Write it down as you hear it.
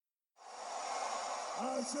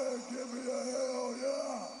I said, give me a hell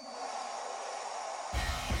yeah.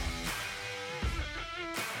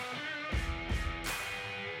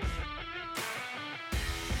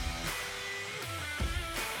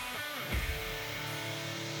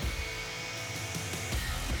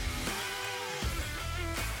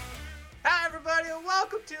 Hi everybody and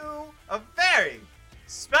welcome to a very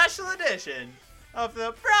special edition of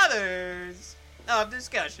the Brothers of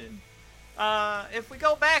Discussion. If we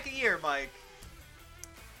go back a year, Mike,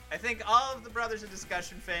 I think all of the Brothers of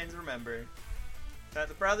Discussion fans remember that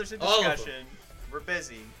the Brothers of Discussion were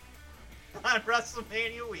busy on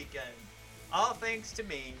WrestleMania weekend. All thanks to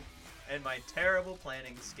me and my terrible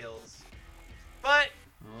planning skills. But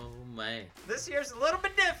oh man, this year's a little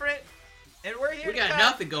bit different. And we're here. We got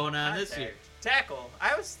nothing going on this year. Tackle.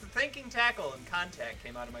 I was thinking tackle and contact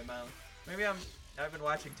came out of my mouth. Maybe I've been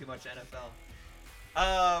watching too much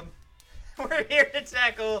NFL. We're here to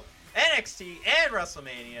tackle NXT and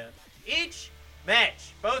WrestleMania. Each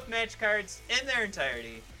match, both match cards in their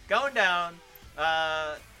entirety, going down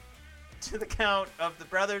to the count of the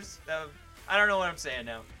brothers of. I don't know what I'm saying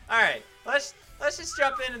now. All right, let's just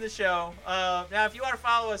jump into the show. Now, if you want to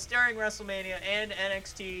follow us during WrestleMania and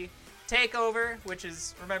NXT TakeOver, which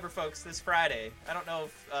is, remember folks, this Friday. I don't know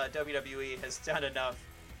if WWE has done enough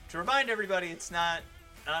to remind everybody it's not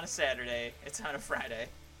on a Saturday, it's on a Friday.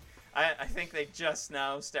 I think they just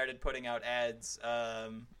now started putting out ads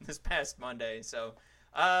this past Monday, so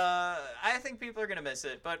I think people are going to miss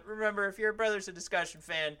it. But remember, if you're a Brothers of Discussion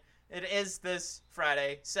fan, it is this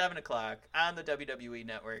Friday, 7 o'clock on the WWE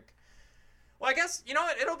Network. Well, I guess, you know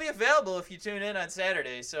what, it'll be available if you tune in on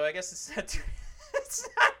Saturday, so I guess it's not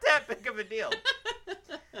that big of a deal.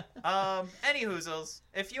 Any hoozles,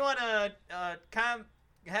 if you want to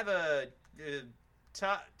have a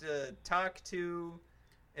talk to,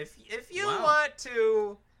 if you want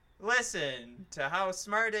to listen to how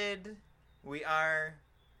smarted we are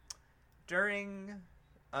during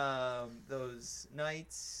those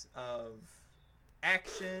nights of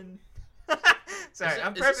action. Sorry,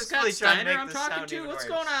 I'm purposefully trying to make I'm this talking sound to. even What's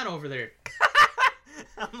worse. going on over there?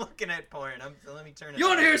 I'm looking at porn. Let me turn it. You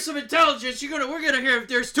want to on. hear some intelligence? We're gonna hear. If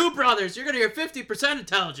there's two brothers, you're gonna hear 50%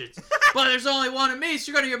 intelligence. But there's only one of me, so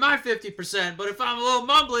you're gonna hear my 50%. But if I'm a little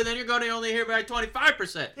mumbly, then you're gonna only hear my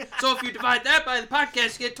 25%. So if you divide that by the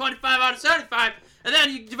podcast, you get 25 out of 75, and then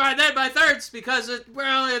you divide that by thirds because we're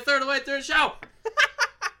only a third of the way through the show.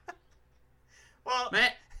 Well,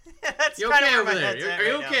 Matt, that's you kind okay of where over my there? head's at Are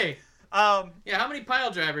you right okay? now. Yeah. How many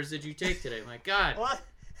pile drivers did you take today? My God. What?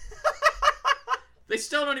 They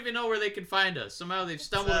still don't even know where they can find us. Somehow they've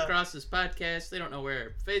stumbled So- across this podcast. They don't know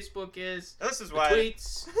where Facebook is. This is The why.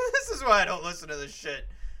 tweets. This is why I don't listen to this shit.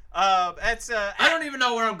 That's I don't even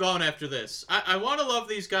know where I'm going after this. I want to love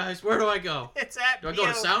these guys. Where do I go? It's at Do I go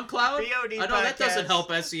to SoundCloud? BOD I know that doesn't Podcast. help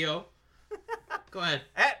SEO. Go ahead.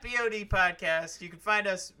 At BOD Podcast. You can find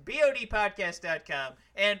us bodpodcast.com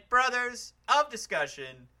and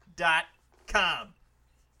brothersofdiscussion.com.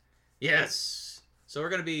 Yes. So we're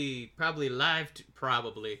going to be probably live,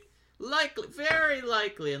 likely, very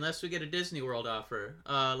likely, unless we get a Disney World offer,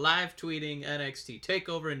 live tweeting NXT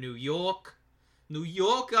TakeOver in New York. New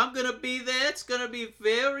York, I'm going to be there. It's going to be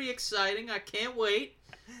very exciting. I can't wait.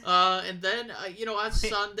 And then, on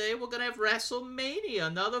Sunday, we're going to have WrestleMania,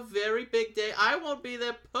 another very big day. I won't be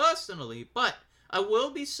there personally, but I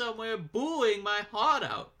will be somewhere booing my heart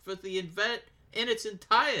out for the event in its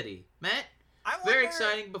entirety. Matt, I very wonder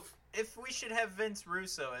exciting. if we should have Vince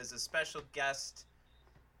Russo as a special guest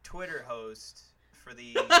Twitter host for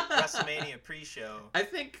the WrestleMania pre-show. I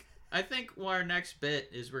think our next bit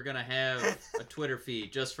is we're going to have a Twitter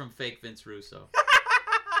feed just from fake Vince Russo.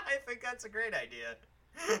 I think that's a great idea.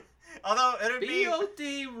 Although it would be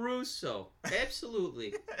B.O.D. Russo.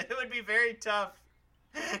 Absolutely. it would be very tough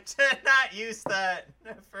to not use that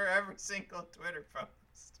for every single Twitter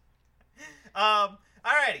post.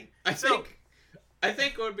 Alrighty. I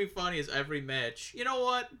think what would be funny is every match. You know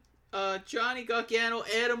what? Johnny Gargano,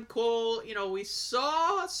 Adam Cole, we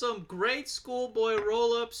saw some great schoolboy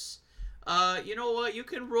roll-ups. You know what? You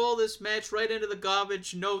can roll this match right into the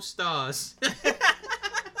garbage, no stars.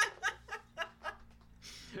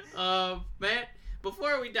 Matt,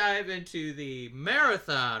 before we dive into the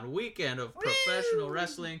marathon weekend of professional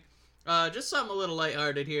wrestling, just something a little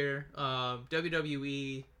lighthearted here.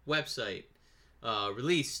 WWE website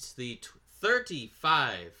released the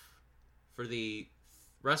 35 for the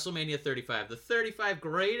WrestleMania 35, the 35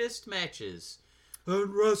 greatest matches in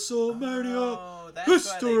WrestleMania Oh, that's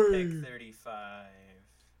history. why they picked 35.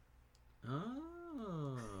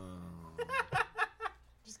 Oh.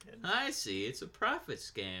 Just kidding. I see. It's a profit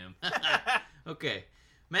scam. Okay.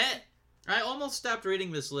 Matt, I almost stopped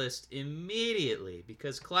reading this list immediately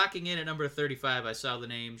because clocking in at number 35, I saw the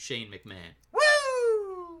name Shane McMahon.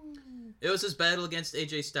 Woo! It was his battle against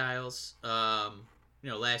AJ Styles,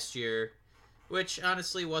 last year, which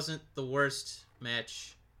honestly wasn't the worst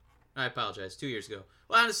match. I apologize, 2 years ago.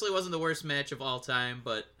 Well, honestly, wasn't the worst match of all time,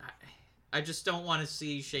 but I just don't want to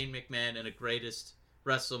see Shane McMahon in a greatest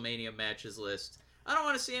WrestleMania matches list. I don't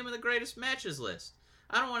want to see him in the greatest matches list.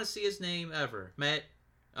 I don't want to see his name ever. Matt,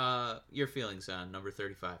 your feelings on number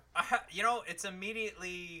 35? It's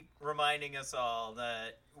immediately reminding us all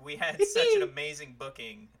that we had such an amazing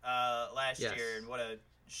booking last year, and what a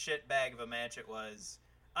shit bag of a match it was.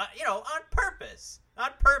 On purpose. On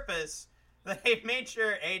purpose, they made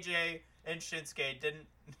sure AJ and Shinsuke didn't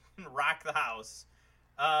rock the house.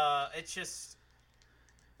 It's just...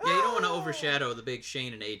 Yeah, you don't want to overshadow the big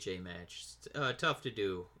Shane and AJ match. It's tough to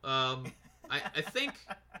do. I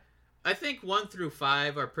think 1 through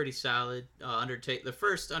 5 are pretty solid. The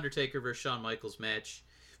first Undertaker versus Shawn Michaels match,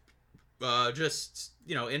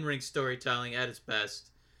 in-ring storytelling at its best.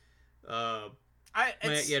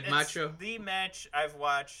 It's Macho. The match I've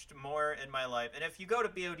watched more in my life. And if you go to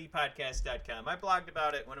bodpodcast.com, I blogged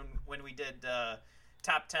about it when we did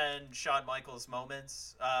top 10 Shawn Michaels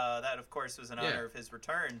moments. That, of course, was in honor of his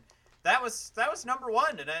return. That was number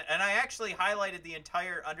 1, and I actually highlighted the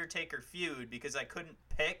entire Undertaker feud because I couldn't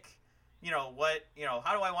pick, how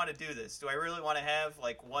do I want to do this? Do I really want to have,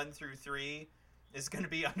 1 through 3 is going to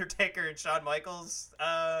be Undertaker and Shawn Michaels,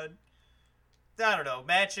 I don't know,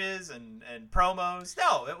 matches and promos?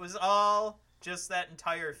 No, it was all just that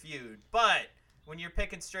entire feud. But when you're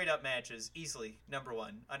picking straight up matches, easily number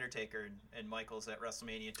 1, Undertaker and Michaels at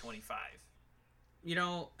WrestleMania 25.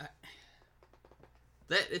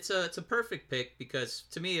 It's a perfect pick because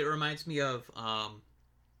to me it reminds me of I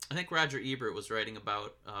think Roger Ebert was writing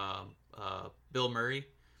about Bill Murray,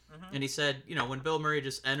 and he said when Bill Murray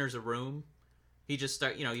just enters a room, you just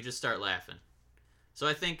start laughing. So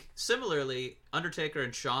I think similarly Undertaker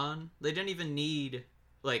and Shawn, they didn't even need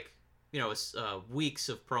weeks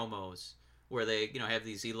of promos where they have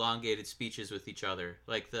these elongated speeches with each other.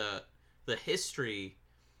 Like the history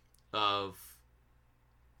of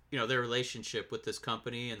their relationship with this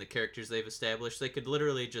company and the characters they've established, they could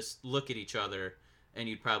literally just look at each other and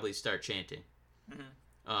you'd probably start chanting.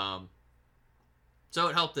 So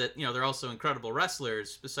it helped that they're also incredible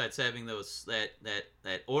wrestlers besides having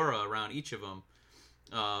that aura around each of them.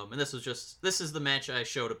 And this is the match I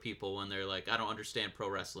show to people when they're like, I don't understand pro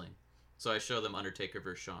wrestling, so I show them Undertaker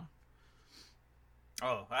versus Shawn.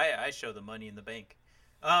 Oh, I show them Money in the Bank.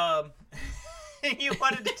 You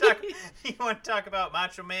want to talk about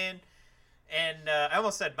Macho Man, and I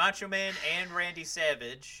almost said Macho Man and Randy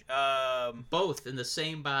Savage. Both in the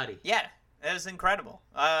same body. Yeah, that was incredible.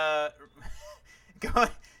 Macho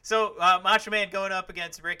Man going up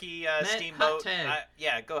against Ricky Steamboat.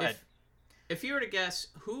 Go ahead. If you were to guess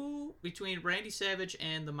who between Randy Savage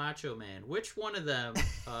and the Macho Man, which one of them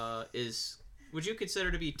would you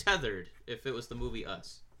consider to be tethered if it was the movie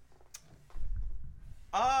Us?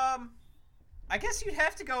 I guess you'd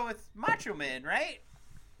have to go with Macho Man, right?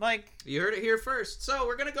 You heard it here first. So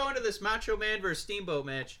we're gonna go into this Macho Man versus Steamboat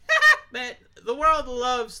match. Man, the world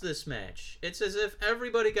loves this match. It's as if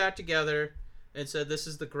everybody got together and said this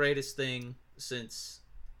is the greatest thing since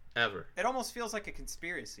ever. It almost feels like a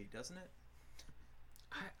conspiracy, doesn't it?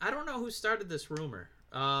 I don't know who started this rumor.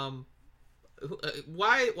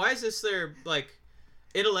 Why is this their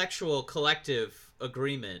intellectual collective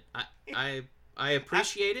agreement? I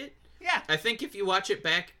appreciate it. Yeah. I think if you watch it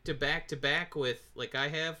back to back with I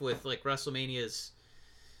have with WrestleMania's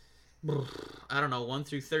 1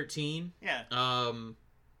 through 13. Yeah.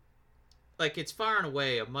 It's far and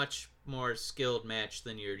away a much more skilled match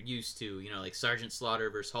than you're used to. Sergeant Slaughter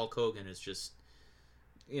versus Hulk Hogan is just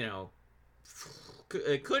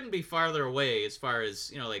it couldn't be farther away as far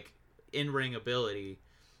as in-ring ability.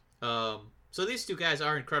 So these two guys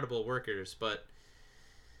are incredible workers, but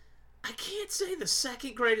I can't say the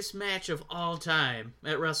second greatest match of all time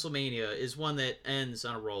at WrestleMania is one that ends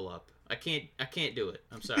on a roll-up. I can't do it.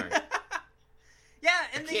 I'm sorry. Yeah,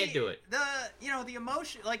 and I can't do it. The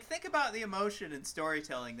emotion, think about the emotion and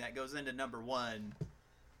storytelling that goes into number 1.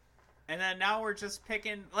 And then now we're just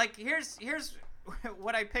picking, here's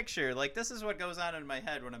what I picture. This is what goes on in my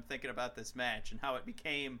head when I'm thinking about this match and how it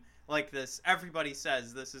became this. Everybody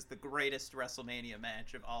says this is the greatest WrestleMania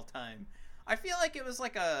match of all time. I feel like it was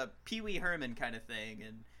a Pee Wee Herman kind of thing,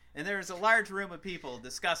 and there was a large room of people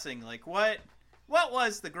discussing what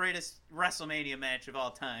was the greatest WrestleMania match of all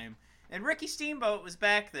time, and Ricky Steamboat was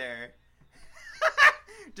back there,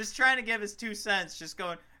 just trying to give his 2 cents, just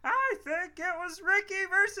going, I I think it was Ricky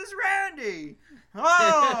versus Randy.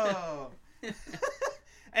 Oh.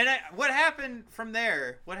 And what happened from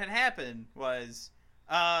there, what had happened was,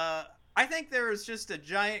 I think there was just a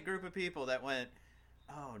giant group of people that went,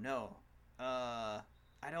 oh no, I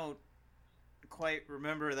don't quite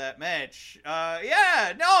remember that match.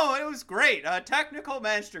 Yeah, no, it was great. Technical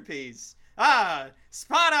masterpiece.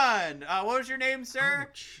 Spot on. What was your name, sir?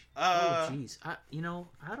 Jeez.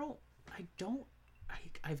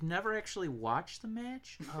 I've never actually watched the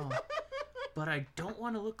match. But I don't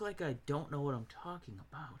want to look like I don't know what I'm talking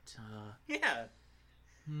about. Yeah.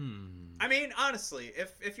 I mean, honestly,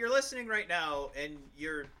 if you're listening right now and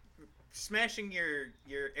you're smashing your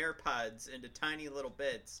AirPods into tiny little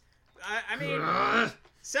bits, I mean,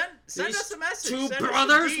 send us a message. Two Send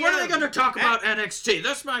brothers? us a What are they DM. going to talk about NXT?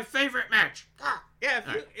 That's my favorite match. Yeah,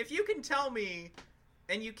 if you can tell me,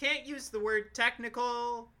 and you can't use the word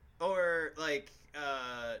technical or like,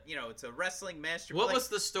 it's a wrestling master. What like, was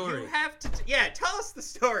the story? You have to, tell us the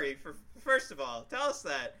story first of all. Tell us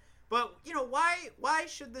that. But why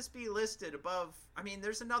should this be listed above? I mean,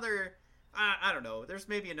 there's another, I don't know. There's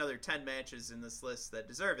maybe another 10 matches in this list that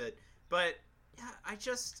deserve it. But yeah,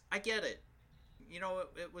 I get it.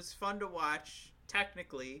 It was fun to watch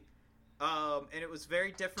technically, and it was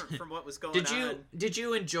very different from what was going on. Did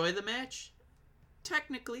you enjoy the match?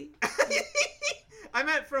 Technically. I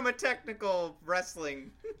meant from a technical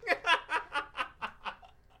wrestling.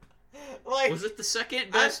 Was it the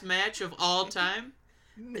second best match of all time?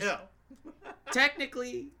 No.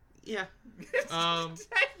 Technically, yeah.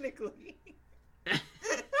 Technically.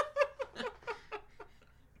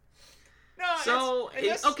 No. So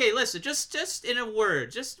okay, listen. Just in a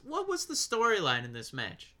word, what was the storyline in this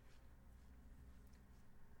match?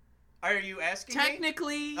 Are you asking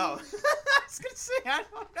Technically. me? Oh, I was gonna say I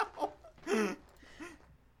don't know.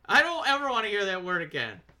 I don't ever want to hear that word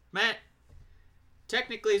again, Matt.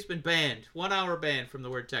 Technically, it's been banned. 1 hour ban from the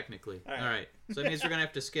word technically. All right. So that means we're going to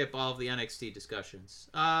have to skip all of the NXT discussions.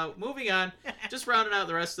 Moving on. Just rounding out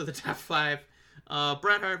the rest of the top 5.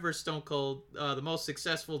 Bret Hart versus Stone Cold. The most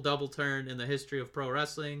successful double turn in the history of pro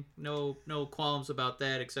wrestling. No qualms about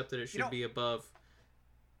that, except that it should be above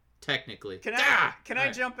technically. Can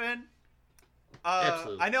I jump in?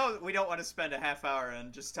 Absolutely. I know we don't want to spend a half hour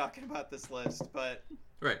on just talking about this list, but...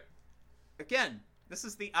 Right. Again, this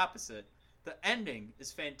is the opposite. The ending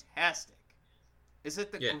is fantastic. Is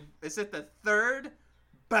it the third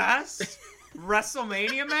best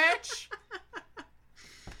WrestleMania match?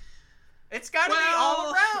 It's got to be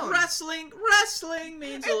all around. Wrestling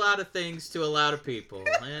means a lot of things to a lot of people,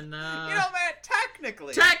 and Matt,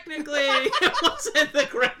 technically, it wasn't the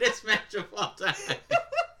greatest match of all time.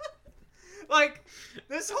 Like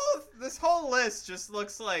this whole list just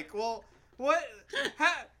looks like, well, what?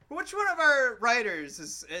 Which one of our writers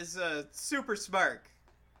is super smart?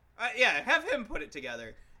 Have him put it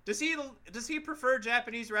together. Does he prefer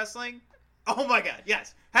Japanese wrestling? Oh my God,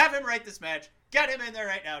 yes. Have him write this match. Get him in there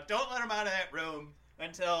right now. Don't let him out of that room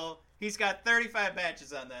until he's got 35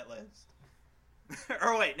 matches on that list.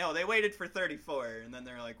 Or wait, no, they waited for 34, and then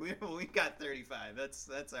they're like, we got 35.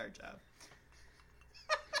 That's our job.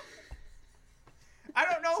 I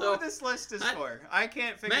don't know who this list is for. I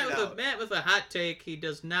can't figure it out. Matt with a hot take. He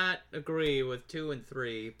does not agree with 2 and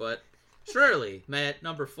 3, but surely, Matt,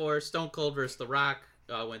 number 4, Stone Cold versus The Rock,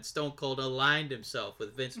 when Stone Cold aligned himself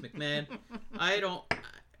with Vince McMahon. I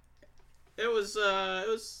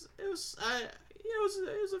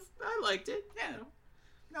liked it. Yeah.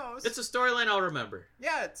 No, it's a storyline I'll remember.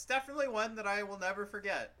 Yeah, it's definitely one that I will never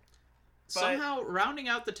forget. Somehow, rounding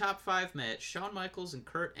out the top 5 match, Shawn Michaels and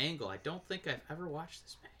Kurt Angle. I don't think I've ever watched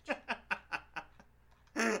this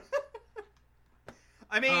match.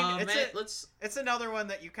 I mean, it's another one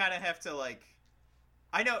that you kind of have to, like...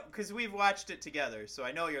 I know, because we've watched it together, so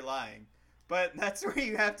I know you're lying. But that's where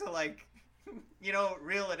you have to, like,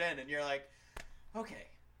 reel it in, and you're like, okay,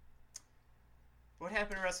 what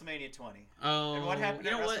happened in WrestleMania 20? And what happened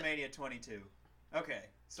in WrestleMania 22? Okay.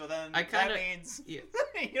 So then that means, you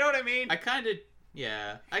know what I mean? I kind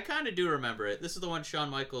of do remember it. This is the one Shawn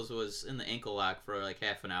Michaels was in the ankle lock for like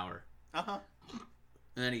half an hour. Uh-huh.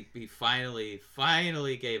 And then he finally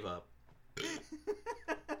gave up.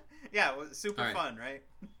 Yeah, it was super fun, right?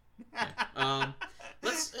 Yeah.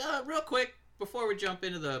 Let's, real quick, before we jump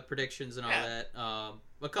into the predictions and all that,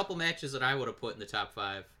 a couple matches that I would have put in the top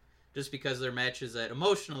 5, just because they're matches that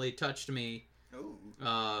emotionally touched me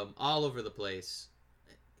all over the place.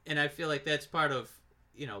 And I feel like that's part of,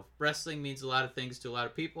 wrestling means a lot of things to a lot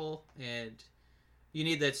of people, and you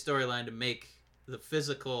need that storyline to make the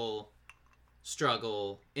physical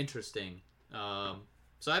struggle interesting.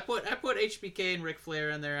 So I put HBK and Ric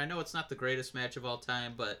Flair in there. I know it's not the greatest match of all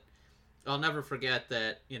time, but I'll never forget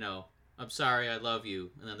that, I'm sorry, I love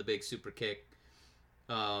you, and then the big super kick.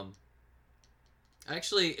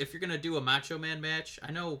 Actually, if you're going to do a Macho Man match,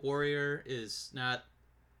 I know Warrior is not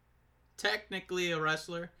technically a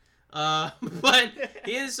wrestler, but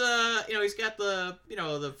he is, he's got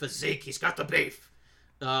the physique, he's got the beef.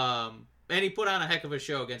 And he put on a heck of a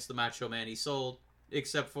show against the Macho Man. He sold,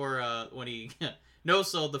 except for when he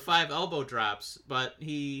no-sold the 5 elbow drops, but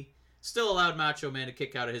he still allowed Macho Man to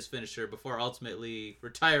kick out of his finisher before ultimately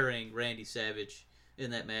retiring Randy Savage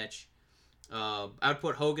in that match. I would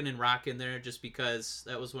put Hogan and Rock in there just because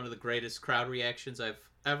that was one of the greatest crowd reactions I've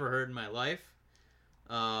ever heard in my life.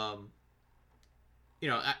 I'd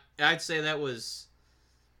say that was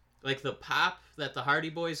like the pop that the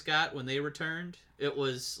Hardy Boys got when they returned. It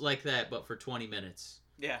was like that, but for 20 minutes.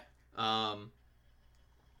 Yeah. And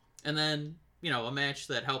then, a match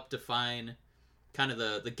that helped define kind of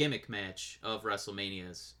the gimmick match of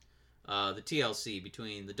WrestleManias. The TLC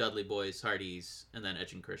between the Dudley Boys, Hardys, and then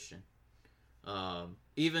Edge and Christian.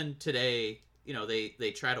 Even today,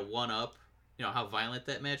 they try to one-up, how violent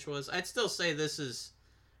that match was. I'd still say this is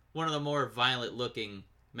one of the more violent-looking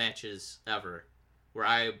matches ever, where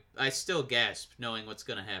I still gasp knowing what's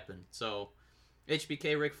going to happen. So,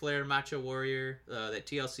 HBK, Ric Flair, Macho Warrior, that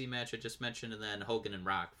TLC match I just mentioned, and then Hogan and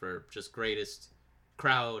Rock for just greatest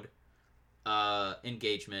crowd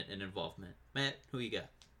engagement and involvement. Matt, who you got?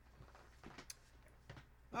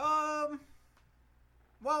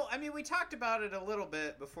 Well, I mean, we talked about it a little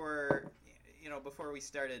bit before we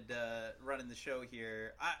started running the show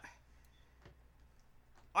here.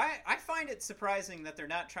 I find it surprising that they're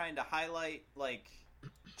not trying to highlight, like,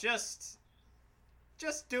 just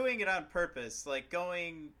doing it on purpose, like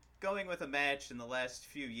going with a match in the last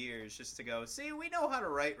few years just to go, see, we know how to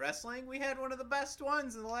write wrestling. We had one of the best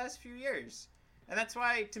ones in the last few years. And that's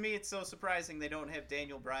why, to me, it's so surprising they don't have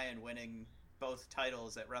Daniel Bryan winning both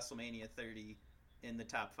titles at WrestleMania 30 in the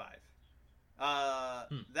top 5.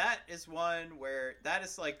 That is one where that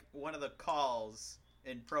is like one of the calls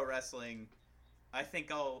in pro wrestling I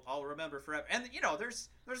think I'll remember forever. And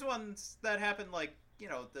there's ones that happened like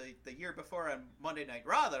the year before on Monday Night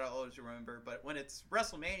Raw that I'll always remember. But when it's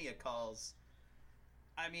WrestleMania calls,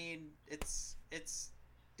 I mean it's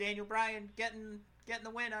Daniel Bryan getting the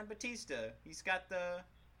win on Batista. He's got the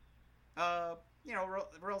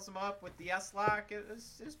rolls him up with the S-lock. It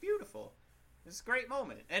was beautiful. It was a great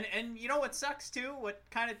moment. And you know what sucks too? What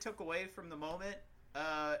kind of took away from the moment?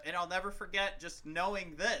 And I'll never forget just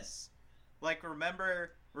knowing this. Like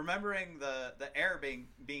remembering the air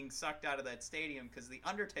being sucked out of that stadium because the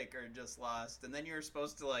Undertaker had just lost, and then you're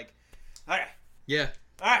supposed to like, all right,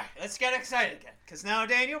 let's get excited again because now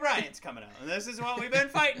Daniel Bryan's coming out, and this is what we've been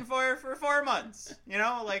fighting for 4 months.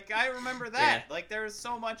 Like I remember that. Yeah. Like there was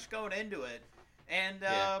so much going into it, and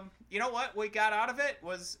you know what we got out of it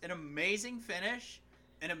was an amazing finish,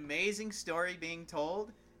 an amazing story being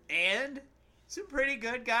told, and some pretty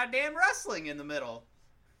good goddamn wrestling in the middle.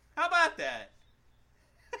 How about that?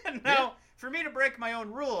 Now, for me to break my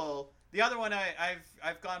own rule, the other one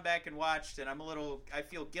I've gone back and watched, and I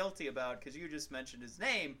feel guilty about because you just mentioned his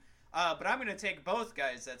name. But I'm going to take both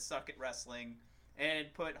guys that suck at wrestling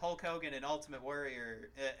and put Hulk Hogan and Ultimate Warrior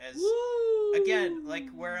as again, like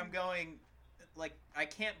where I'm going. Like I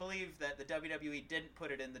can't believe that the WWE didn't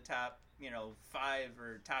put it in the top 5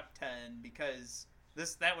 or top 10 because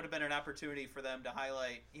that would have been an opportunity for them to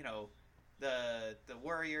highlight the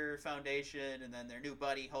Warrior Foundation and then their new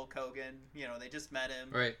buddy Hulk Hogan. They just met him.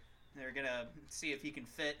 Right. They're gonna see if he can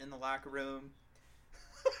fit in the locker room.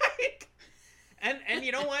 and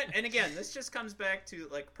you know what? And again, this just comes back to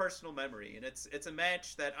like personal memory, and it's a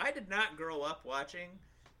match that I did not grow up watching,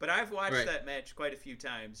 but I've watched that match quite a few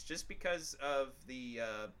times just because of the.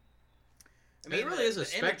 It really is a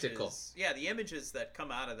spectacle. Images, yeah, the images that come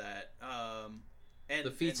out of that. And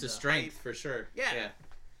the feats of strength for sure. Yeah.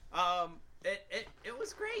 It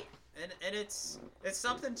was great, and it's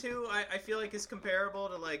something too. I feel like is comparable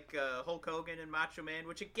to like Hulk Hogan and Macho Man,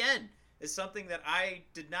 which again is something that I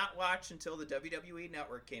did not watch until the WWE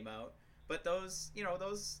Network came out. But those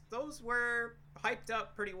were hyped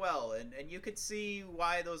up pretty well, and you could see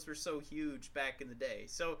why those were so huge back in the day.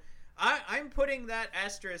 So I'm putting that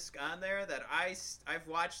asterisk on there that I've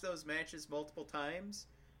watched those matches multiple times,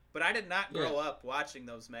 but I did not grow up watching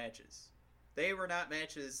those matches. They were not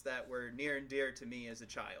matches that were near and dear to me as a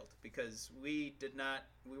child because we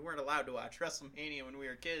weren't allowed to watch WrestleMania when we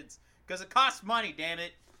were kids because it cost money, damn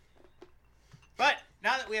it. But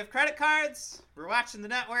now that we have credit cards, we're watching the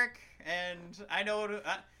network, and I know,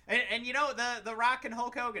 and the Rock and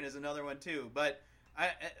Hulk Hogan is another one too. But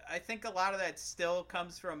I think a lot of that still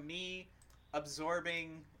comes from me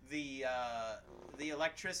absorbing the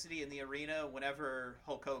electricity in the arena whenever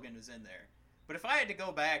Hulk Hogan was in there. But if I had to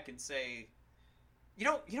go back and say, you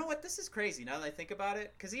know what, this is crazy now that I think about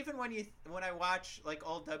it, because even when I watch like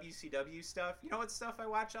old WCW stuff, you know what stuff I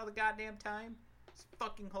watch all the goddamn time? It's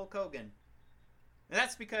fucking Hulk Hogan. And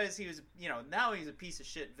that's because he was, now he's a piece of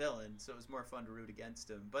shit villain, so it was more fun to root against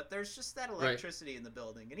him. But there's just that electricity in the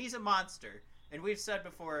building, and he's a monster. And we've said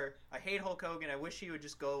before, I hate Hulk Hogan. I wish he would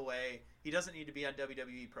just go away. He doesn't need to be on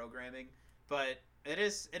WWE programming. But it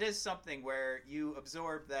is something where you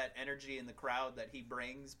absorb that energy in the crowd that he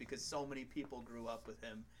brings because so many people grew up with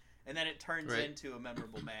him. And then it turns into a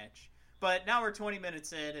memorable match. But now we're 20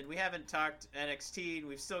 minutes in, and we haven't talked NXT, and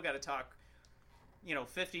we've still got to talk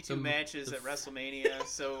 52 matches at WrestleMania,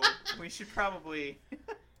 so we should probably...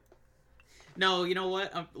 No, you know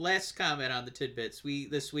what? Last comment on the tidbits.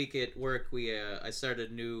 This week at work, I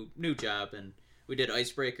started a new job, and we did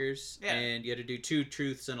icebreakers, and you had to do 2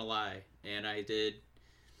 truths and a lie. And I did.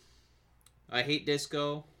 I hate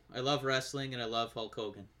disco, I love wrestling, and I love Hulk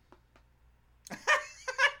Hogan.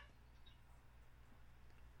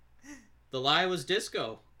 The lie was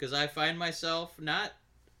disco, because I find myself not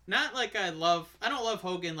like I don't love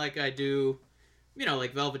Hogan like I do,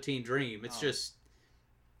 like Velveteen Dream. It's just,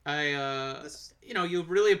 you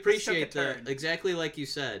really appreciate exactly like you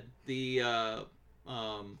said, the,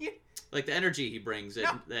 like the energy he brings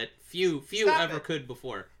that few ever could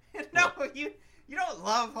before. No, you don't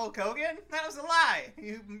love Hulk Hogan? That was a lie.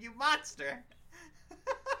 You monster.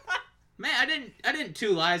 Man, I didn't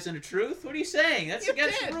 2 lies and a truth. What are you saying? That's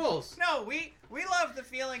against the rules. No, we love the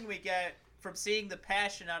feeling we get from seeing the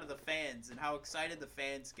passion out of the fans and how excited the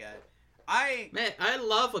fans get. I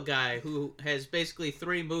love a guy who has basically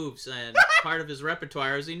 3 moves and part of his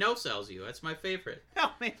repertoire is he no-sells you. That's my favorite.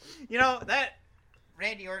 Oh, man. That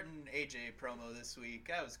Randy Orton AJ promo this week,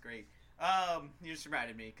 that was great. You just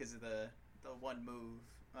reminded me because of the one move.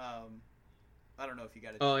 I don't know if you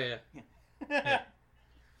got it. Oh, yeah. Yeah.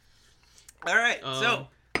 All right, so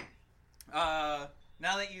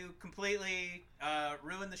now that you completely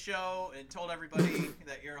ruined the show and told everybody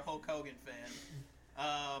that you're a Hulk Hogan fan,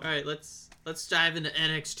 all right, let's dive into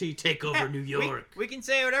NXT Takeover New York. We can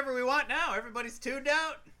say whatever we want now. Everybody's tuned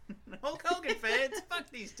out. Hulk Hogan fans, fuck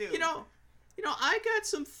these two. I got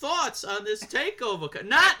some thoughts on this takeover.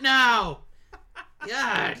 Not now.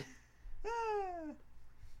 God.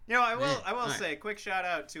 I will say, quick shout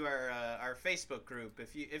out to our Facebook group.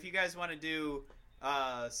 If you guys want to do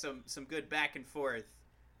some good back and forth.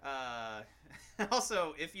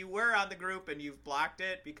 Also, if you were on the group and you've blocked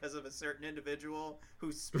it because of a certain individual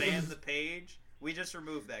who spammed the page, we just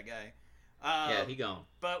removed that guy. Yeah, he gone.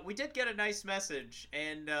 But we did get a nice message,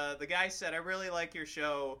 and the guy said, "I really like your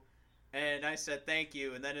show," and I said, "Thank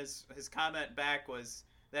you." And then his comment back was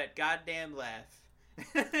that goddamn laugh.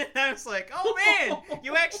 And I was like, "Oh man,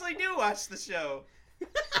 you actually do watch the show."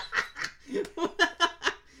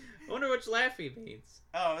 I wonder which laugh he means.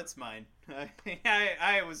 Oh, it's mine.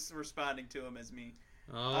 I was responding to him as me.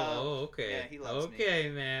 Oh, okay. Yeah, he loves me. Okay,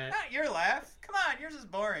 man. Not your laugh. Come on, yours is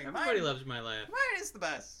boring. Everybody loves my laugh. Mine is the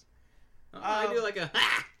best. I do like a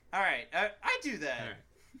ha! All right, I do that. All right.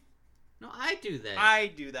 No, I do that. I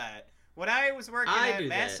do that. When I was working at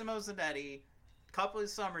Massimo Zanetti a couple of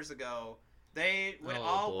summers ago, they would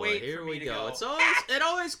wait for me to go. It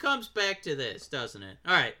always comes back to this, doesn't it?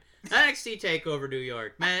 All right, NXT Takeover New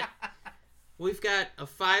York, Matt. We've got a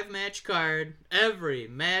 5-match card. Every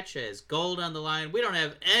match has gold on the line. We don't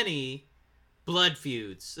have any blood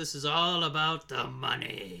feuds. This is all about the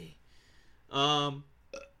money.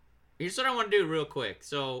 Here's what I want to do real quick.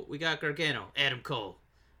 So we got Gargano, Adam Cole,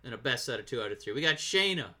 in a best set of 2 out of 3. We got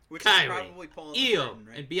Shayna, Kairi, Io,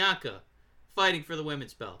 and Bianca fighting for the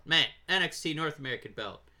women's belt. Matt, NXT North American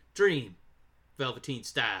belt. Dream, Velveteen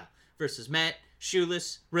Style versus Matt,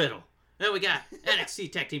 Shoeless, Riddle. Then we got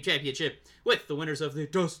NXT Tag Team Championship with the winners of the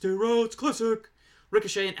Dusty Rhodes Classic,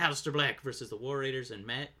 Ricochet and Aleister Black versus the War Raiders and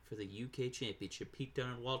Matt for the UK Championship. Pete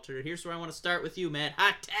Dunne and Walter. Here's where I want to start with you, Matt.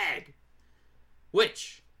 Hot tag.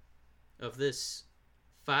 Which of this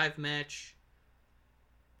 5-match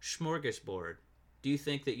smorgasbord do you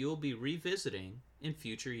think that you'll be revisiting in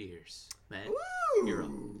future years? Matt, you're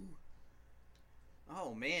up.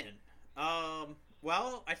 Oh, man.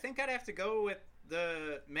 Well, I think I'd have to go with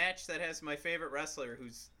the match that has my favorite wrestler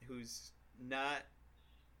who's not,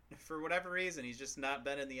 for whatever reason, he's just not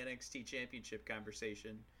been in the NXT Championship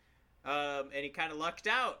conversation. And he kind of lucked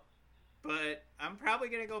out. But I'm probably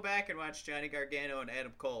going to go back and watch Johnny Gargano and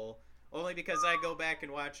Adam Cole, only because I go back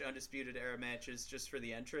and watch Undisputed Era matches just for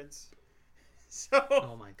the entrance. So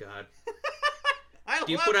oh my god. I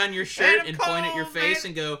Do you love put on your shirt Adam and point at your Cole, face man.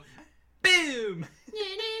 and go, boom?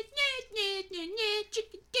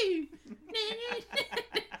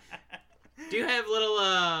 Do you have little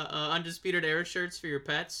Undisputed Era shirts for your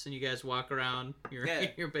pets, and you guys walk around your Yeah.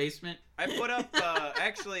 your basement? I put up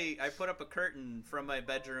I put up a curtain from my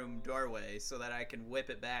bedroom doorway so that I can whip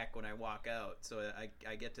it back when I walk out, so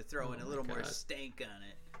I get to throw in a Oh little my more God. stank on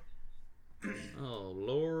it. Oh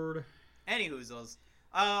Lord. Anyhoozles.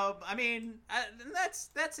 I mean,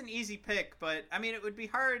 that's an easy pick, but I mean, it would be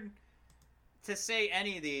hard to say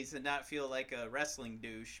any of these and not feel like a wrestling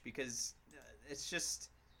douche, because it's just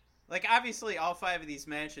like, obviously all 5 of these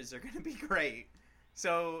matches are going to be great.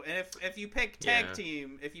 So, and if you pick tag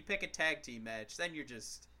team, if you pick a tag team match, then you're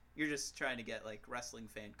just trying to get like wrestling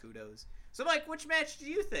fan kudos. So, Mike, which match do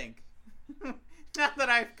you think? Now that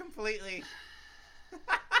I've completely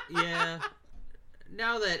Yeah.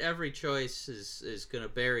 Now that every choice is gonna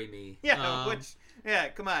bury me.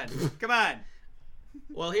 come on.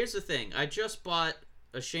 Well, here's the thing. I just bought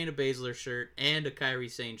a Shayna Baszler shirt and a Kairi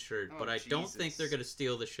Sane shirt, Oh, but I don't think Jesus. they're gonna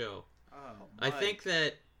steal the show. Oh, I think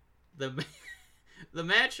Mike. that the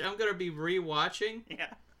match I'm gonna be rewatching,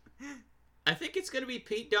 Yeah. I think it's gonna be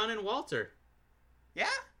Pete Dunne and Walter. Yeah?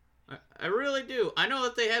 I really do. I know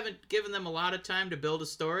that they haven't given them a lot of time to build a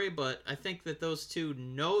story, but I think that those two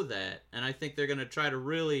know that, and I think they're gonna try to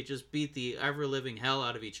really just beat the ever living hell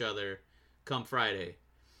out of each other come Friday.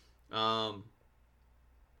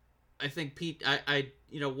 I think Pete.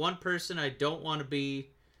 One person I don't want to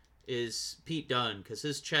be is Pete Dunne, because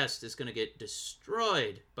his chest is gonna get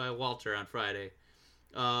destroyed by Walter on Friday.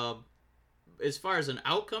 As far as an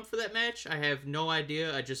outcome for that match, I have no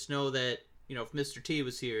idea. I just know that, if Mr. T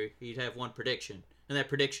was here, he'd have one prediction. And that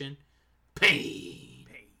prediction, pain.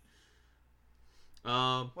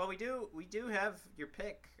 Well, we do have your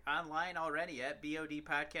pick online already at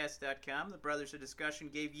bodpodcast.com. The Brothers of Discussion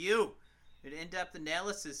gave you an in-depth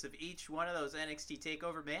analysis of each one of those NXT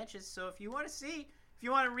TakeOver matches. So if you want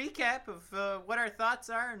a recap of what our thoughts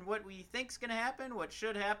are and what we think's going to happen, what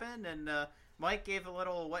should happen, and Mike gave a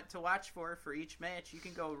little what to watch for each match, you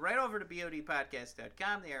can go right over to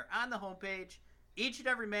bodpodcast.com. They are on the homepage. Each and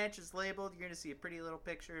every match is labeled. You're going to see a pretty little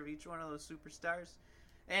picture of each one of those superstars.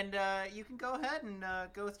 And you can go ahead and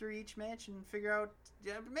go through each match and figure out,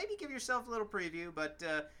 maybe give yourself a little preview, but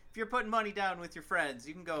if you're putting money down with your friends,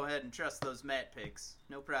 you can go ahead and trust those Matt picks.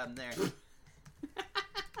 No problem there.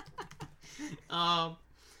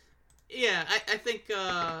 Yeah, I think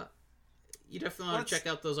you definitely want to check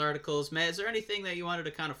out those articles. Matt, is there anything that you wanted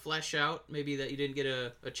to kind of flesh out, maybe that you didn't get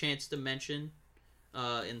a chance to mention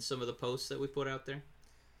in some of the posts that we put out there?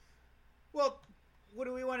 Well, what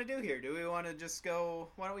do we want to do here? Do we want to just go...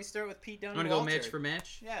 Why don't we start with Pete Dunne and Want to go Walter? match for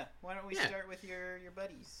match? Yeah, why don't we start with your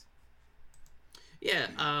buddies?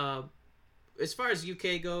 Yeah, as far as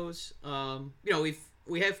UK goes,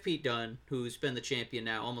 we have Pete Dunne, who's been the champion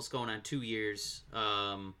now, almost going on 2 years.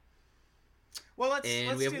 Well, let's we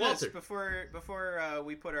have do Walter. this before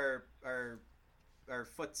we put our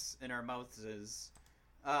foots in our mouths.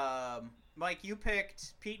 Mike, you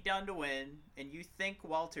picked Pete Dunne to win, and you think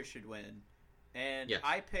Walter should win. And Yes.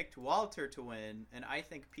 I picked Walter to win, and I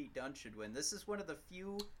think Pete Dunne should win. This is one of the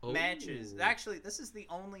few Oh. matches. Actually, this is the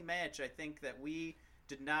only match I think that we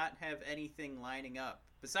did not have anything lining up.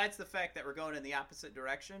 Besides the fact that we're going in the opposite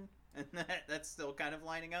direction, and that's still kind of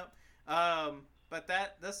lining up. But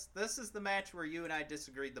this is the match where you and I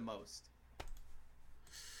disagreed the most.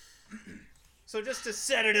 So just to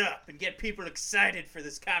set it up and get people excited for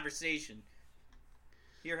this conversation,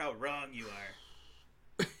 hear how wrong you are.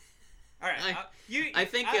 All right, I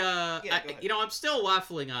think go ahead. I'm still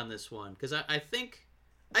waffling on this one, because I think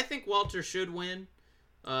Walter should win,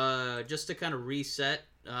 just to kind of reset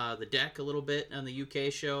the deck a little bit on the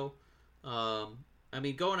UK show. I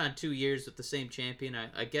mean, going on 2 years with the same champion,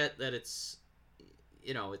 I get that it's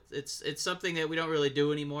something that we don't really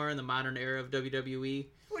do anymore in the modern era of WWE.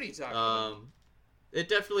 What are you talking about? It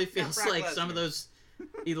definitely feels Brock like some Lesnar. of those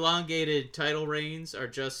elongated title reigns are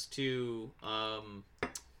just to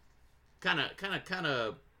kind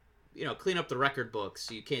of clean up the record books,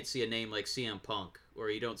 so you can't see a name like CM Punk, or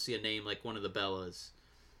you don't see a name like one of the Bellas.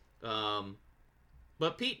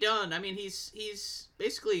 But Pete Dunne, I mean, he's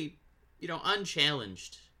basically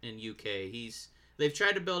unchallenged in UK. They've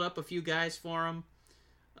tried to build up a few guys for him.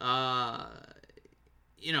 And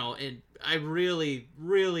I really,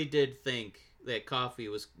 really did think that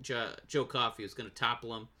Joe Coffey was going to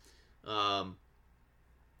topple him,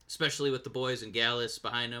 especially with the boys and Gallus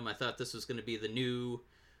behind him. I thought this was going to be the new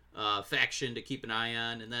faction to keep an eye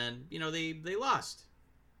on, and then they lost.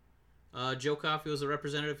 Joe Coffey was a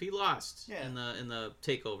representative. He lost in the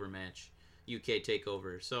takeover match. UK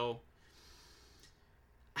Takeover. So,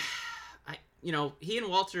 he and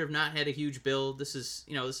Walter have not had a huge build. This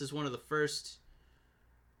is one of the first,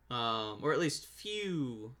 or at least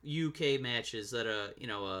few UK matches that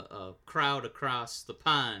a crowd across the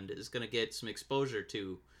pond is going to get some exposure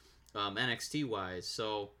to, NXT wise.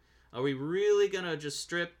 So, are we really going to just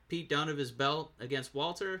strip Pete Dunne of his belt against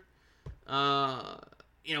Walter?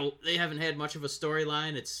 They haven't had much of a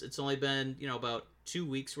storyline. It's only been, about 2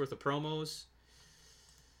 weeks worth of promos.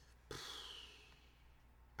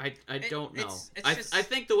 I don't know. I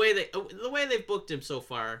think the way they've booked him so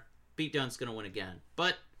far, Pete Dunne's going to win again.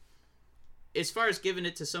 But as far as giving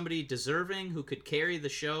it to somebody deserving who could carry the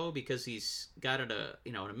show because he's got an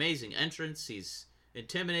amazing entrance, he's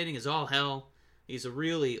intimidating as all hell. He's a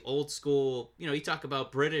really old school, you talk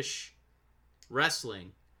about British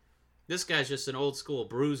wrestling. This guy's just an old school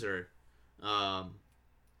bruiser.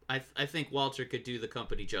 I think Walter could do the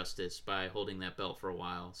company justice by holding that belt for a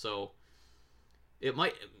while. So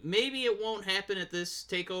maybe it won't happen at this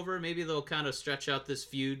takeover. Maybe they'll kind of stretch out this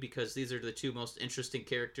feud because these are the two most interesting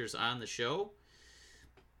characters on the show.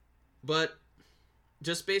 But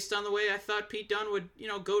just based on the way I thought Pete Dunne would,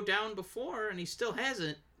 go down before, and he still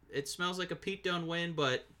hasn't, it smells like a Pete Dunne win,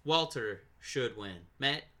 but Walter should win.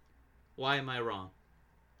 Matt, why am I wrong?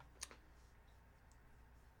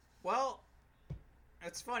 Well,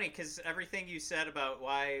 it's funny because everything you said about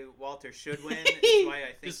why Walter should win is why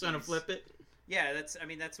I think just want to flip it. Yeah,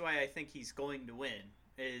 that's why I think he's going to win.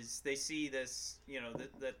 Is they see this,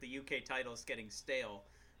 that the UK title is getting stale.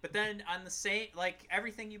 But then on the same, like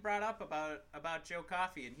everything you brought up about Joe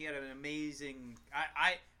Coffey, and he had an amazing.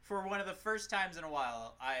 I for one of the first times in a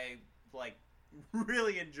while, I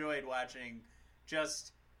really enjoyed watching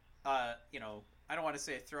just I don't want to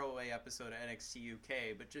say a throwaway episode of NXT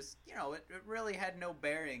UK, but just, it really had no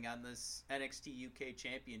bearing on this NXT UK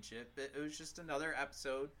championship. It was just another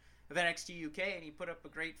episode of NXT UK, and he put up a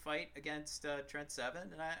great fight against Trent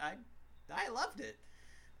Seven, and I loved it.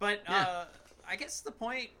 But yeah. I guess the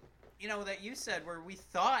point, that you said where we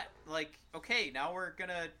thought, okay, now we're going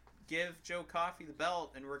to give Joe Coffey the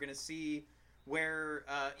belt, and we're going to see where,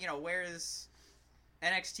 where is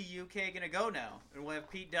NXT UK going to go now? And we'll have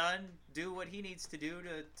Pete Dunne do what he needs to do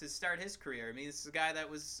to start his career. I mean, this is a guy that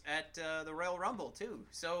was at the Royal Rumble, too.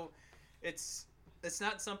 So it's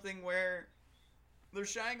not something where they're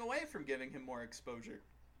shying away from giving him more exposure.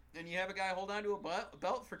 And you have a guy hold on to a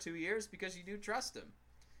belt for 2 years because you do trust him.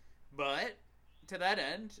 But to that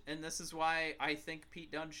end, and this is why I think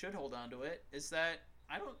Pete Dunne should hold on to it, is that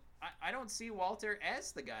I don't see Walter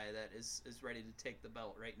as the guy that is ready to take the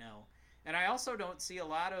belt right now. And I also don't see a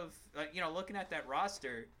lot of, looking at that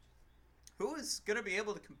roster, who is going to be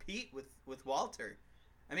able to compete with Walter?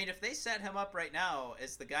 I mean, if they set him up right now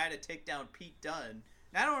as the guy to take down Pete Dunne,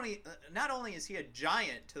 not only is he a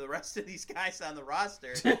giant to the rest of these guys on the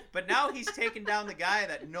roster, but now he's taken down the guy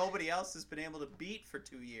that nobody else has been able to beat for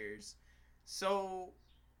 2 years. So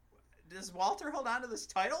does Walter hold on to this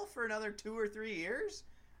title for another 2 or 3 years?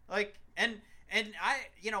 And I,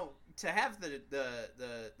 to have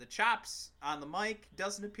the chops on the mic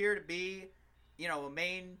doesn't appear to be, a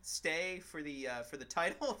mainstay for the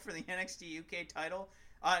title, for the NXT UK title.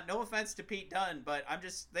 No offense to Pete Dunne, but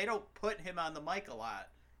they don't put him on the mic a lot.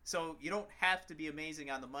 So you don't have to be amazing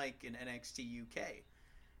on the mic in NXT UK.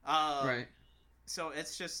 Right. So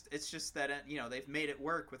it's just that, they've made it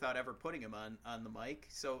work without ever putting him on the mic.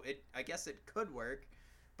 So I guess it could work.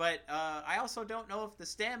 But I also don't know if the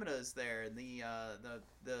stamina is there and the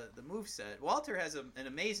moveset. Walter has an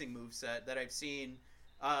amazing moveset that I've seen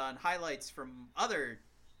on highlights from other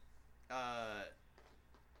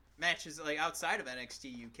matches outside of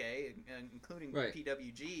NXT UK, including right.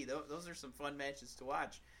 PWG. Those are some fun matches to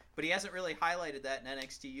watch. But he hasn't really highlighted that in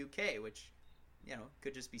NXT UK, which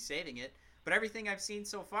could just be saving it. But everything I've seen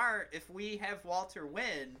so far, if we have Walter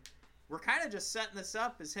win, we're kind of just setting this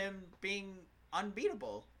up as him being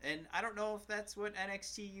unbeatable, and I don't know if that's what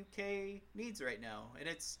NXT UK needs right now. And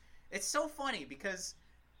it's so funny because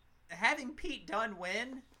having Pete Dunne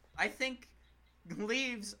win, I think,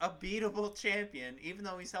 leaves a beatable champion, even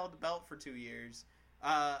though he's held the belt for 2 years,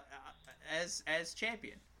 as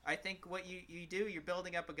champion. I think what you do, you're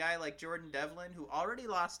building up a guy like Jordan Devlin, who already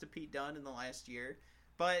lost to Pete Dunne in the last year,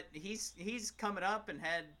 but he's coming up and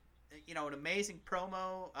had an amazing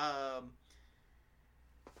promo.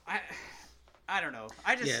 I don't know.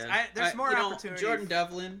 There's more opportunities. Jordan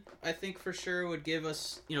Devlin, I think for sure would give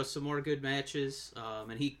us, some more good matches.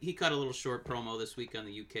 And he cut a little short promo this week on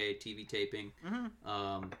the UK TV taping.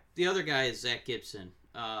 Mm-hmm. The other guy is Zach Gibson.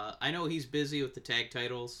 I know he's busy with the tag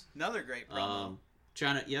titles. Another great promo.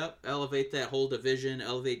 trying to elevate that whole division,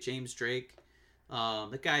 elevate James Drake.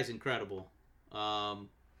 That guy's incredible.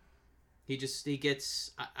 He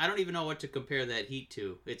gets, I don't even know what to compare that heat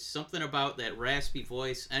to. It's something about that raspy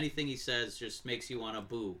voice. Anything he says just makes you want to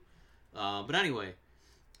boo. But anyway,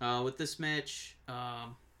 with this match, I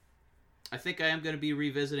think I am going to be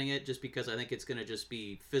revisiting it just because I think it's going to just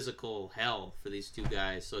be physical hell for these two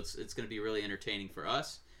guys. So it's going to be really entertaining for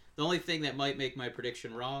us. The only thing that might make my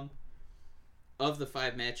prediction wrong, of the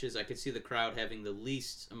 5 matches, I could see the crowd having the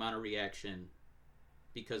least amount of reaction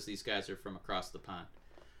because these guys are from across the pond.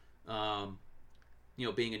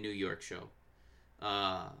 Being a New York show.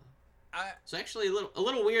 So actually a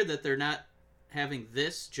little weird that they're not having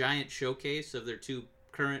this giant showcase of their 2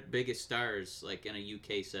 current biggest stars like in a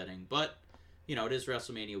UK setting, but it is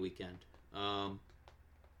WrestleMania weekend. I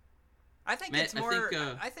think it's more.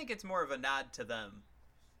 I think it's more of a nod to them.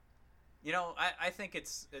 I think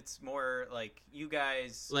it's more like you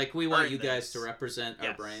guys. Like we want you guys to represent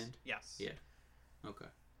our brand. Yes. Yeah. Okay.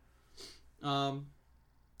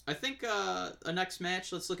 I think a next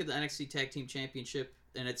match. Let's look at the NXT Tag Team Championship,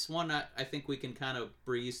 and it's one that I think we can kind of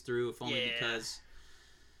breeze through, if only because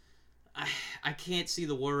I can't see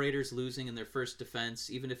the War Raiders losing in their first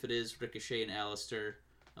defense, even if it is Ricochet and Aleister.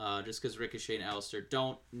 Just because Ricochet and Aleister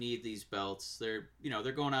don't need these belts. They're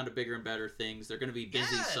going on to bigger and better things. They're going to be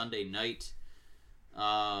busy Sunday night.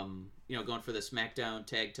 Going for the SmackDown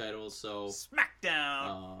tag titles. So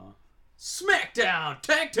SmackDown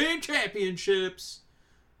Tag Team Championships.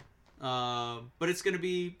 But it's gonna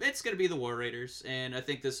be the War Raiders, and I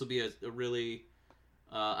think this will be a really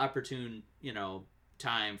opportune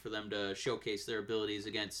time for them to showcase their abilities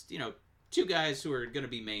against 2 guys who are gonna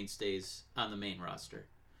be mainstays on the main roster.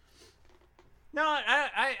 No,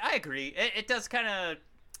 I agree. It does kind of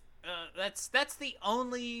that's the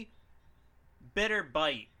only bitter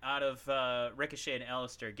bite out of Ricochet and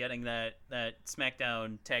Aleister getting that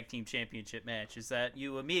SmackDown Tag Team Championship match is that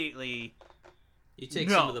you immediately. You take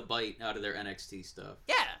some of the bite out of their NXT stuff.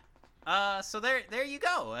 Yeah. So there you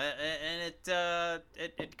go. And it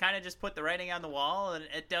kind of just put the writing on the wall, and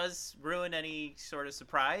it does ruin any sort of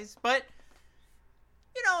surprise. But,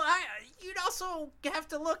 you'd also have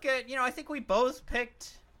to look at, I think we both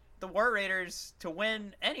picked the War Raiders to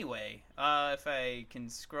win anyway. If I can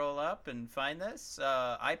scroll up and find this.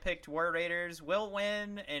 I picked War Raiders will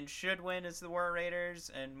win and should win as the War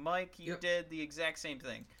Raiders. And Mike, you did the exact same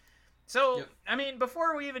thing. So, I mean,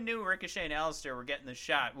 before we even knew Ricochet and Aleister were getting the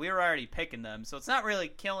shot, we were already picking them. So it's not really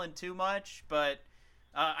killing too much, but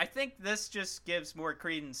I think this just gives more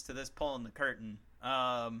credence to this pulling the curtain.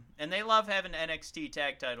 And they love having NXT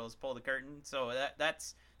tag titles pull the curtain, so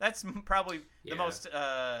that's probably the most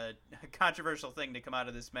controversial thing to come out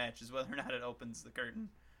of this match is whether or not it opens the curtain.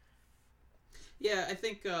 Yeah, I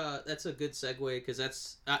think that's a good segue because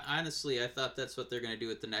that's honestly I thought that's what they're going to do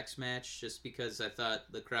with the next match, just because I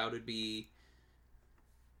thought the crowd would be,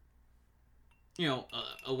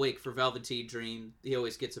 awake for Velveteen Dream. He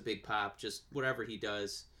always gets a big pop, just whatever he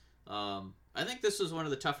does. I think this was one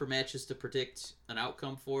of the tougher matches to predict an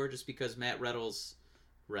outcome for, just because Matt Riddle's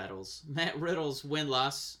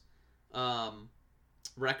win-loss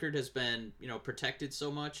record has been protected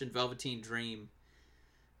so much, and Velveteen Dream.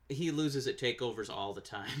 He loses at takeovers all the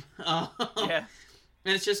time. Yeah.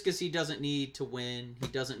 And it's just because he doesn't need to win. He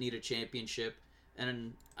doesn't need a championship.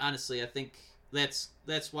 And honestly, I think that's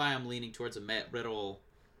why I'm leaning towards a Matt Riddle,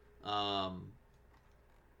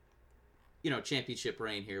 championship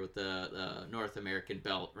reign here with the North American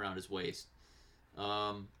belt around his waist.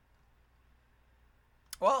 Well,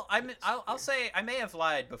 I'll say I may have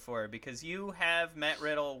lied before because you have Matt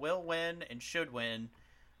Riddle will win and should win.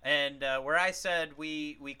 And where I said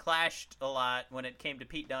we clashed a lot when it came to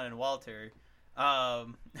Pete Dunne and Walter,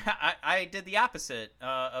 I did the opposite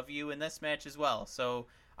of you in this match as well. So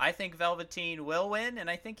I think Velveteen will win, and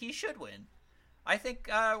I think he should win. I think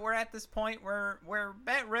we're at this point where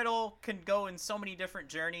Matt Riddle can go in so many different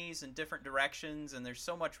journeys and different directions, and there's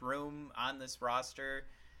so much room on this roster.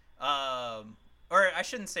 Or I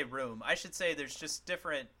shouldn't say room. I should say there's just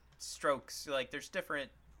different strokes. Like there's different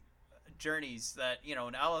journeys that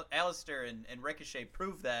and Aleister and Ricochet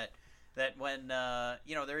prove that when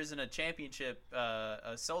there isn't a championship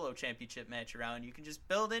a solo championship match around, you can just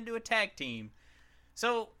build into a tag team.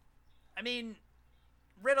 So I mean,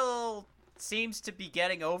 Riddle seems to be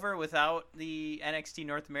getting over without the NXT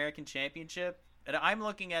North American Championship, and I'm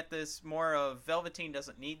looking at this more of Velveteen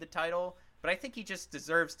doesn't need the title, but I think he just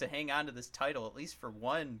deserves to hang on to this title at least for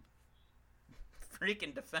one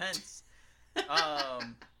freaking defense.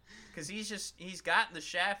 Because he's gotten the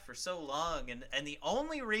shaft for so long, and the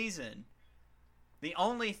only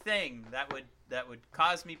thing that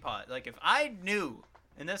cause me pause. Like if I knew,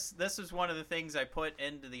 and this is one of the things I put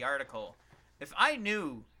into the article. If I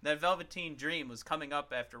knew that Velveteen Dream was coming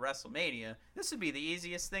up after WrestleMania, this would be the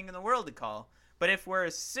easiest thing in the world to call. But if we're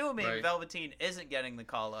assuming Right. Velveteen isn't getting the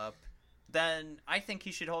call up, then I think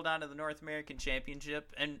he should hold on to the North American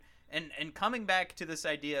Championship. And coming back to this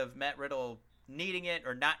idea of Matt Riddle needing it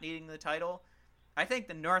or not needing the title, I think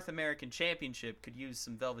the North American Championship could use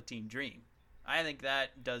some Velveteen Dream. I think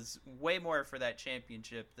that does way more for that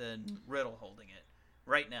championship than Riddle holding it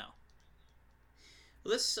right now.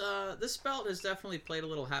 This belt has definitely played a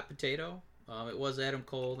little hot potato. It was Adam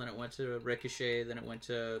Cole, then it went to Ricochet, then it went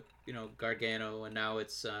to Gargano, and now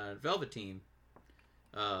it's Velveteen.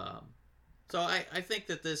 So I think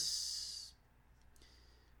that this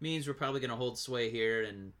means we're probably going to hold sway here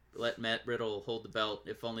and let Matt Riddle hold the belt,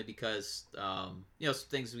 if only because some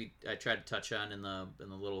things I tried to touch on in the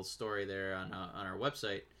little story there on our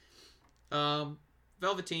website.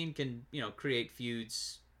 Velveteen can create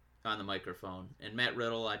feuds on the microphone, and Matt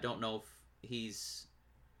Riddle, I don't know if he's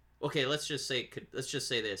okay. Let's just say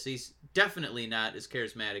this: he's definitely not as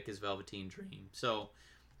charismatic as Velveteen Dream. So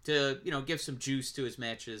to give some juice to his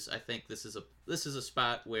matches, I think this is a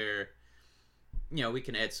spot where we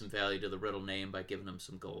can add some value to the Riddle name by giving him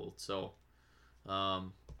some gold. So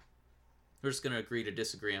we're just gonna agree to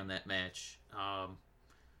disagree on that match.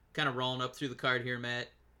 Kind of rolling up through the card here, Matt.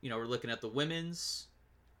 We're looking at the women's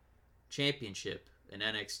championship in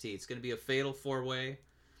NXT. It's going to be a fatal 4-way.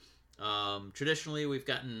 Traditionally, we've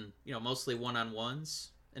gotten mostly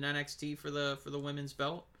one-on-ones in NXT for the women's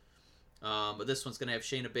belt, but this one's going to have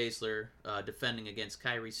Shayna Baszler defending against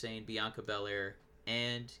Kairi Sane, Bianca Belair,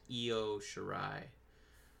 and Io Shirai.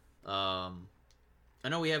 I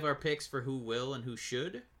know we have our picks for who will and who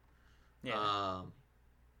should. Yeah.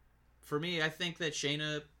 For me, I think that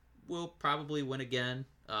Shayna will probably win again,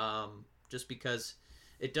 just because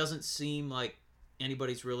it doesn't seem like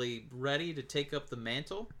anybody's really ready to take up the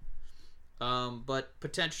mantle. But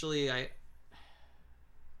potentially,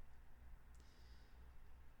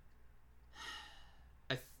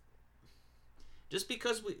 just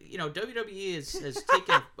because WWE has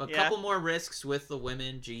taken a couple more risks with the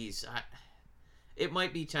women. Geez, it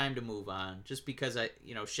might be time to move on. Just because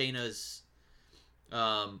Shayna's,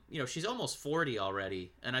 she's almost 40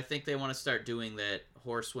 already, and I think they want to start doing that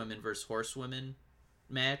horsewomen versus horsewomen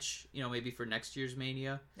match. Maybe for next year's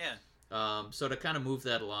Mania. Yeah. So to kind of move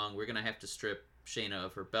that along, we're gonna have to strip Shayna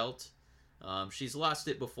of her belt. She's lost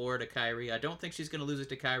it before to Kairi. I don't think she's gonna lose it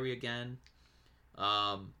to Kairi again.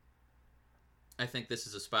 I think this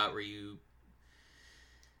is a spot where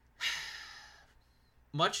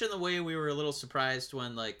much in the way we were a little surprised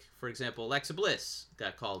when, like, for example, Alexa Bliss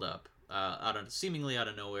got called up seemingly out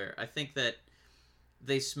of nowhere. I think that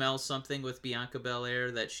they smell something with Bianca Belair,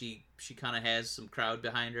 that she kind of has some crowd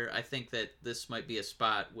behind her. I think that this might be a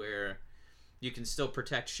spot where you can still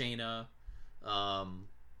protect Shayna,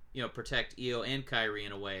 protect Io and Kairi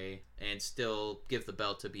in a way, and still give the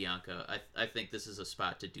belt to Bianca. I think this is a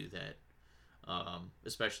spot to do that.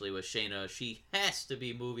 Especially with Shayna, she has to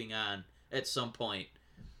be moving on at some point.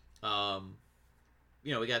 We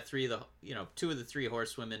got two of the three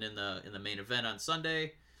horsewomen in the main event on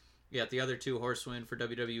Sunday. You got the other two horsewomen for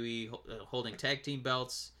WWE holding tag team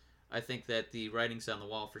belts. I think that the writing's on the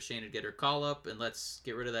wall for Shayna to get her call up, and let's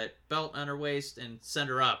get rid of that belt on her waist and send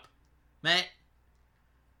her up. Matt,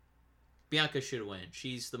 Bianca should win.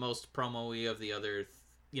 She's the most promo-y of the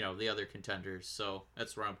other contenders, so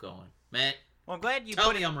that's where I'm going. Matt, Well, I'm glad you tell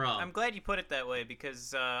put me it, I'm wrong. I'm glad you put it that way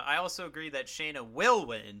because I also agree that Shayna will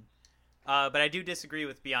win, but I do disagree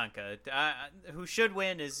with Bianca. Who should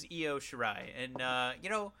win is Io Shirai, and you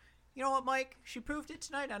know what, Mike? She proved it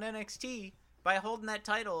tonight on NXT by holding that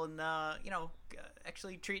title and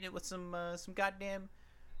actually treating it with some goddamn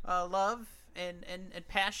love and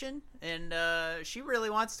passion, and she really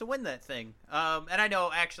wants to win that thing. And I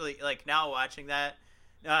know actually, like, now watching that,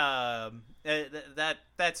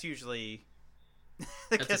 that's usually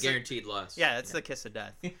That's a guaranteed loss. Yeah, it's the kiss of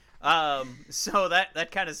death. So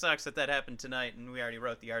that kind of sucks that happened tonight, and we already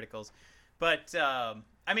wrote the articles. But I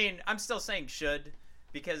mean, I'm still saying should,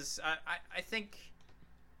 because I think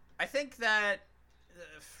that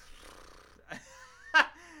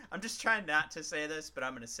I'm just trying not to say this, but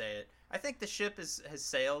I'm going to say it. I think the ship has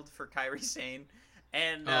sailed for Kairi Sane,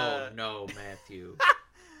 and oh no, Matthew.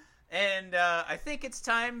 And I think it's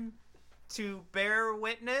time to bear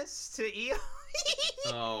witness to Io.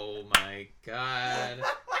 Oh my god.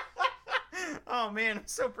 Oh man, I'm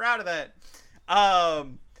so proud of that.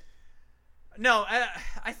 No,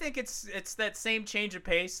 I think it's that same change of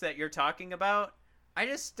pace that you're talking about. I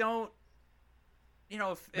just don't.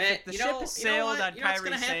 if Matt, the ship has sailed on you know what's Kairi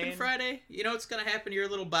gonna happen Sane, Friday? You know what's gonna happen to your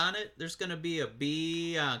little bonnet? There's gonna be a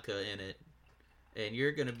Bianca in it, and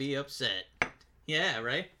you're gonna be upset. Yeah,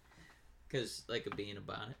 right? Because like a bee in a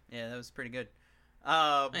bonnet. yeah, that was pretty good.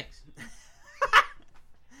 Thanks.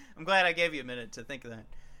 I'm glad I gave you a minute to think of that.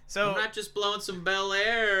 So I'm not just blowing some Bel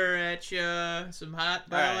Air at you, some hot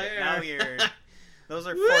Bel all right, Air. now you're. Those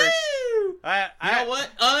are forced. Woo! You know what?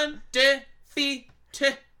 Undefeated.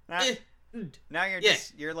 Now you're Yeah.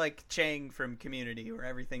 you're like Chang from Community, where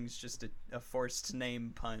everything's just a forced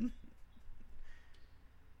name pun.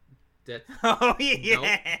 That, Oh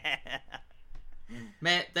yeah.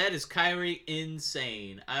 Matt, that is Kyrie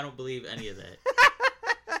insane. I don't believe any of that.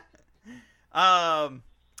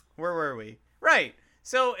 Where were we? Right.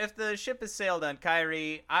 So if the ship has sailed on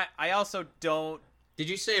Kyrie, I also don't. Did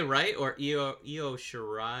you say right or Io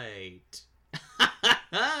Shirai?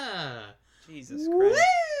 Jesus Christ.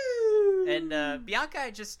 And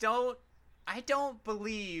Bianca, I don't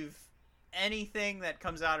believe anything that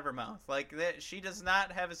comes out of her mouth. Like that, she does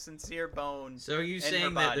not have a sincere bone. So are you in saying her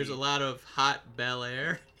that there's a body. lot of hot Bel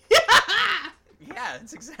Air? Yeah,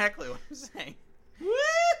 that's exactly what I'm saying.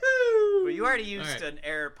 Woohoo! But you already used All right. an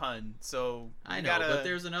air pun, so I you know, gotta... but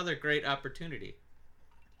there's another great opportunity.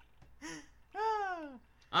 Ah.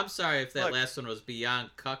 I'm sorry if that Look. last one was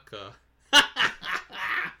beyond cucka.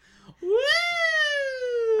 Woo!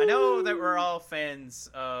 I know that we're all fans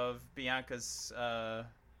of Bianca's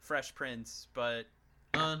Fresh Prince, but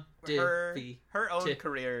her own Undefeated.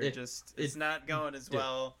 career just is not going as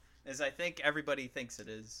well as I think everybody thinks it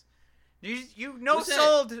is. You Who's that?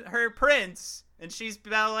 sold her Prince, and she's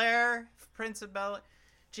Bel Air, Prince of Bel Air.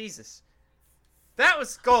 Jesus. That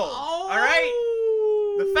was gold, all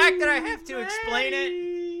right? The fact that I have to explain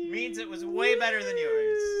it means it was way better than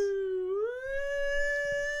yours.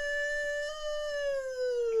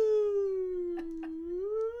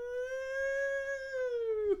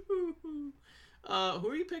 Who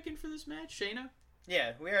are you picking for this match, Shayna?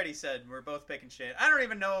 Yeah, we already said we're both picking shit. I don't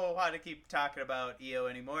even know how to keep talking about EO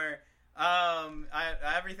anymore.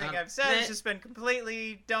 Everything I've said has just been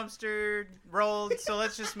completely dumpstered, rolled. So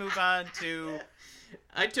let's just move on to.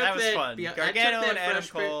 That was fun. Gargano and Adam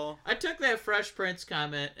Cole. I took that Fresh Prince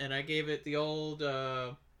comment and I gave it the old.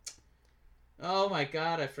 Oh my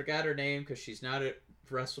God, I forgot her name because she's not at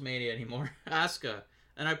WrestleMania anymore. Asuka,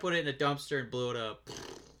 and I put it in a dumpster and blew it up.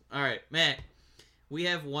 All right, Matt. We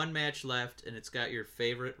have one match left, and it's got your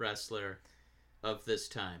favorite wrestler of this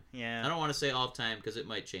time. Yeah. I don't want to say all time because it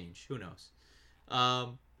might change. Who knows?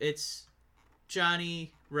 It's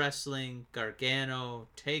Johnny Wrestling Gargano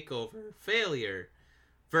Takeover Failure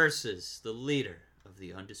versus the leader of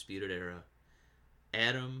the Undisputed Era,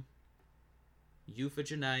 Adam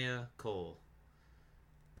Euphegenia Cole.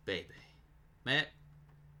 Baby. Matt,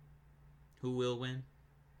 who will win?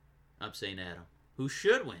 I'm saying Adam. Who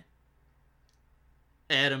should win?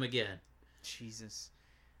 Adam again. Jesus.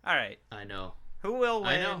 All right. I know. Who will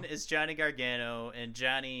I know. win is Johnny Gargano, and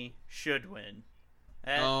Johnny should win.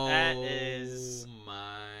 That is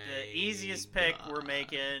my the easiest pick God. we're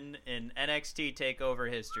making in NXT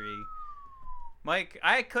TakeOver history. Mike,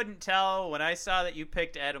 I couldn't tell when I saw that you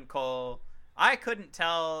picked Adam Cole. I couldn't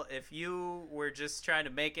tell if you were just trying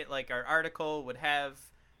to make it like our article would have,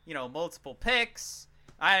 multiple picks.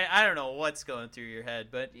 I don't know what's going through your head,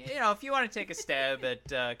 but, if you want to take a stab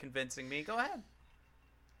at convincing me, go ahead.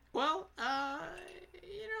 Well,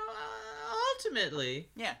 ultimately,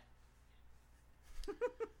 Yeah.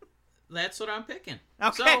 that's what I'm picking.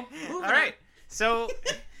 Okay. So, All moving right. on. So,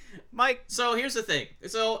 Mike. So here's the thing.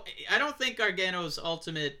 So I don't think Gargano's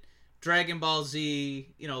ultimate Dragon Ball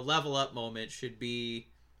Z, level up moment should be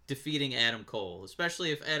defeating Adam Cole,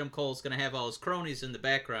 especially if Adam Cole's going to have all his cronies in the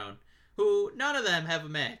background, who none of them have a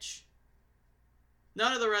match.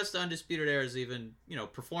 None of the rest of Undisputed Era is even,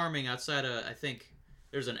 performing outside of, I think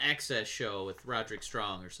there's an Access show with Roderick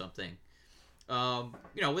Strong or something.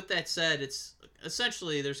 With that said, it's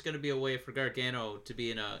essentially there's going to be a way for Gargano to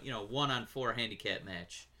be in a, 1-on-4 handicap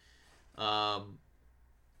match.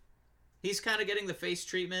 He's kind of getting the face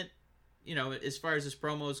treatment, as far as his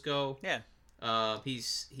promos go. Yeah.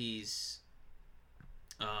 He's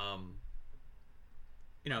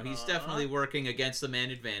definitely working against the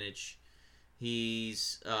man advantage.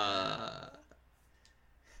 He's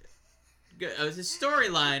his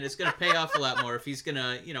storyline is going to pay off a lot more if he's going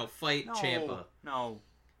to, fight Ciampa. No.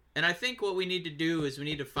 And I think what we need to do is we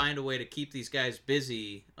need to find a way to keep these guys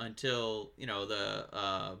busy until,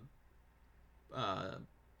 the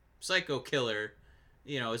Psycho Killer,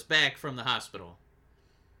 is back from the hospital.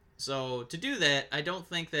 So to do that, I don't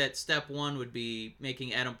think that step one would be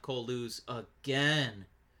making Adam Cole lose again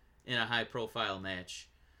in a high-profile match.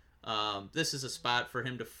 This is a spot for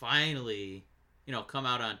him to finally, come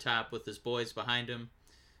out on top with his boys behind him,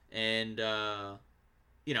 and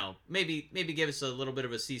maybe give us a little bit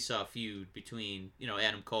of a seesaw feud between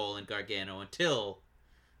Adam Cole and Gargano until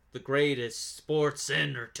the greatest sports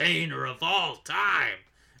entertainer of all time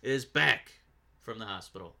is back from the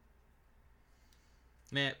hospital.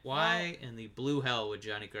 Matt, why in the blue hell would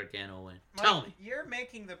Johnny Gargano win? Tell me. You're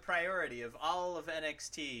making the priority of all of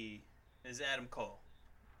NXT is Adam Cole.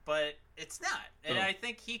 But it's not. And I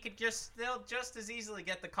think they'll just as easily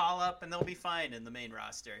get the call up and they'll be fine in the main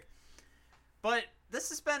roster. But this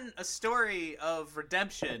has been a story of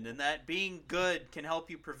redemption and that being good can help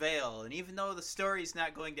you prevail. And even though the story's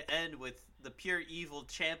not going to end with the pure evil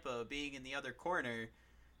Ciampa being in the other corner,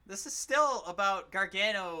 this is still about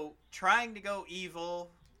Gargano trying to go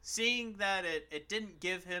evil, seeing that it didn't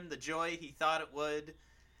give him the joy he thought it would,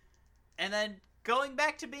 and then going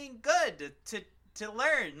back to being good to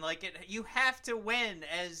learn. You have to win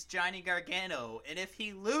as Johnny Gargano, and if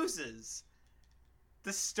he loses,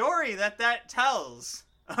 the story that tells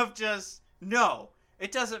of just, no,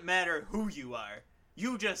 it doesn't matter who you are,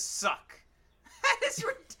 you just suck. That is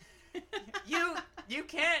you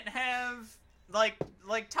can't have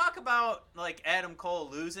talk about Adam Cole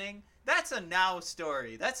losing. That's a now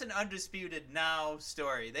story. That's an undisputed now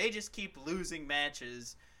story. They just keep losing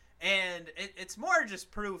matches, and it's more just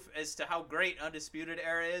proof as to how great Undisputed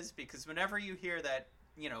Era is, because whenever you hear that,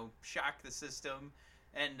 shock the system,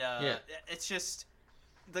 and it's just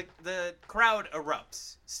the crowd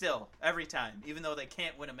erupts still every time, even though they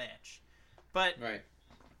can't win a match. But right.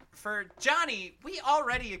 For Johnny, we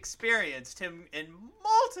already experienced him in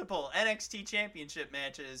multiple NXT championship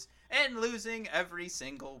matches and losing every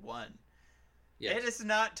single one. Yes. It is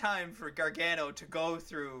not time for Gargano to go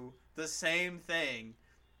through the same thing,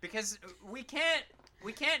 because we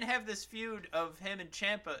can't have this feud of him and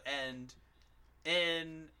Ciampa end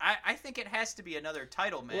in. I think it has to be another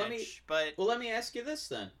title match. Let me ask you this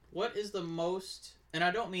then: what is the most? And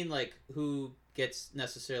I don't mean who gets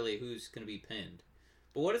necessarily who's going to be pinned.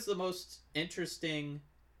 But what is the most interesting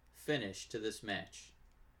finish to this match?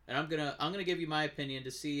 And I'm gonna give you my opinion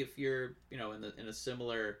to see if you're in a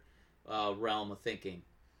similar realm of thinking.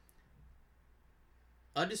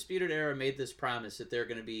 Undisputed Era made this promise that they're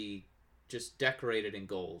gonna be just decorated in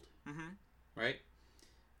gold, right?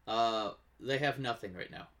 They have nothing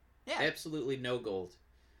right now. Yeah, absolutely no gold.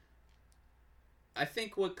 I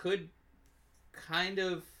think what could kind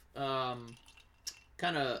of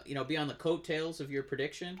be on the coattails of your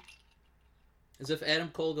prediction is if Adam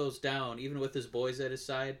Cole goes down, even with his boys at his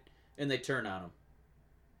side, and they turn on him.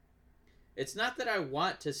 It's not that I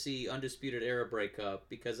want to see Undisputed Era break up,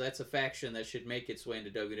 because that's a faction that should make its way into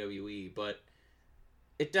WWE, but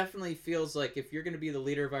it definitely feels like if you're going to be the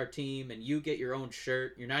leader of our team and you get your own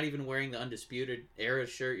shirt, you're not even wearing the Undisputed Era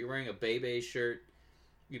shirt, you're wearing a Bebe shirt,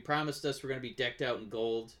 you promised us we're going to be decked out in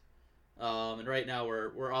gold. And right now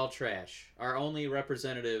we're all trash. Our only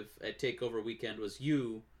representative at TakeOver Weekend was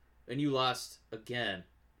you, and you lost again.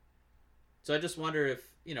 So I just wonder if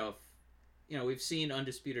we've seen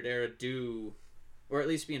Undisputed Era do, or at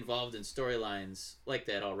least be involved in storylines like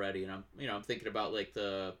that already. And I'm thinking about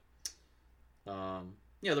the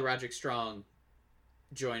Roderick Strong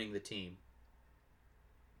joining the team.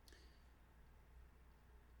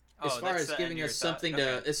 As far as giving us something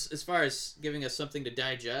to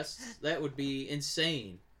digest, that would be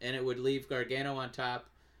insane, and it would leave Gargano on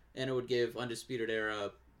top, and it would give Undisputed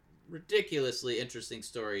Era ridiculously interesting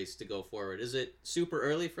stories to go forward. Is it super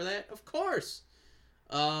early for that? Of course,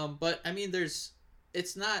 but I mean,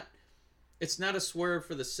 it's not a swerve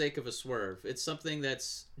for the sake of a swerve. It's something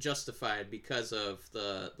that's justified because of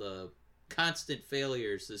the constant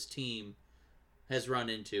failures this team has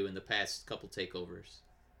run into in the past couple takeovers.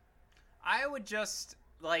 I would just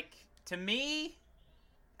to me,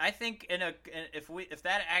 I think if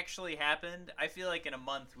that actually happened, I feel like in a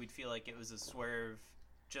month we'd feel like it was a swerve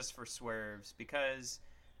just for swerves, because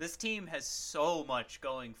this team has so much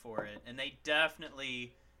going for it, and they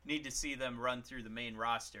definitely need to see them run through the main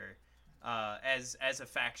roster as a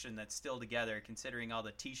faction that's still together, considering all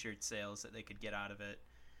the T-shirt sales that they could get out of it.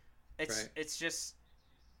 It's just,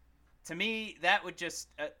 to me, that would just.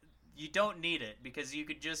 You don't need it, because you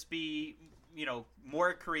could just be,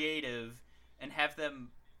 more creative and have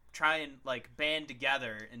them try and band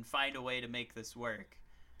together and find a way to make this work.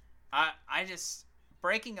 I just,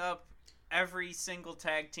 breaking up every single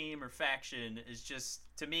tag team or faction is just,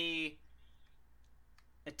 to me,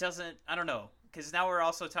 it doesn't, I don't know, because now we're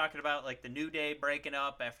also talking about the New Day breaking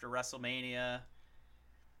up after WrestleMania.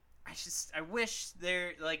 I wish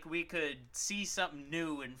we could see something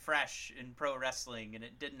new and fresh in pro wrestling, and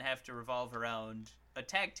it didn't have to revolve around a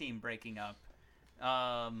tag team breaking up.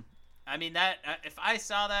 I mean if I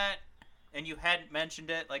saw that and you hadn't mentioned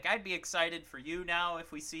it, like, I'd be excited for you now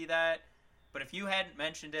if we see that. But if you hadn't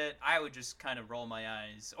mentioned it, I would just kind of roll my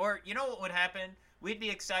eyes. Or, you know what would happen? We'd be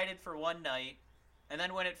excited for one night, and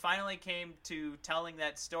then when it finally came to telling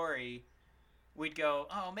that story, we'd go,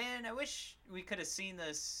 oh man, I wish we could have seen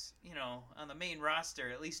this, on the main roster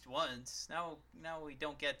at least once. Now we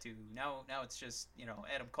don't get to. Now it's just,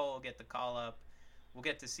 Adam Cole get the call up. We'll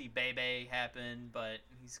get to see Bebe happen, but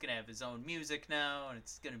he's going to have his own music now, and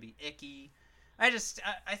it's going to be icky. I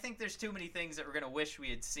think there's too many things that we're going to wish we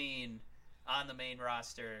had seen on the main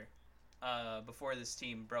roster before this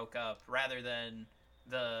team broke up, rather than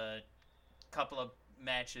the couple of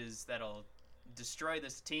matches that'll destroy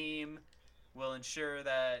this team, will ensure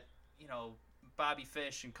that, Bobby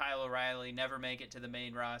Fish and Kyle O'Reilly never make it to the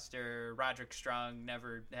main roster. Roderick Strong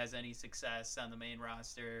never has any success on the main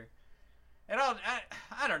roster.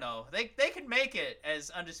 I don't know. They could make it as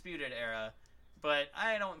Undisputed Era, but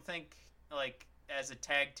I don't think, like, as a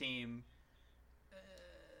tag team,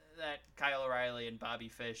 that Kyle O'Reilly and Bobby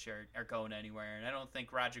Fish are going anywhere. And I don't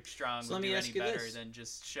think Roderick Strong would do any better than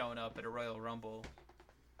just showing up at a Royal Rumble.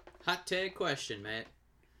 Hot tag question, Matt.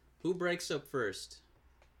 Who breaks up first?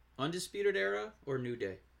 Undisputed Era or New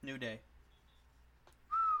Day? New Day.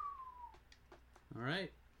 All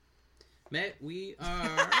right. Matt, we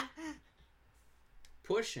are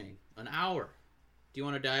pushing an hour. Do you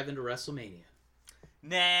want to dive into WrestleMania?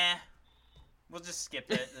 Nah. We'll just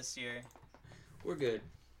skip it this year. We're good.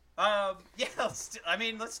 Yeah, let's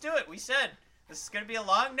do it. We said this is going to be a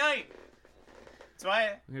long night. That's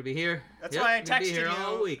why we're going to be here. That's why I texted you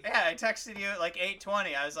all week. Yeah, I texted you at like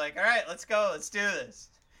 8:20. I was like, all right, let's go. Let's do this.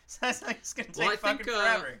 So that's like, it's going to take fucking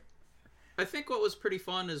forever. I think what was pretty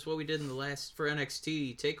fun is what we did in the last, for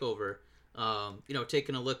NXT TakeOver,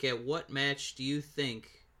 taking a look at what match do you think,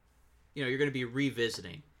 you're going to be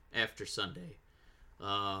revisiting after Sunday.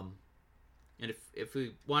 And if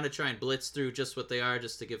we want to try and blitz through just what they are,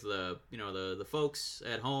 just to give the folks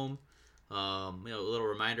at home, a little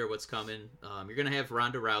reminder of what's coming. You're going to have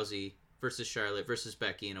Ronda Rousey versus Charlotte versus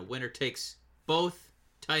Becky in a winner takes both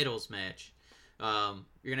titles match.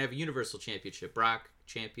 You're going to have a Universal Championship. Brock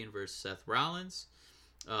champion versus Seth Rollins.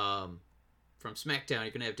 From SmackDown,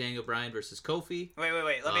 you're going to have Daniel Bryan versus Kofi.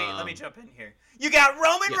 Wait. Let me jump in here. You got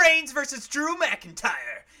Roman Reigns versus Drew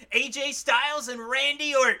McIntyre. AJ Styles and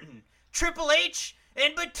Randy Orton. Triple H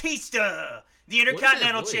and Batista. The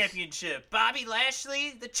Intercontinental Championship. Bobby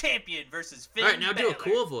Lashley, the champion, versus Finn Balor. All right, now do a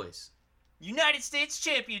cool voice. United States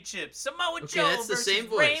Championship. Samoa Joe versus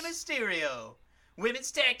Rey Mysterio.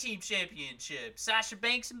 Women's Tag Team Championship. Sasha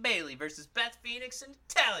Banks and Bayley versus Beth Phoenix and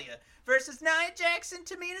Natalya versus Nia Jax and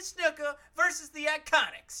Tamina Snuka versus the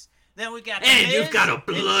Iconics. Then we got and you've got a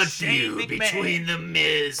blood feud between The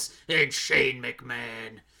Miz and Shane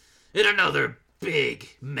McMahon in another big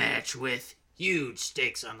match with huge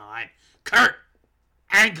stakes on the line. Kurt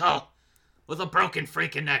Angle with a broken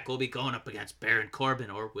freaking neck will be going up against Baron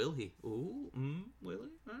Corbin, or will he? Will he?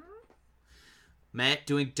 I don't know. Matt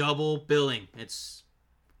doing double billing. It's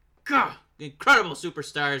incredible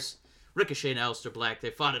superstars. Ricochet and Aleister Black. They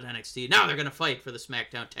fought at NXT. Now they're going to fight for the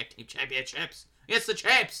SmackDown Tag Team Championships against the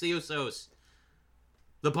champs, the Usos,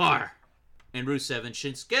 The Bar, and Rusev and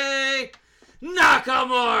Shinsuke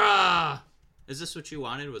Nakamura. Is this what you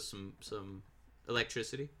wanted? Was some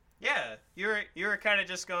electricity? Yeah, you were kind of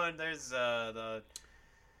just going. There's the.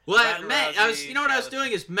 Well, Matt, what I was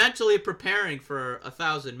doing is mentally preparing for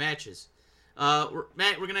 1,000 matches.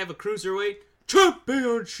 Matt, we're gonna have a cruiserweight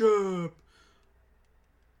championship.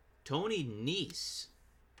 Tony Nese,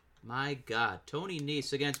 my God, Tony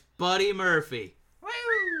Nese against Buddy Murphy.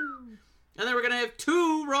 Woo! And then we're gonna have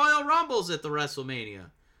 2 Royal Rumbles at the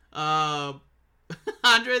WrestleMania.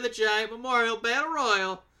 Andre the Giant Memorial Battle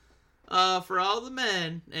Royal for all the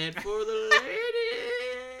men and for the ladies.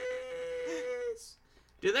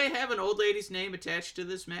 Do they have an old lady's name attached to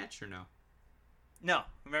this match or no? No.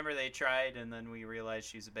 Remember they tried and then we realized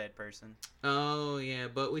she's a bad person. Oh, yeah,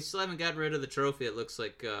 but we still haven't gotten rid of the trophy. It looks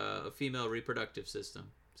like a female reproductive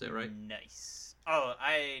system. Is that right? Nice. Oh,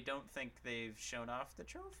 I don't think they've shown off the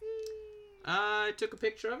trophy. I took a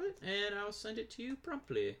picture of it and I'll send it to you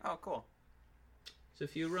promptly. Oh, cool. So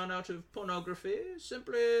if you run out of pornography,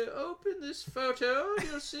 simply open this photo and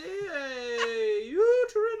you'll see a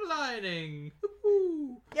uterine lining.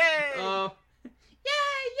 Yay! Yay,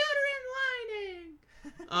 uterine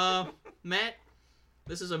lining! Matt,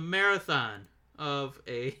 this is a marathon of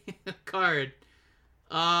a card.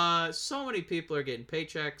 So many people are getting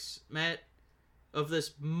paychecks, Matt, of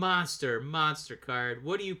this monster card.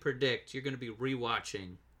 What do you predict you're going to be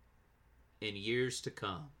rewatching in years to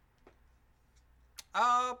come?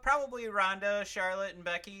 Probably Ronda, Charlotte, and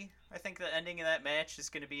Becky. I think the ending of that match is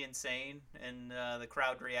going to be insane, and the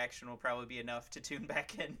crowd reaction will probably be enough to tune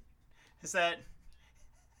back in. Is that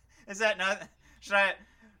not? Should I?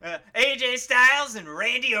 AJ Styles and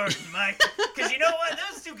Randy Orton, Mike. Because you know what?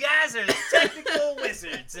 Those two guys are technical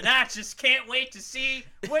wizards, and I just can't wait to see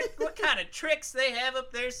what kind of tricks they have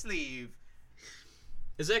up their sleeve.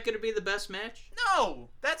 Is that going to be the best match? No,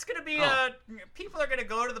 that's going to be people are going to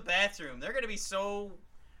go to the bathroom. They're going to be so.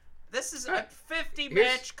 This is a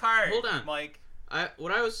 50-match card. Hold on, Mike. I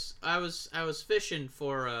was fishing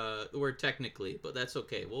for the word technically, but that's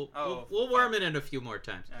okay. We'll worm it in a few more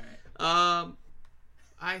times. All right.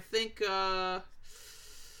 I think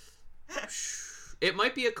it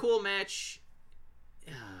might be a cool match.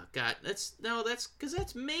 Oh, God, that's because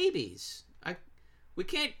that's maybes. I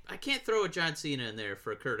can't throw a John Cena in there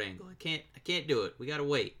for a Kurt Angle. I can't do it. We gotta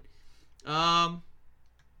wait.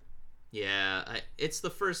 It's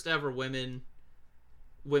the first ever women's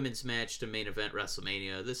match to main event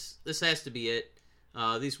WrestleMania. This has to be it.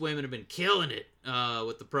 These women have been killing it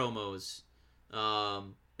with the promos,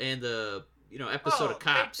 and the episode of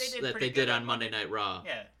Cops they did on Monday Night Raw.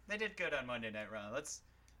 Yeah, they did good on Monday Night Raw.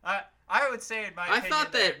 I would say in my opinion,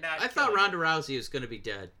 I thought Ronda Rousey was going to be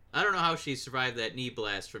dead. I don't know how she survived that knee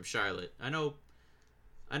blast from Charlotte. I know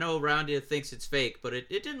Ronda thinks it's fake, but it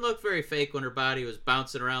didn't look very fake when her body was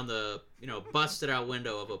bouncing around the busted out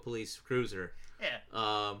window of a police cruiser. Yeah.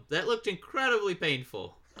 That looked incredibly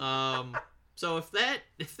painful. So if that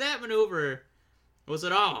maneuver was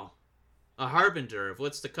at all a harbinger of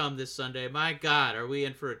what's to come this Sunday, my God, are we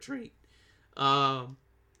in for a treat? So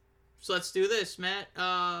let's do this, Matt.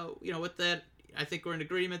 With that, I think we're in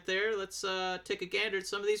agreement there. Let's take a gander at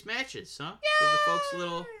some of these matches, huh? Yay! Give the folks a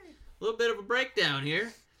little bit of a breakdown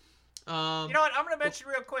here. You know what? I'm going to mention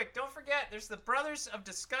real quick. Don't forget, there's the Brothers of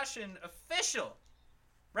Discussion official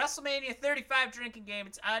WrestleMania 35 drinking game.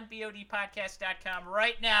 It's on BODpodcast.com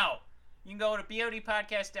right now. You can go to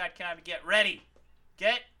BODpodcast.com to get ready.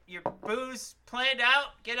 Get your booze planned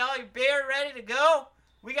out. Get all your beer ready to go.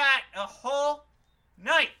 We got a whole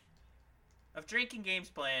night of drinking games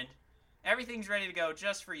planned. Everything's ready to go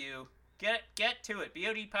just for you. Get to it.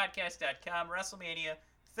 BODpodcast.com. WrestleMania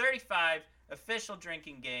 35 official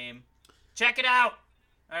drinking game. Check it out.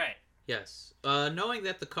 All right. Yes. Knowing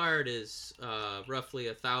that the card is roughly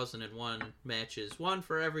 1,001 matches, one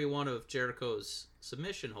for every one of Jericho's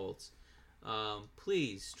submission holds,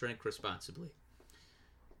 please drink responsibly.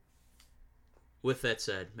 With that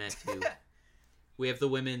said, Matthew, we have the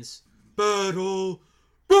women's Battle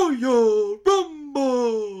Royal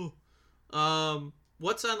Rumble.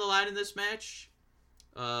 What's on the line in this match?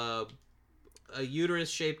 A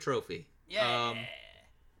uterus-shaped trophy. Yeah.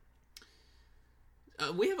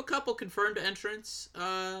 We have a couple confirmed entrants.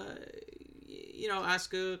 Asuka,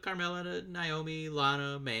 Carmella, Naomi,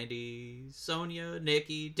 Lana, Mandy, Sonya,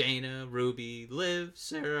 Nikki, Dana, Ruby, Liv,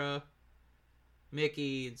 Sarah,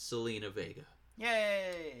 Mickey, and Selena Vega.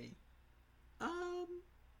 Yay! I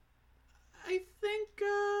think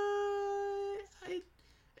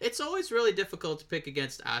it's always really difficult to pick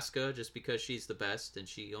against Asuka just because she's the best and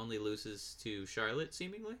she only loses to Charlotte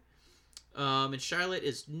seemingly. And Charlotte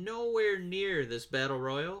is nowhere near this battle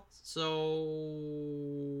royal, so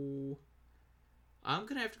I'm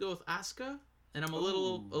gonna have to go with Asuka, and I'm a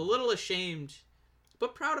little ashamed,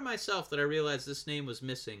 but proud of myself that I realized this name was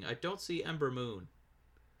missing. I don't see Ember Moon.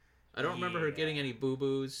 I don't remember her getting any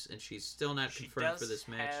boo-boos, and she's still not confirmed for this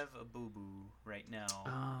match. She does have a boo-boo right now.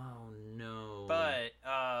 Oh, no. But,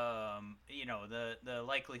 the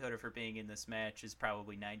likelihood of her being in this match is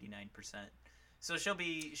probably 99%. So she'll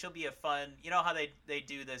be a fun. You know how they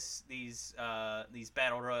do these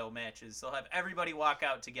battle royal matches. They'll have everybody walk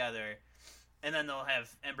out together, and then they'll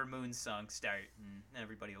have Ember Moon's song start, and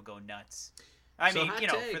everybody will go nuts. For the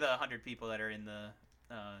 100 people that are in the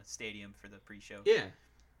stadium for the pre-show. Yeah.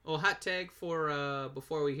 Well, hot tag for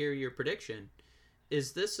before we hear your prediction,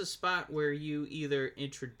 is this a spot where you either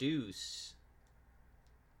introduce,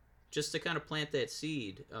 just to kind of plant that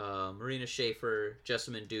seed, Marina Shafir,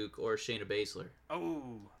 Jessamyn Duke, or Shayna Baszler?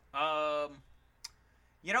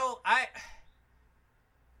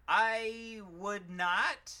 I would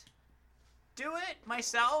not do it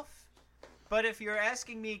myself, but if you're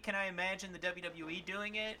asking me, can I imagine the WWE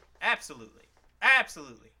doing it? Absolutely.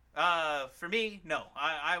 For me, no,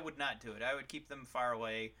 I would not do it. I would keep them far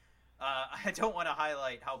away. I don't want to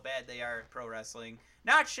highlight how bad they are at pro wrestling.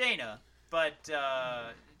 Not Shayna, but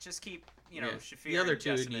just keep you know, Yeah. Shafir The other and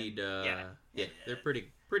two Jessamine. need. Yeah. They're pretty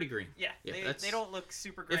green. Yeah, Yeah, they don't look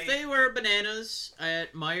super great. If they were bananas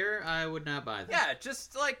at Meyer, I would not buy them. Yeah,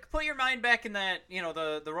 just like put your mind back in that, you know,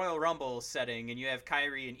 the Royal Rumble setting, and you have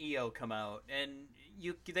Kyrie and Io come out, and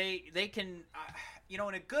they can, you know,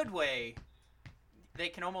 in a good way, they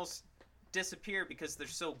can almost disappear because they're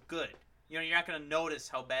so good. You know, you're not going to notice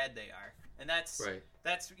how bad they are, and that's Right.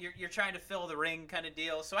 that's you're trying to fill the ring kind of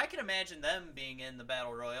deal. So I can imagine them being in the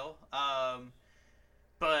Battle Royal.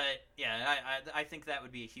 But yeah, I think that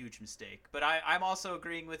would be a huge mistake. But I'm also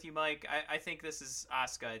agreeing with you, Mike. I think this is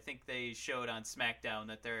Asuka. I think they showed on SmackDown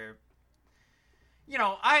that they're, you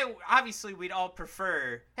know, obviously we'd all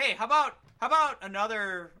prefer. Hey, how about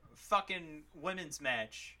another fucking women's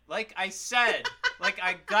match? Like I said, like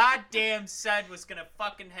I goddamn said was gonna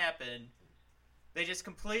fucking happen. They just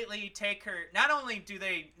completely take her. Not only do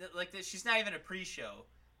they like this, she's not even a pre-show.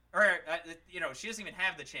 Or, you know, she doesn't even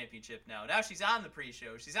have the championship now. Now she's on the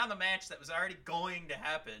pre-show. She's on the match that was already going to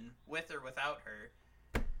happen, with or without her.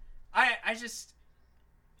 I just...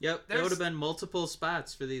 Yep, there would have been multiple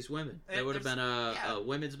spots for these women. There would have been a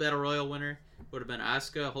women's Battle Royal winner. Would have been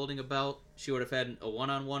Asuka holding a belt. She would have had a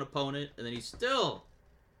one-on-one opponent. And then you still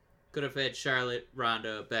could have had Charlotte,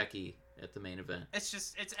 Ronda, Becky at the main event.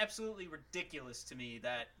 It's absolutely ridiculous to me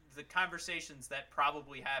that the conversations that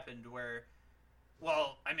probably happened where...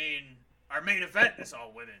 Well, I mean, our main event is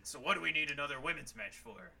all women, so what do we need another women's match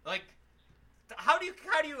for? Like, how do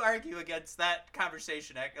you argue against that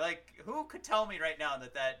conversation? Like, who could tell me right now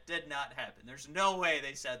that did not happen? There's no way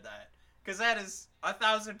they said that, because that is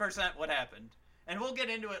 1,000% what happened. And we'll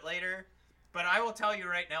get into it later, but I will tell you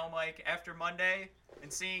right now, Mike, after Monday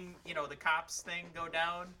and seeing, you know, the cops thing go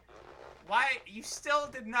down, why you still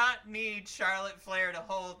did not need Charlotte Flair to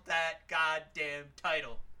hold that goddamn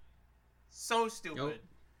title. So stupid. Nope.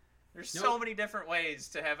 There's so many different ways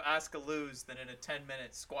to have Asuka lose than in a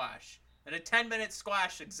 10-minute squash. And a 10-minute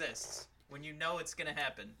squash exists when you know it's gonna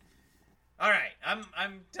happen. All right,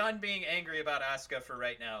 I'm done being angry about Asuka for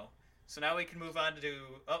right now. So now we can move on to do.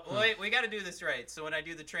 Oh wait, we got to do this right. So when I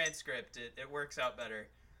do the transcript, it works out better.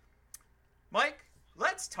 Mike,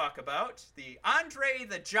 let's talk about the Andre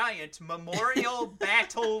the Giant Memorial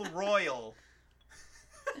Battle Royal.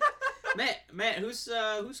 Matt,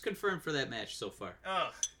 who's confirmed for that match so far?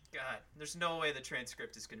 Oh, God. There's no way the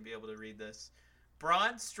transcript is going to be able to read this.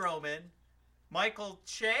 Braun Strowman, Michael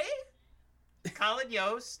Che, Colin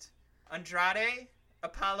Yost, Andrade,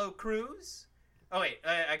 Apollo Crews. Oh, wait.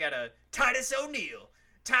 I got a Titus O'Neil,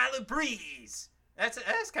 Tyler Breeze. That's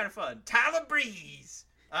kind of fun. Tyler Breeze.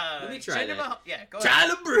 Let me try that. Yeah, go ahead.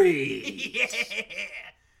 Tyler Breeze. Yeah.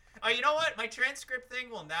 Oh, you know what? My transcript thing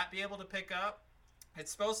will not be able to pick up. It's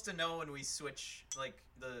supposed to know when we switch, like,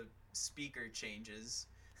 the speaker changes.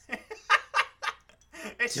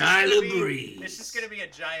 Tyler Breeze. It's just going to be a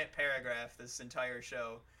giant paragraph this entire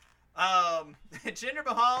show. Jinder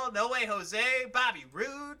Mahal, No Way Jose, Bobby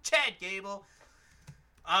Roode, Chad Gable.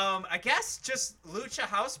 I guess just Lucha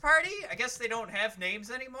House Party? I guess they don't have names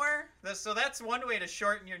anymore. So that's one way to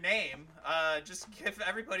shorten your name. Just give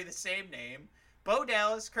everybody the same name. Bo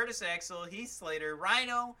Dallas, Curtis Axel, Heath Slater,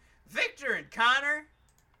 Rhino, Victor and Connor.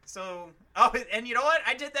 So, and you know what?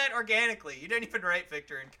 I did that organically. You didn't even write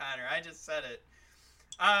Victor and Connor. I just said it.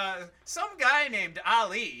 Some guy named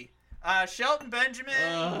Ali. Shelton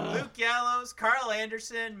Benjamin, Luke Gallows, Carl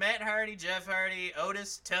Anderson, Matt Hardy, Jeff Hardy,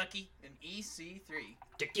 Otis, Tucky, and EC3.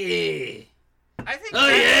 Tucky. I think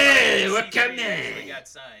we're coming. Actually got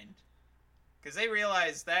signed. Because they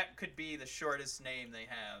realized that could be the shortest name they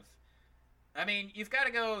have. I mean, you've got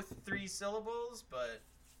to go 3 syllables, but...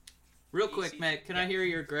 Real quick, Matt, can I hear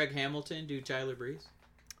your Greg Hamilton do Tyler Breeze?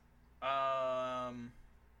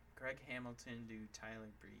 Greg Hamilton do Tyler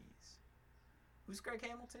Breeze. Who's Greg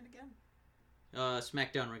Hamilton again?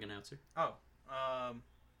 SmackDown ring announcer. Oh, I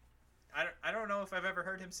don't know if I've ever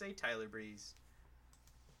heard him say Tyler Breeze.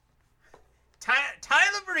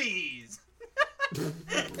 Tyler Breeze!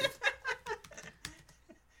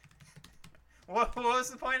 What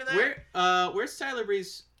was the point of that? Where's Tyler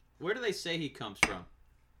Breeze? Where do they say he comes from?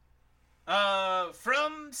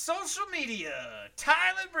 From social media,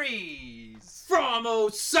 Tyler Breeze. From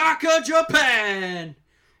Osaka, Japan.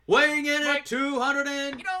 Weighing in Mike, at 200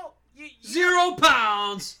 and You know, 0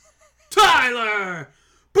 pounds. Tyler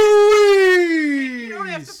Breeze. You don't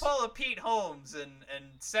have to pull a Pete Holmes and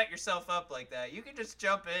set yourself up like that. You can just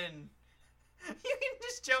jump in. You can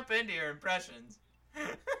just jump into your impressions.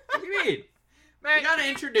 What do you mean? Man, you gotta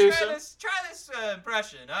introduce him. Try this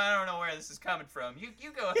impression. I don't know where this is coming from.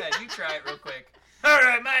 You go ahead. You try it real quick. All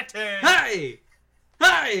right, my turn.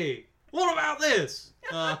 Hey, what about this?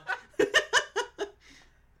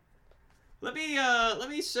 Let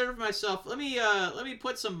me serve myself. Let me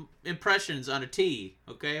put some impressions on a tee.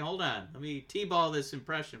 Okay, hold on. Let me tee-ball this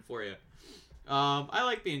impression for you. I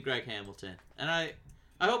like being Greg Hamilton, and I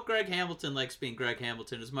hope Greg Hamilton likes being Greg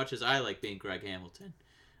Hamilton as much as I like being Greg Hamilton.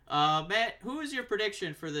 Matt, who is your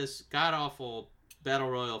prediction for this god-awful Battle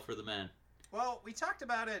Royal for the men? Well, we talked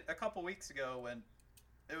about it a couple weeks ago when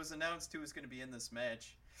it was announced who was going to be in this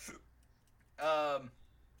match. But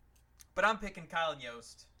I'm picking Colin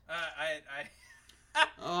Yost.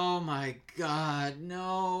 Oh my God,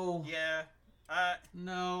 no. Yeah.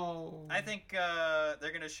 No. I think they're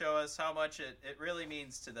going to show us how much it really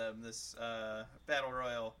means to them, this Battle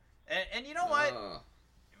Royal. And you know what?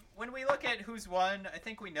 When we look at who's won, I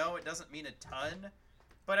think we know it doesn't mean a ton.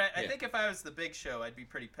 But I think if I was the Big Show, I'd be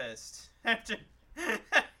pretty pissed. After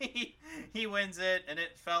he wins it, and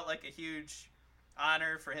it felt like a huge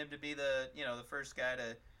honor for him to be the first guy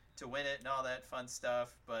to win it and all that fun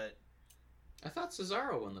stuff. But I thought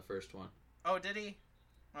Cesaro won the first one. Oh, did he?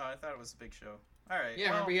 Oh, I thought it was the Big Show. All right.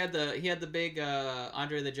 Yeah, remember he had the big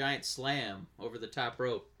Andre the Giant slam over the top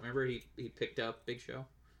rope. Remember he picked up Big Show.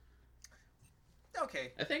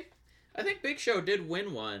 Okay. I think Big Show did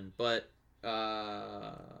win one, but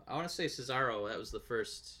I want to say Cesaro. That was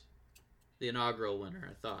the inaugural winner.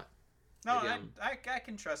 I thought. No, I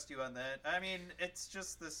can trust you on that. I mean, it's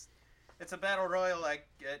just this. It's a battle royal. Like,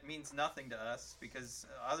 it means nothing to us because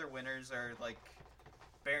other winners are like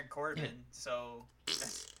Baron Corbin. Yeah. So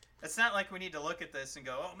it's not like we need to look at this and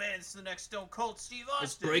go, "Oh man, it's the next Stone Cold Steve Austin."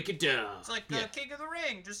 Let's break it down. It's like King of the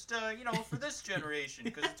Ring, just for this generation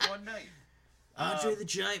because it's one night. Andre the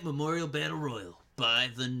Giant Memorial Battle Royal by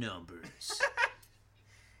the numbers.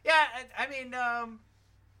 Yeah, I mean,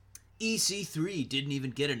 EC3 didn't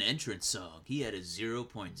even get an entrance song. He had a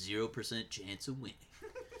 0.0% chance of winning.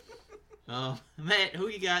 Matt, who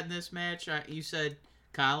you got in this match? You said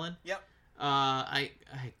Colin? Yep. I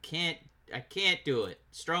can't do it.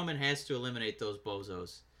 Strowman has to eliminate those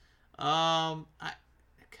bozos. God.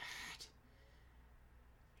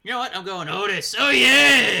 You know what? I'm going Otis. Oh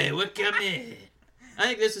yeah, we're coming. I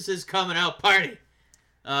think this is his coming out party.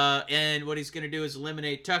 And what he's going to do is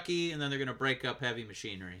eliminate Tucky, and then they're going to break up Heavy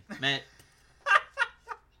Machinery. Matt.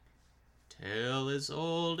 Tell his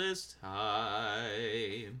oldest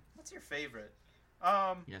time. What's your favorite?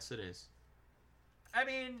 Yes, it is. I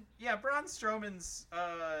mean, yeah, Braun Strowman's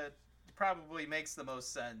probably makes the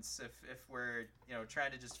most sense if we're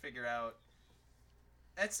trying to just figure out.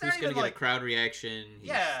 It's not Who's going to get a crowd reaction?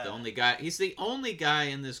 He's the only guy. He's the only guy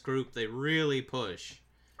in this group they really push.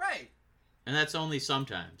 Right. And that's only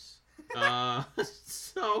sometimes.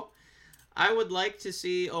 So I would like to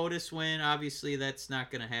see Otis win. Obviously, that's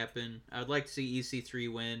not going to happen. I would like to see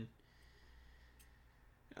EC3 win.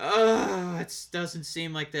 It doesn't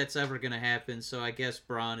seem like that's ever going to happen, so I guess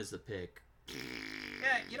Braun is the pick.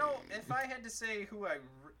 Yeah, if I had to say who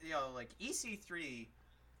like EC3,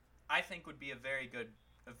 I think would be a very good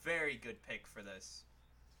pick for this.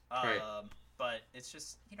 Right. But it's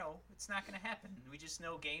just, it's not going to happen. We just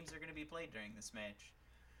know games are going to be played during this match.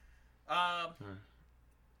 I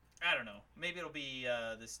don't know. Maybe it'll be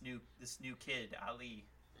this new kid, Ali.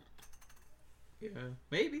 Yeah,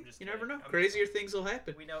 maybe. You never know. Crazier things will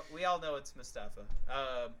happen. We all know it's Mustafa.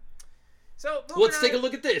 So let's take a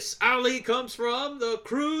look at this. Ali comes from the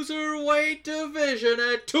Cruiserweight division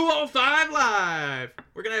at 205 Live.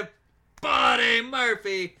 We're going to have Buddy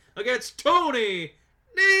Murphy against Tony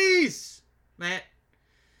Nese. Matt.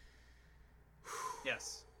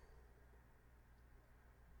 Yes.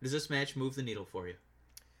 Does this match move the needle for you?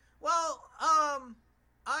 Well,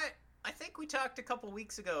 I think we talked a couple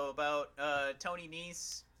weeks ago about Tony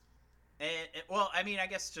Nese, and I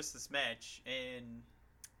guess just this match, and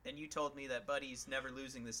you told me that Buddy's never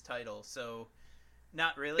losing this title, so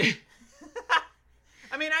not really.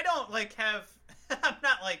 I mean, I don't I'm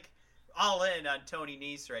not all in on Tony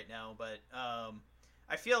Nese right now, but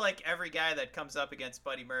I feel like every guy that comes up against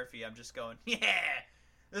Buddy Murphy, I'm just going, yeah,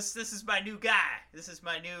 this is my new guy. This is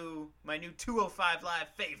my new 205 Live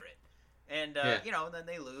favorite. And then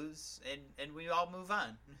they lose, and we all move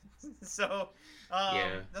on. So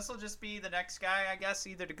this will just be the next guy, I guess,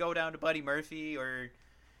 either to go down to Buddy Murphy or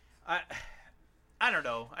I don't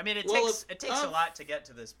know. I mean, it takes a lot to get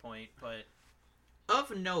to this point, but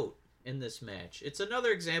of note in this match, it's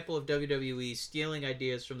another example of WWE stealing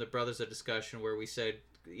ideas from the Brothers of Discussion, where we said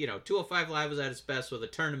 205 Live was at its best with a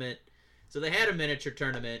tournament, so they had a miniature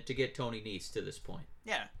tournament to get Tony Nese to this point.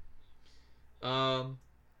 Yeah.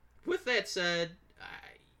 With that said,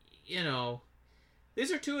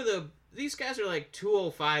 these guys are like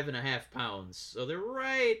 205.5 pounds, so they're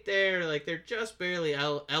right there, like they're just barely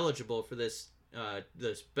eligible for this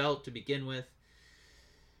this belt to begin with.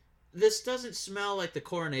 This doesn't smell like the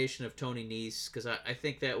coronation of Tony Nese, because I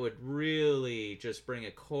think that would really just bring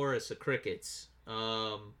a chorus of crickets.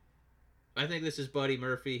 I think this is Buddy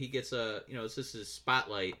Murphy. He gets this is his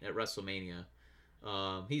spotlight at WrestleMania.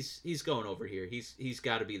 He's going over here. He's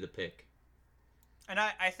got to be the pick. And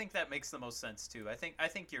I think that makes the most sense too. I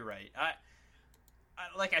think you're right.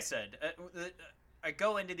 Like I said, I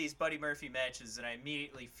go into these Buddy Murphy matches and I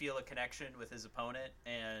immediately feel a connection with his opponent.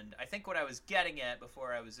 And I think what I was getting at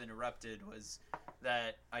before I was interrupted was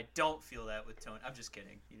that I don't feel that with Tony. I'm just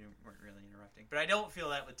kidding. You weren't really interrupting. But I don't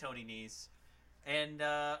feel that with Tony Nese. And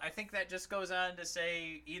I think that just goes on to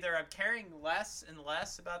say either I'm caring less and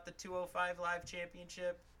less about the 205 Live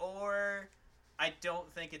Championship, or I don't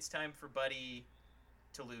think it's time for Buddy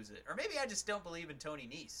to lose it. Or maybe I just don't believe in Tony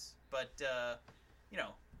Nese. But,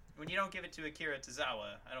 when you don't give it to Akira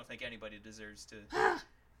Tozawa, I don't think anybody deserves to.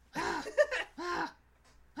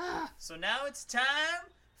 So now it's time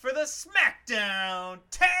for the SmackDown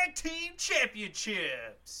Tag Team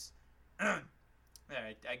Championships. All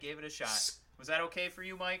right, I gave it a shot. Was that okay for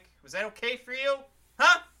you, Mike? Was that okay for you?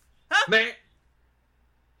 Huh? Man,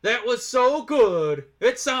 that was so good.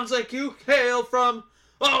 It sounds like you hail from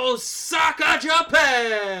Osaka,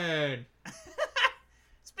 Japan.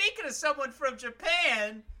 Speaking of someone from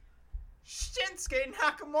Japan, Shinsuke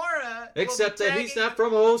Nakamura. Except that he's not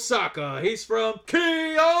from Osaka. He's from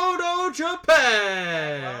Kyoto,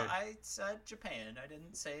 Japan. Well, I said Japan. I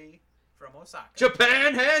didn't say from Osaka.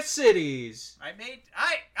 Japan has cities. I made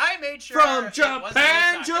sure. From it Japan, wasn't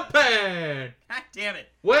Osaka. Japan. God damn it.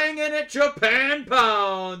 Weighing in at Japan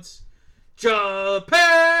pounds.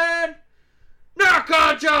 Japan.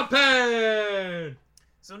 Naka Japan.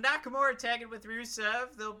 So Nakamura tagging with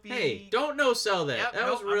Rusev. They'll be. Hey, don't no-sell that. Yep,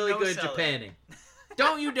 that was really good no-selling. Japanning.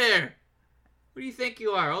 Don't you dare. Who do you think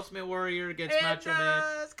you are? Ultimate Warrior against And Macho Man?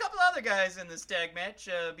 there's a couple other guys in this tag match.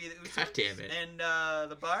 Be the Usos. God damn it. And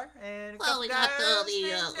the Bar. And a Well, couple we got guys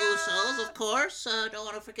the and, Usos, of course. Don't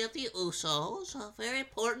want to forget the Usos. A very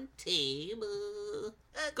important team.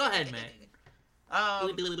 Go ahead, man.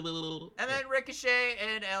 And then Ricochet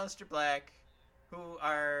and Aleister Black, who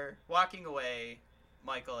are walking away,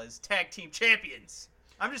 Michael, as tag team champions.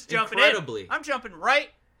 I'm just jumping Incredibly. in. I'm jumping right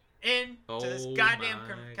in to this Oh goddamn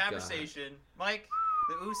my conversation. Mike,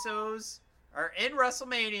 the Usos are in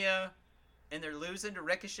WrestleMania, and they're losing to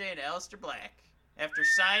Ricochet and Aleister Black after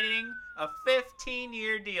signing a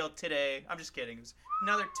 15-year deal today. I'm just kidding. It was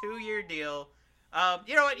another 2-year deal.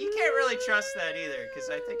 You know what? You can't really trust that either, because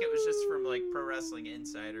I think it was just from like Pro Wrestling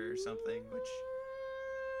Insider or something, which...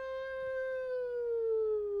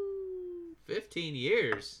 15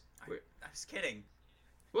 years? I was kidding.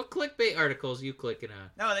 What clickbait articles are you clicking on?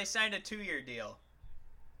 No, they signed a 2-year deal.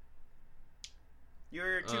 You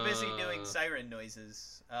were too busy doing siren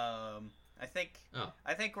noises. I think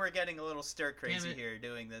we're getting a little stir crazy Damn it. here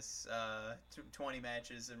doing this 20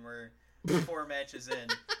 matches, and we're 4 matches in.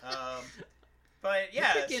 But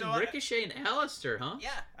yeah, You're picking so Ricochet and Aleister, huh?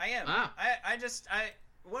 yeah, I am. Wow.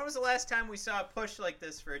 When was the last time we saw a push like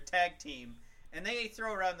this for a tag team? And they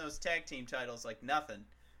throw around those tag team titles like nothing.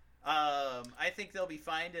 I think they'll be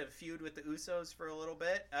fine to feud with the Usos for a little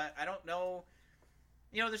bit. I don't know.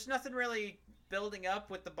 There's nothing really building up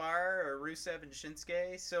with the Bar or Rusev and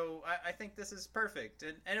Shinsuke, so I think this is perfect.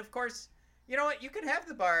 And of course, you know what? You could have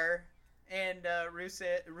the Bar and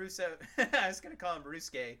Rusev. I was going to call him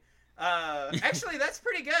Rusuke. Actually, that's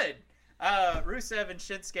pretty good. Rusev and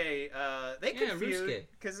Shinsuke, they could feud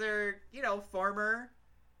because they're, former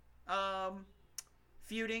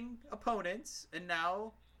feuding opponents and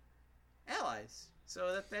now allies.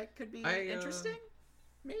 So that could be interesting.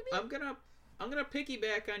 Maybe. I'm gonna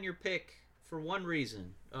piggyback on your pick for one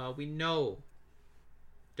reason. We know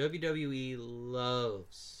WWE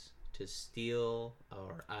loves to steal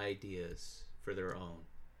our ideas for their own.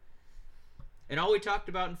 And all we talked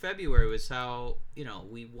about in February was how,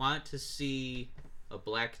 we want to see a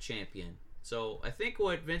black champion. So I think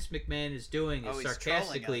what Vince McMahon is doing is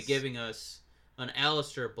sarcastically giving us an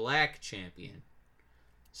Aleister Black champion.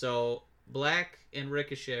 So Black and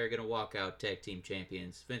Ricochet are going to walk out tag team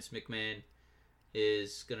champions. Vince McMahon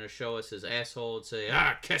is going to show us his asshole and say,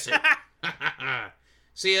 kiss it.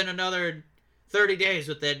 See you in another 30 days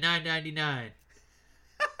with that $9.99.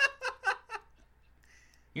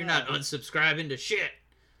 You're not unsubscribing to shit.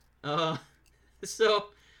 So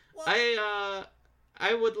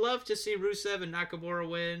I would love to see Rusev and Nakamura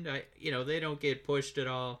win. They don't get pushed at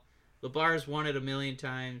all. The Bar's won it a million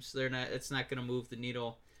times. It's not going to move the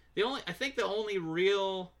needle. I think the only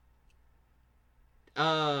real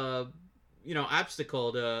obstacle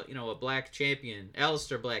to, a black champion,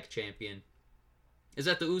 Aleister Black champion, is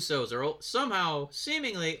that the Usos are somehow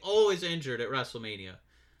seemingly always injured at WrestleMania.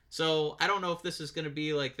 So I don't know if this is going to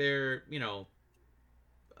be like their,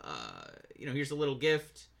 here's a little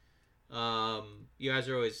gift. You guys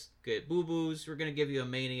are always good boo-boos. We're going to give you a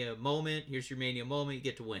Mania moment. Here's your Mania moment. You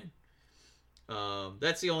get to win.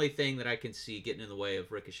 That's the only thing that I can see getting in the way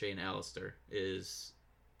of Ricochet and Alistair is,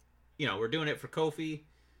 we're doing it for Kofi.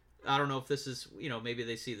 I don't know if this is, maybe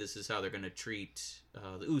they see this as how they're going to treat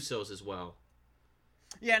the Usos as well.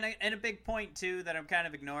 Yeah, and a big point, too, that I'm kind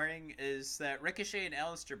of ignoring is that Ricochet and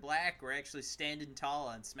Aleister Black were actually standing tall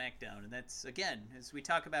on SmackDown. And that's, again, as we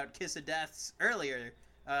talk about Kiss of Deaths earlier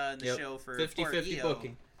in the show for 50-50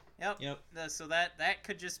 booking. Yep. So that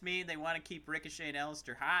could just mean they want to keep Ricochet and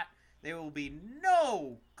Aleister hot. They will be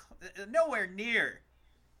nowhere near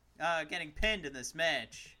getting pinned in this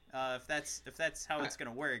match if that's how it's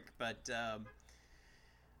going to work. But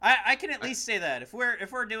I can at least say that if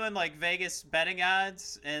we're doing like Vegas betting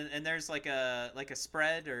odds and there's like a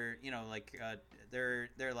spread or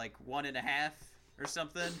they're like 1.5 or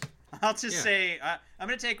something, I'll just say I'm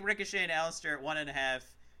gonna take Ricochet and Aleister at 1.5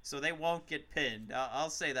 so they won't get pinned. I'll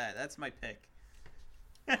say that. That's my pick.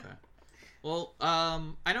 Okay. Well,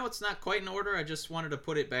 I know it's not quite in order. I just wanted to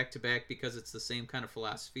put it back to back because it's the same kind of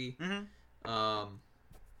philosophy. Mm-hmm.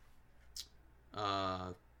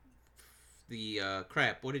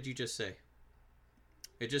 Crap. What did you just say?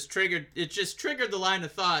 It just triggered the line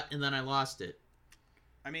of thought, and then I lost it.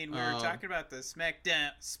 I mean, we were talking about the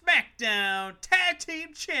SmackDown Tag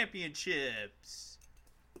Team Championships.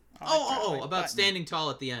 About standing tall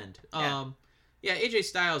at the end. Yeah. AJ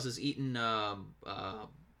Styles is eating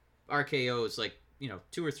RKO's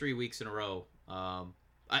 2 or 3 weeks in a row.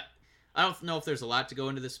 I don't know if there's a lot to go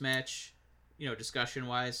into this match, discussion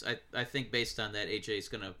wise. I think based on that, AJ is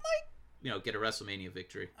gonna get a WrestleMania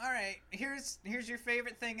victory. All right, here's your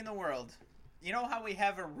favorite thing in the world. You know how we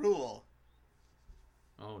have a rule?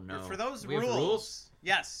 Oh no! For those we have rules,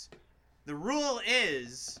 yes, the rule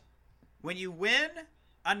is when you win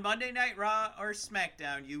on Monday Night Raw or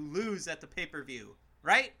SmackDown, you lose at the pay-per-view.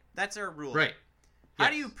 Right? That's our rule. Right. How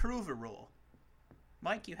Yes. do you prove a rule?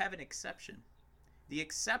 Mike, you have an exception. The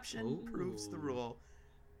exception proves the rule.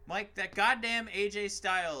 Mike, that goddamn AJ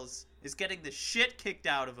Styles is getting the shit kicked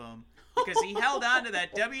out of him because he held on to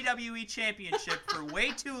that WWE Championship for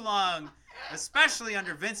way too long, especially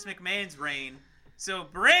under Vince McMahon's reign. So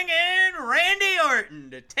bring in Randy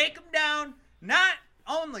Orton to take him down, not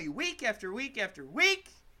only week after week after week,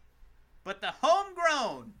 but the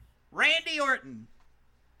homegrown Randy Orton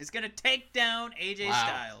is going to take down AJ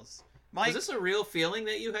Styles. Mike, is this a real feeling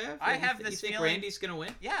that you have? I have this you think feeling. Randy's going to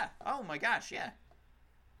win? Yeah. Oh my gosh, yeah.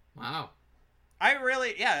 Wow.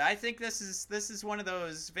 I think this is one of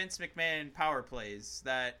those Vince McMahon power plays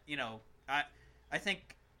that, I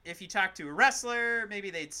think if you talk to a wrestler, maybe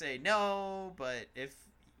they'd say no, but if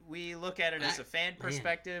we look at it as a fan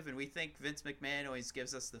perspective and we think Vince McMahon always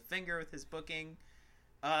gives us the finger with his booking,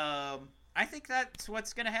 I think that's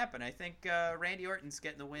what's going to happen. I think Randy Orton's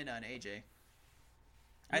getting the win on AJ.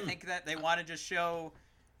 I think that they want to just show,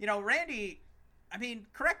 Randy, I mean,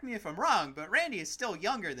 correct me if I'm wrong, but Randy is still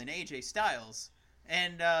younger than AJ Styles.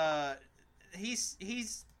 And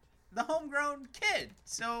he's the homegrown kid.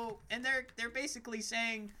 So, and they're basically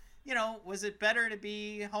saying, was it better to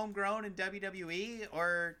be homegrown in WWE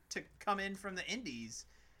or to come in from the indies?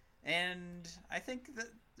 And I think that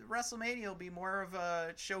WrestleMania will be more of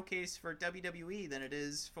a showcase for WWE than it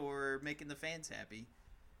is for making the fans happy.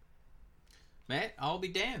 Matt, I'll be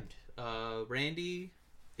damned. Randy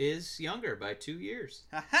is younger by 2 years.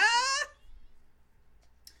 Ha-ha!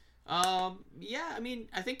 Yeah, I mean,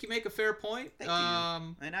 I think you make a fair point. Thank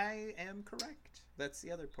you. And I am correct. That's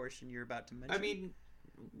the other portion you're about to mention. I mean,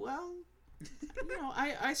 well,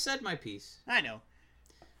 I said my piece. I know.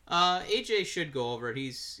 AJ should go over it.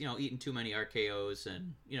 He's, eating too many RKOs,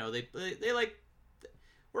 and, they like...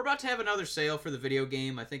 We're about to have another sale for the video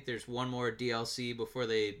game. I think there's one more DLC before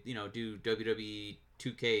they, do WWE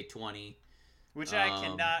 2K20. Which I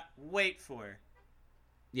cannot wait for.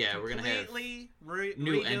 Yeah, we're going to have completely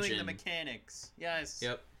new redoing engine. the mechanics. Yes.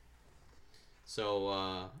 Yep. So,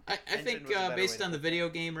 I think was a better way based to on the put video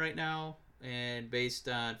game right now, and based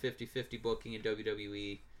on 50-50 booking in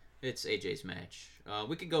WWE, it's AJ's match.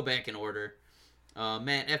 We could go back in order.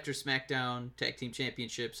 Matt, after SmackDown Tag Team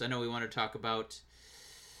Championships, I know we want to talk about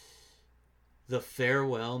the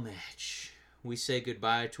farewell match. We say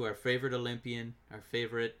goodbye to our favorite Olympian, our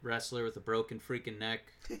favorite wrestler with a broken freaking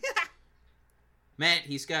neck. Matt,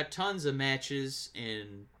 he's got tons of matches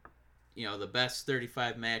in, the best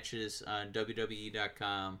 35 matches on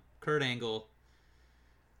WWE.com. Kurt Angle.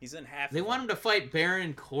 He's in half. They want him to fight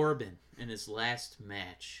Baron Corbin in his last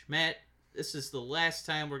match. Matt, this is the last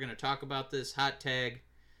time we're going to talk about this hot tag.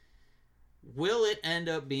 Will it end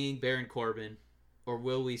up being Baron Corbin, or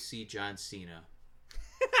will we see John Cena?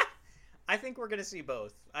 I think we're going to see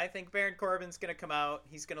both. I think Baron Corbin's going to come out.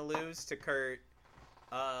 He's going to lose to Kurt.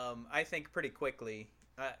 I think pretty quickly.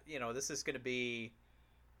 This is going to be...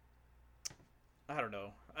 I don't know.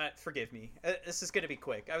 Forgive me. This is going to be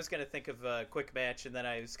quick. I was going to think of a quick match, and then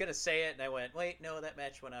I was going to say it, and I went, wait, no, that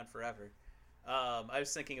match went on forever. I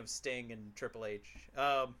was thinking of Sting and Triple H.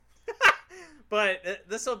 But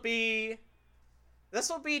this will be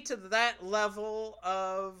to that level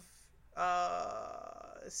of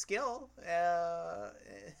skill.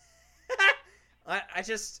 I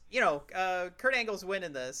just, Kurt Angle's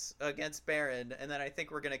winning this against Baron, and then I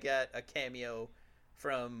think we're going to get a cameo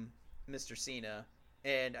from Mr. Cena.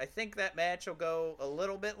 And I think that match will go a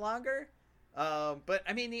little bit longer. But,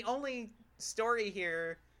 I mean, the only story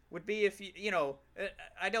here would be if,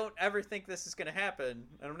 I don't ever think this is going to happen.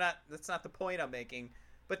 And that's not the point I'm making.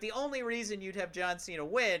 But the only reason you'd have John Cena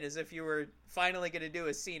win is if you were finally going to do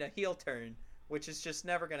a Cena heel turn, which is just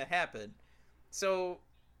never going to happen. So,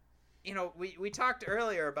 we talked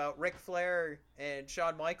earlier about Ric Flair and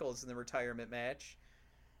Shawn Michaels in the retirement match.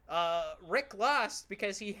 Rick lost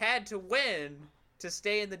because he had to win to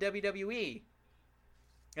stay in the WWE.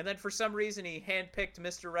 And then for some reason he handpicked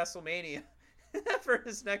Mr. WrestleMania for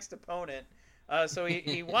his next opponent. So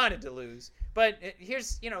he wanted to lose. But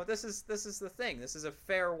here's, this is the thing. This is a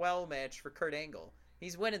farewell match for Kurt Angle.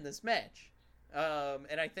 He's winning this match.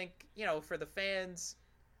 And I think, for the fans,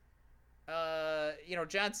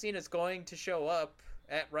 John Cena's going to show up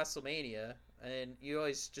at WrestleMania. And you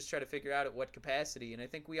always just try to figure out at what capacity. And I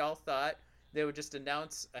think we all thought they would just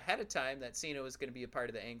announce ahead of time that Cena was going to be a part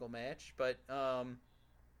of the Angle match. But,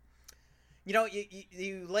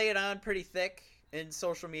 you lay it on pretty thick in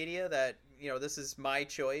social media that, this is my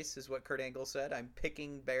choice, is what Kurt Angle said. I'm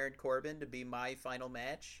picking Baron Corbin to be my final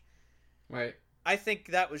match. Right. I think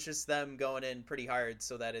that was just them going in pretty hard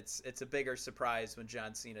so that it's a bigger surprise when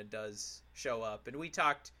John Cena does show up. And we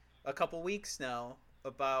talked a couple weeks now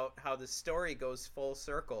about how the story goes full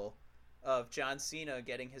circle of John Cena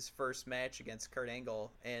getting his first match against Kurt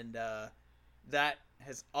Angle, and that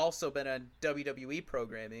has also been on WWE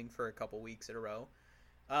programming for a couple weeks in a row.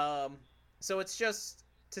 So it's just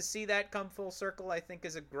to see that come full circle, I think,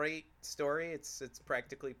 is a great story. It's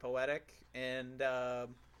practically poetic, and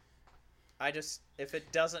if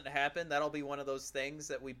it doesn't happen, that'll be one of those things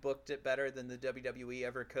that we booked it better than the WWE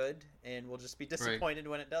ever could, and we'll just be disappointed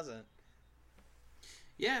when it doesn't.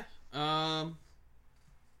 Yeah, I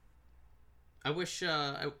wish,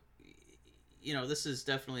 this is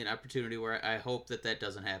definitely an opportunity where I hope that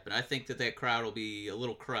doesn't happen. I think that crowd will be a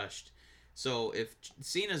little crushed. So if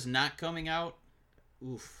Cena's not coming out,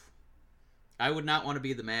 oof, I would not want to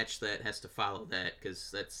be the match that has to follow that,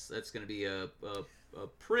 because that's going to be a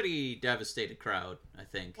pretty devastated crowd, I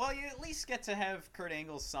think. Well, you at least get to have Kurt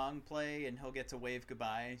Angle's song play, and he'll get to wave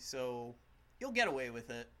goodbye, so you'll get away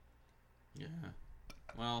with it. Yeah.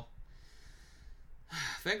 Well,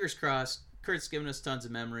 fingers crossed. Kurt's given us tons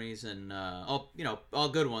of memories and all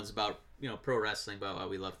good ones about pro wrestling, about why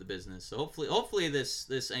we love the business. So hopefully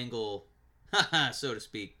this Angle, so to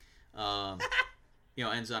speak,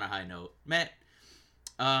 ends on a high note. Matt,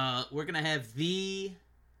 we're gonna have The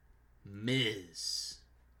Miz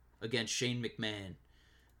against Shane McMahon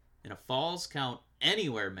in a Falls Count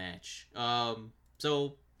Anywhere match.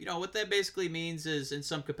 So what that basically means is, in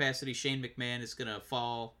some capacity, Shane McMahon is going to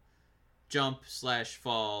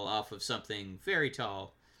jump/fall off of something very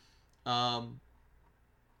tall. Are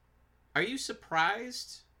you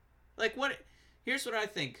surprised? Here's what I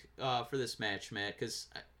think for this match, Matt, because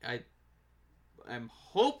I'm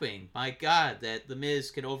hoping, my God, that The Miz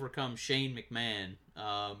can overcome Shane McMahon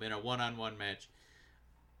in a one-on-one match.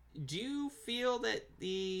 Do you feel that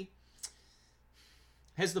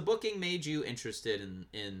has the booking made you interested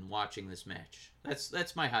in watching this match?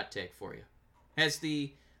 That's my hot take for you. Has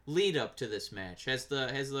the lead up to this match, has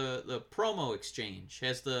the promo exchange,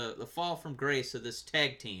 has the fall from grace of this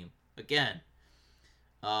tag team again,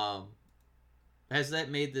 has that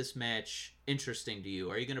made this match interesting to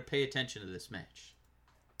you? Are you going to pay attention to this match?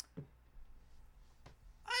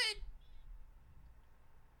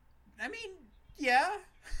 I mean, yeah.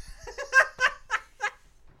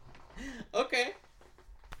 Okay.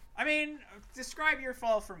 I mean, describe your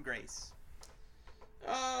fall from grace.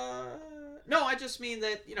 No, I just mean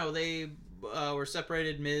that, they were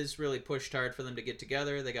separated. Miz really pushed hard for them to get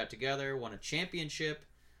together. They got together, won a championship.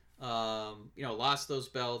 lost those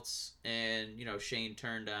belts, and Shane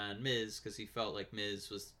turned on Miz because he felt like Miz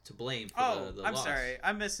was to blame for the I'm loss. sorry,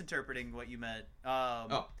 I'm misinterpreting what you meant.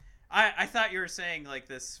 Oh. I thought you were saying like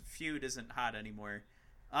this feud isn't hot anymore.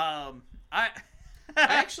 I I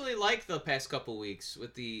actually like the past couple weeks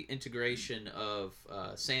with the integration of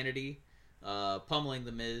Sanity, pummeling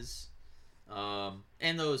the Miz,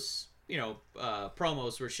 and those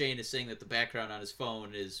promos where Shane is saying that the background on his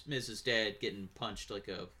phone is Miz's dad getting punched like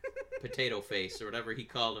a potato face or whatever he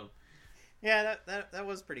called him. Yeah, that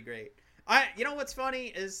was pretty great. You know what's funny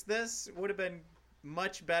is this would have been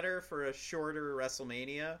much better for a shorter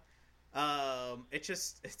WrestleMania.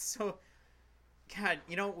 It's so, God,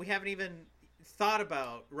 we haven't even thought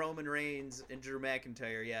about Roman Reigns and Drew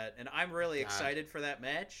McIntyre yet, and I'm really excited for that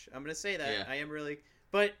match. I'm gonna say that. Yeah. I am really,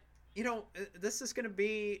 but this is gonna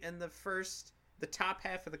be in the top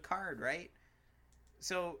half of the card, right?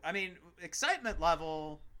 So I mean, excitement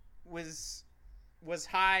level was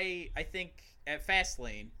high, I think, at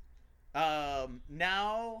Fastlane.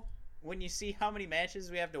 Now when you see how many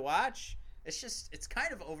matches we have to watch, it's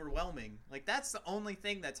kind of overwhelming. Like, that's the only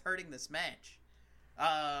thing that's hurting this match.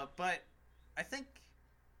 But I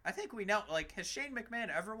think we know, like, has Shane McMahon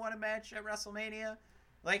ever won a match at WrestleMania?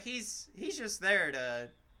 Like, he's just there to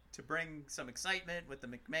bring some excitement with the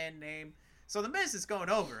McMahon name. So the Miz is going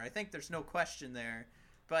over. I think there's no question there.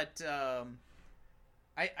 But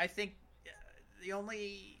I think the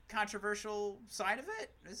only controversial side of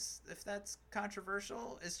it is, if that's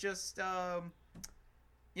controversial, is just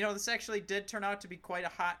this actually did turn out to be quite a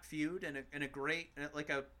hot feud and a great, like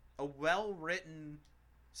a well-written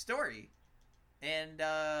story. And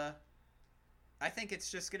I think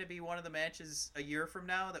it's just going to be one of the matches a year from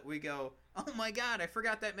now that we go, oh my God, I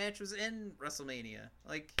forgot that match was in WrestleMania.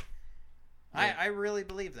 Like, yeah. I really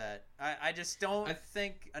believe that. I just don't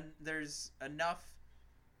think there's enough.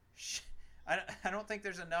 I don't think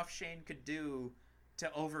there's enough Shane could do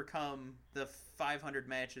to overcome the 500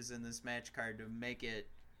 matches in this match card to make it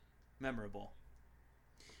memorable.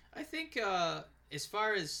 I think as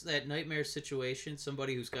far as that nightmare situation,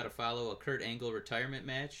 somebody who's got to follow a Kurt Angle retirement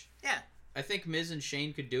match. Yeah. I think Miz and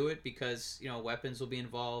Shane could do it because, weapons will be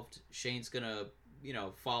involved. Shane's going to,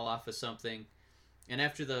 fall off of something. And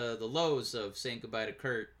after the lows of saying goodbye to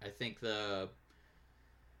Kurt, I think the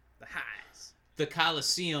highs. The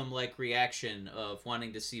Coliseum-like reaction of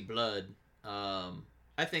wanting to see blood,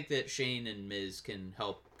 I think that Shane and Miz can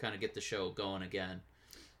help kind of get the show going again.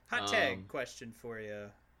 Hot tag question for you.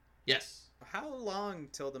 Yes. How long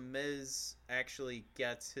till the Miz actually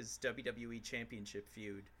gets his WWE Championship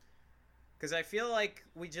feud? Because I feel like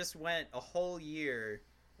we just went a whole year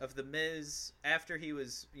of the Miz after he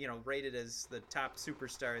was, rated as the top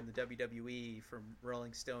superstar in the WWE from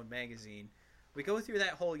Rolling Stone magazine. We go through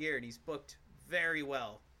that whole year and he's booked very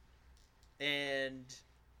well. And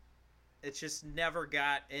it just never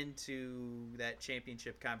got into that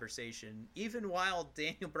championship conversation, even while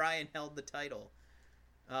Daniel Bryan held the title.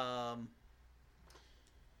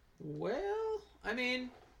 Well, I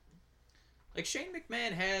mean, like, Shane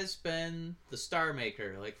McMahon has been the star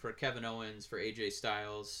maker, like, for Kevin Owens, for AJ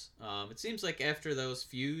Styles. It seems like after those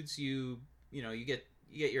feuds, you get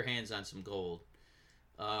your hands on some gold.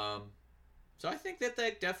 So I think that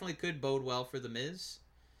definitely could bode well for The Miz.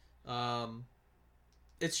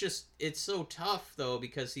 It's so tough, though,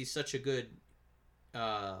 because he's such a good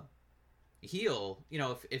heel.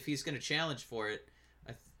 If he's going to challenge for it,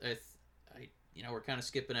 we're kind of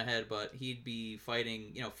skipping ahead, but he'd be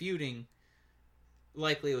fighting, feuding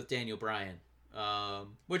likely with Daniel Bryan,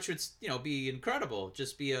 which would, be incredible.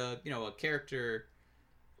 Just be a character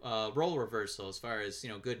role reversal as far as,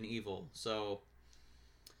 good and evil. So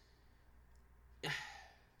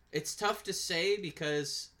it's tough to say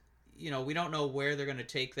because, we don't know where they're going to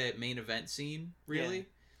take that main event scene, really.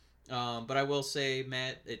 Yeah. But I will say,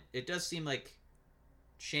 Matt, it does seem like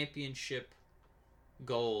championship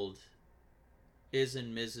gold is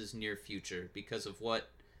in Miz's near future because of what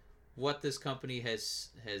this company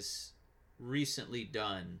has recently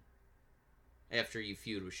done after you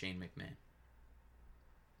feud with Shane McMahon.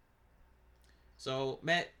 So,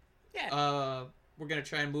 Matt, we're going to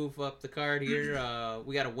try and move up the card here.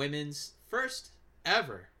 We got a women's first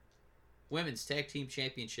ever women's tag team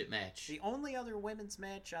championship match. The only other women's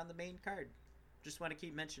match on the main card. Just want to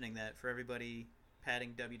keep mentioning that for everybody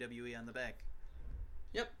patting WWE on the back.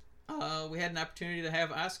 Yep. We had an opportunity to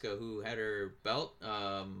have Asuka, who had her belt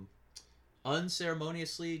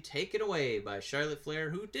unceremoniously taken away by Charlotte Flair,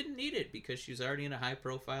 who didn't need it because she was already in a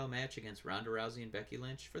high-profile match against Ronda Rousey and Becky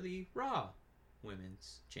Lynch for the Raw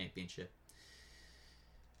Women's Championship.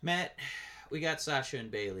 Matt, we got Sasha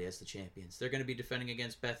and Bailey as the champions. They're going to be defending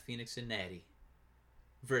against Beth Phoenix and Natty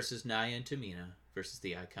versus Nia and Tamina versus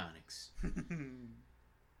the Iconics.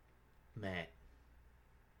 Matt,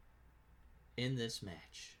 in this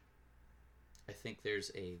match, I think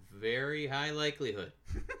there's a very high likelihood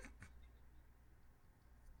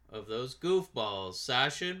of those goofballs,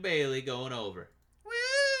 Sasha and Bailey, going over.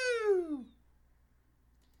 Woo!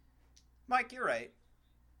 Mike, you're right.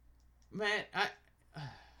 Matt,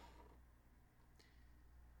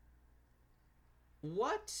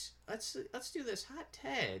 what? Let's do this hot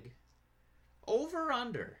tag. Over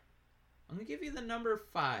under. I'm gonna give you the number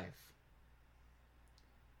 5.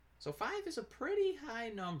 So 5 is a pretty high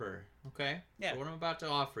number. Okay. Yeah. For what I'm about to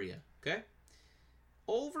offer you. Okay.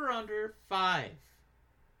 Over under 5.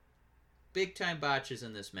 Big time botches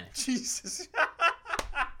in this match. Jesus.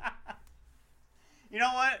 You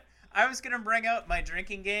know what? I was going to bring out my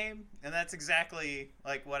drinking game, and that's exactly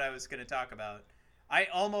like what I was going to talk about. I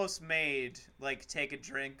almost made, like, take a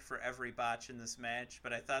drink for every botch in this match,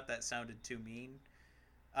 but I thought that sounded too mean.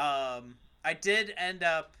 I did end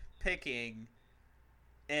up picking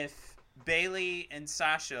if Bailey and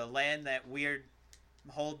Sasha land that weird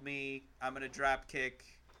hold me, I'm going to drop kick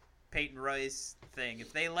Peyton Royce thing.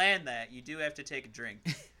 If they land that, you do have to take a drink.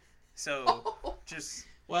 So, just...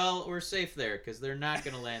 Well, we're safe there because they're not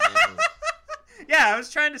going to land that move. Yeah, I was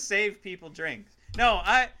trying to save people drinks. No,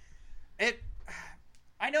 I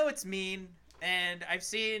know it's mean, and I've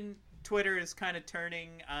seen Twitter is kind of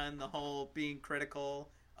turning on the whole being critical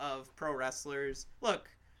of pro wrestlers. Look,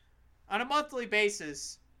 on a monthly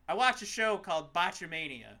basis, I watch a show called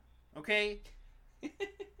Botchamania, okay?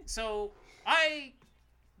 So, I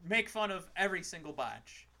make fun of every single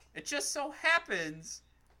botch. It just so happens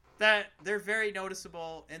that they're very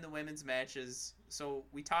noticeable in the women's matches, so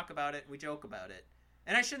we talk about it, we joke about it.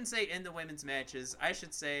 And I shouldn't say in the women's matches, I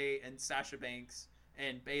should say in Sasha Banks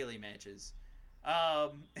and Bailey matches.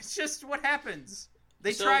 It's just what happens.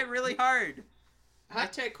 They try really hard.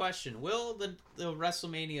 Hot take question. Will the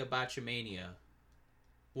WrestleMania Botchamania,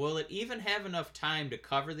 will it even have enough time to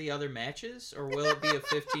cover the other matches, or will it be a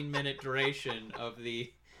 15-minute duration of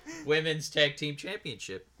the Women's Tag Team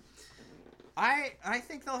Championship? I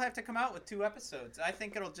think they'll have to come out with 2 episodes. I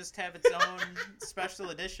think it'll just have its own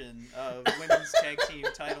special edition of women's tag team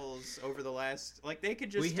titles over the last... Like, they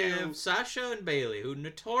could just have Sasha and Bailey, who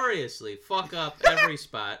notoriously fuck up every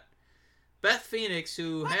spot. Beth Phoenix,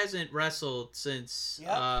 who hasn't wrestled since,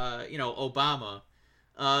 Obama.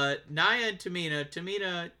 Nia and Tamina.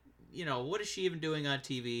 Tamina, what is she even doing on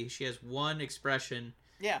TV? She has one expression...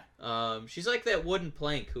 Yeah. She's like that wooden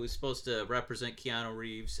plank who was supposed to represent Keanu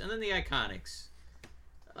Reeves. And then the Iconics.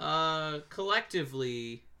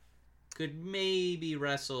 Collectively, could maybe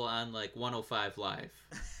wrestle on, like, 105 Live.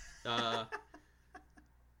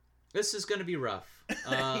 This is going to be rough.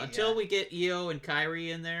 Until we get Io and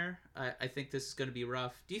Kyrie in there, I think this is going to be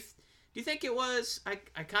rough. Do you think it was... I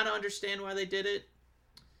kind of understand why they did it.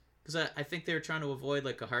 Because I think they were trying to avoid,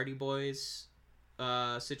 like, a Hardy Boys...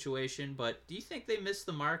 situation, but do you think they missed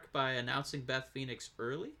the mark by announcing Beth Phoenix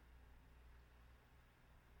early?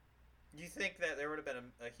 You think that there would have been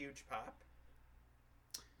a huge pop?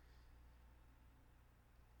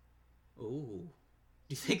 Ooh.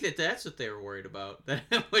 Do you think that that's what they were worried about?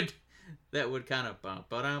 That would kind of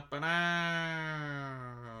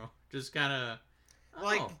just kind of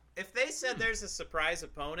like, if they said there's a surprise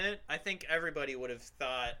opponent, I think everybody would have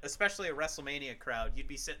thought, especially a WrestleMania crowd, you'd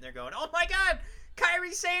be sitting there going, "Oh my God,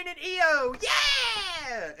 Kairi Sane and Io,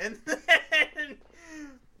 yeah!" And then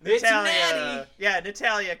Natalia,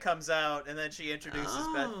 Natalia comes out, and then she introduces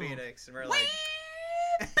Beth Phoenix, and we're like,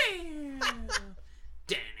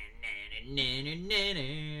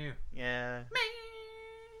 yeah.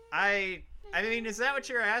 I mean, is that what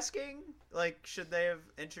you're asking? Like, should they have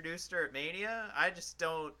introduced her at Mania? I just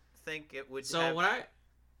don't think it would. So what I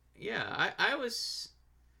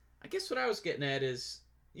guess what I was getting at is,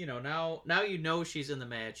 now she's in the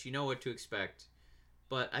match, you know what to expect,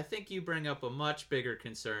 but I think you bring up a much bigger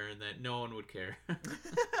concern that no one would care.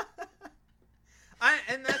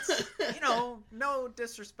 And that's no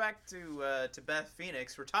disrespect to Beth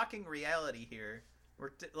Phoenix. We're talking reality here.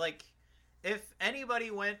 Like, if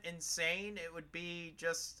anybody went insane, it would be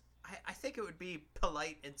just. I think it would be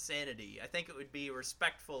polite insanity. I think it would be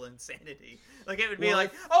respectful insanity. Like, it would be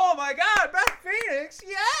like, "Oh my God, Beth Phoenix,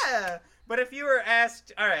 yeah!" But if you were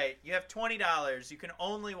asked, all right, you have $20, you can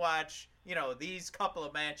only watch, these couple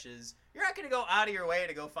of matches, you're not going to go out of your way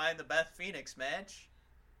to go find the Beth Phoenix match.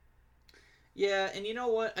 Yeah, and you know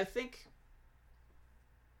what? I think...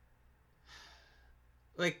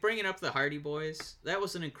 like bringing up the Hardy Boys, that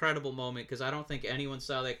was an incredible moment because I don't think anyone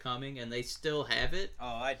saw that coming, and they still have it. Oh,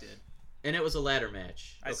 I did. And it was a ladder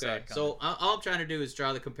match. I saw it So all I'm trying to do is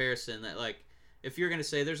draw the comparison that, like, if you're gonna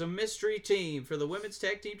say there's a mystery team for the women's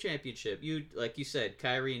tag team championship, you like you said,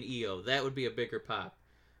 Kyrie and Io, that would be a bigger pop.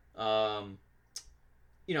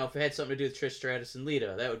 You know, if it had something to do with Trish Stratus and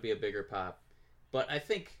Lita, that would be a bigger pop. But I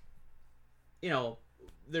think, you know,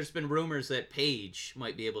 there's been rumors that Paige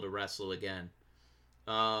might be able to wrestle again.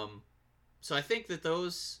 So I think that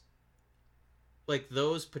those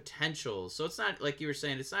potentials. So it's not like you were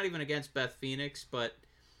saying, it's not even against Beth Phoenix, but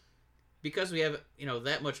because we have, you know,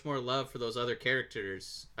 that much more love for those other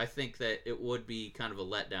characters, I think that it would be kind of a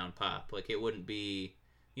letdown pop. Like, it wouldn't be,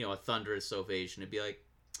 you know, a thunderous ovation. It'd be like,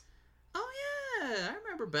 oh yeah, I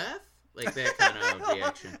remember Beth. Like that kind of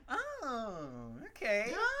reaction. Oh,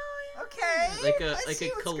 okay. Oh, yeah. Okay. Like I a see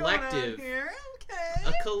what's collective. going on here. Okay.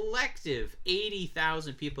 A collective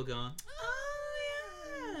 80,000 people going, oh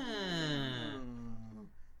yeah.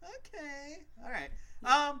 Okay. All right.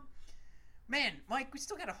 Man, Mike, we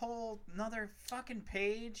still got a whole another fucking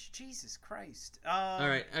page. Jesus Christ. All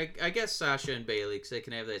right, I guess Sasha and Bailey, because they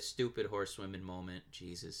can have that stupid horsewomen moment.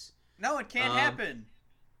 Jesus. No, it can't happen.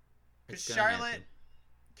 Because It's gonna Charlotte happen.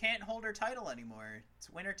 can't hold her title anymore. It's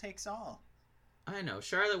winner takes all. I know.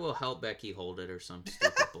 Charlotte will help Becky hold it or some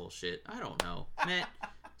stupid bullshit. I don't know. Man,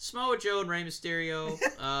 Samoa Joe and Rey Mysterio. Is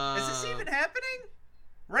this even happening?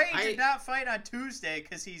 Ray did not fight on Tuesday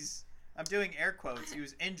because he's, I'm doing air quotes, he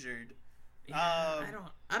was injured. Yeah,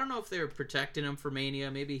 I don't know if they were protecting him for Mania.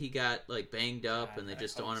 Maybe he got like banged up, God, and they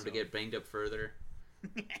just I don't want him hope to so. get banged up further.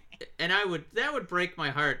 And that would break my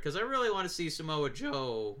heart because I really want to see Samoa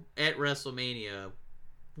Joe at WrestleMania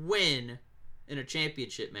win in a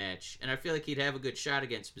championship match, and I feel like he'd have a good shot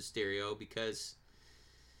against Mysterio because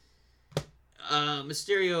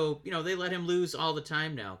Mysterio, you know, they let him lose all the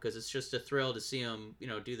time now because it's just a thrill to see him, you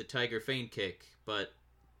know, do the Tiger Feint kick. But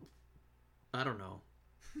I don't know.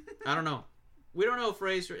 We don't know if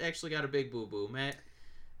Ray's actually got a big boo-boo, Matt.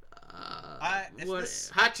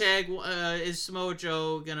 Hot tag, is Samoa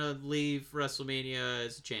Joe gonna leave WrestleMania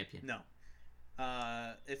as a champion? No.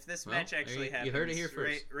 If this match actually happens, you heard it here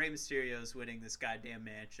first. Rey Mysterio's winning this goddamn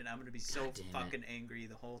match, and I'm gonna be so fucking angry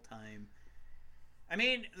the whole time. I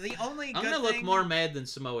mean, the only I'm good gonna thing... look more mad than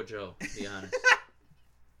Samoa Joe, to be honest.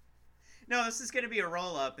 No, this is gonna be a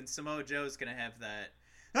roll-up, and Samoa Joe's gonna have that...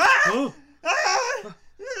 Oh!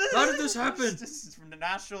 How did this happen? Just from the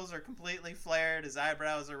nostrils are completely flared, his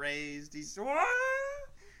eyebrows are raised, he's...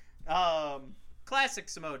 Classic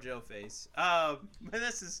Samoa Joe face. But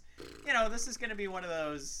this is, you know, this is going to be one of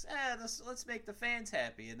those, let's make the fans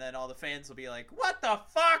happy. And then all the fans will be like, what the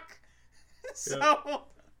fuck? So,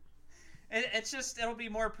 it's just, it'll be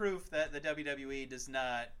more proof that the WWE does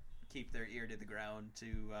not keep their ear to the ground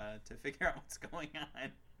to figure out what's going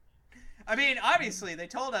on. I mean, obviously, they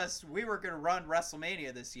told us we were going to run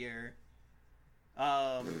WrestleMania this year.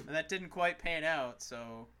 And that didn't quite pan out,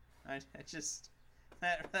 so I just...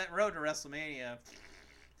 That road to WrestleMania.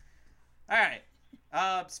 All right.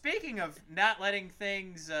 Speaking of not letting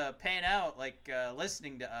things pan out, like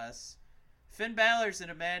listening to us, Finn Balor's in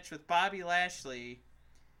a match with Bobby Lashley,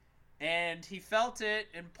 and he felt it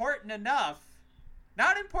important enough,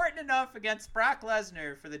 not important enough against Brock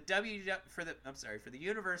Lesnar for the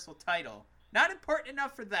Universal title. Not important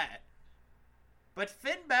enough for that. But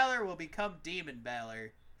Finn Balor will become Demon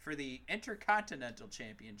Balor for the Intercontinental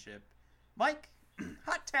Championship. Mike,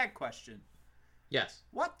 hot tag question. Yes.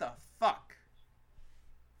 What the fuck?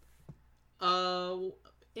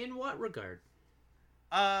 In what regard?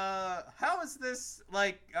 How is this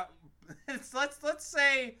like? Let's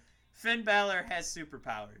say Finn Balor has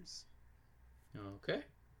superpowers. Okay.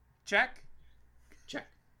 Check.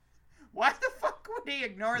 Why the fuck would he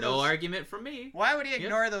ignore those? No argument from me. Why would he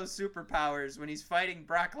ignore those superpowers when he's fighting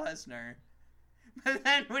Brock Lesnar? But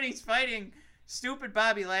then when he's fighting stupid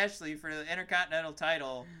Bobby Lashley for the Intercontinental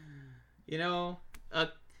title. You know,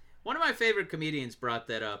 one of my favorite comedians brought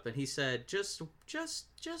that up, and he said, just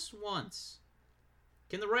once.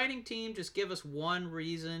 Can the writing team just give us one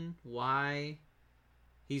reason why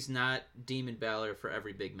he's not Demon Balor for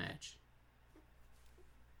every big match?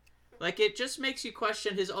 Like, it just makes you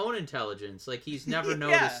question his own intelligence. Like, he's never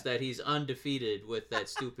noticed that he's undefeated with that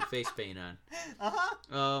stupid face paint on.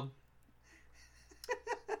 Uh-huh.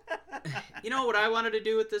 You know what I wanted to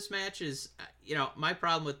do with this match is, you know, my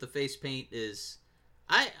problem with the face paint is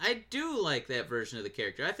I do like that version of the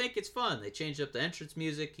character. I think it's fun. They changed up the entrance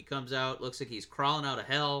music. He comes out, looks like he's crawling out of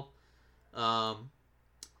hell.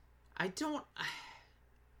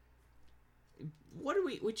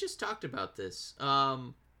 We just talked about this.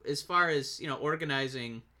 as far as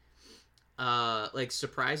organizing like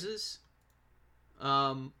surprises,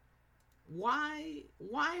 why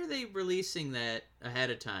are they releasing that ahead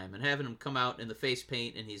of time and having him come out in the face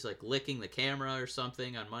paint and he's like licking the camera or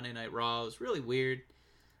something on Monday Night Raw? It was really weird.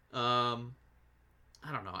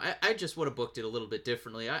 I don't know. I just would have booked it a little bit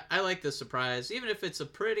differently. I like the surprise, even if it's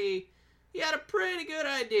you had a pretty good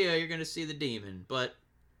idea you're gonna see the Demon, but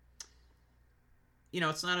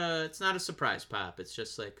it's not a surprise pop. It's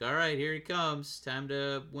just like, all right, here he comes, time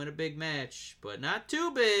to win a big match, but not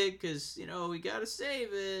too big because we gotta save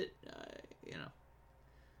it.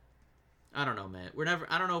 I don't know, Matt.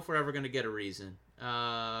 I don't know if we're ever gonna get a reason.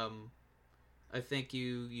 I think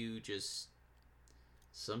you just.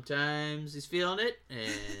 Sometimes he's feeling it,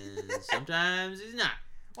 and sometimes he's not.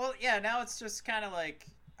 Well, yeah, now it's just kind of like,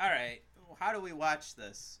 all right, how do we watch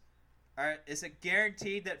this? All right, is it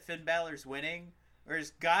guaranteed that Finn Balor's winning, or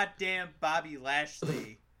is goddamn Bobby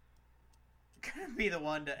Lashley gonna be the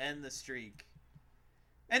one to end the streak?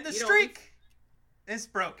 And the streak is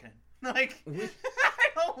broken. Like, if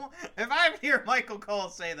I hear Michael Cole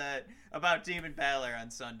say that about Demon Balor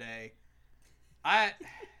on Sunday,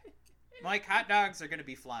 Mike, hot dogs are going to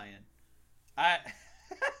be flying.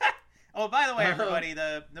 Oh, by the way, everybody,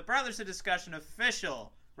 the Brothers of Discussion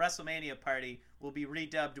official WrestleMania party will be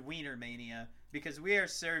redubbed Wiener Mania because we are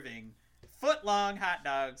serving foot-long hot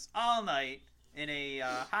dogs all night in a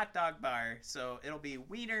hot dog bar. So it'll be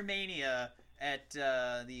Wiener Mania at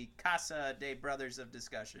the Casa de Brothers of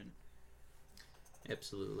Discussion.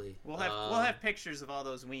 Absolutely. We'll have pictures of all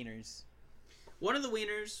those wieners. One of the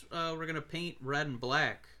wieners we're going to paint red and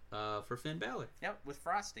black. For Finn Balor. Yep, with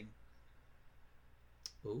frosting.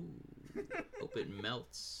 Ooh. Hope it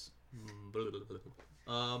melts.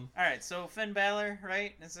 All right, so Finn Balor,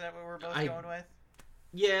 right? Is that what we're both going with?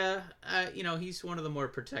 Yeah, he's one of the more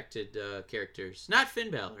protected characters. Not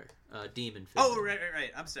Finn Balor, Demon Finn. Oh,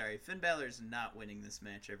 right. I'm sorry. Finn Balor's not winning this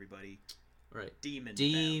match, everybody. Right. Demon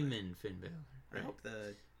Finn Balor. Right. I hope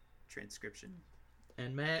the transcription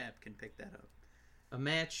and Matt app can pick that up. A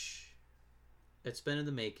match it's been in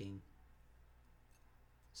the making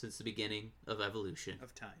since the beginning of Evolution.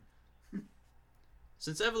 Of time.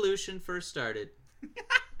 Since Evolution first started,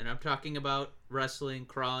 and I'm talking about wrestling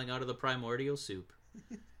crawling out of the primordial soup,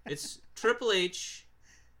 it's Triple H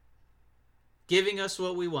giving us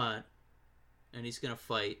what we want, and he's going to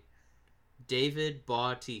fight David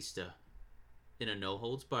Bautista in a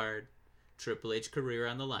no-holds-barred Triple H career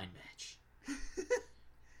on the line match.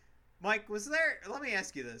 Mike, let me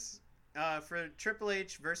ask you this. For Triple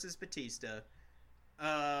H versus Batista,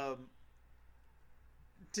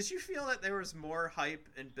 did you feel that there was more hype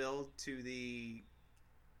and build to the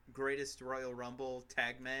Greatest Royal Rumble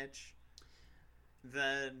tag match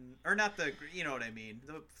than, or not the, you know what I mean,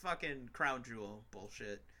 the fucking Crown Jewel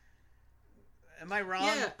bullshit? Am I wrong?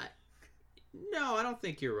 Yeah. No, I don't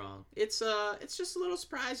think you're wrong. It's just a little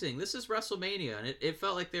surprising. This is WrestleMania, and it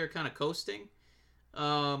felt like they were kind of coasting.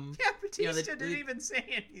 Batista didn't even say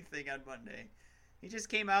anything on Monday. He just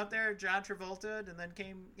came out there, John Travolta, and then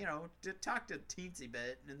came, talked a teensy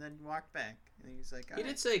bit, and then walked back. And he was like, he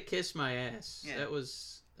did say "kiss my ass." Yeah. That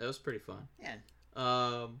was pretty fun. Yeah.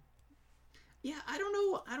 Yeah. I don't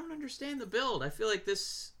know. I don't understand the build. I feel like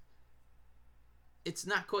it's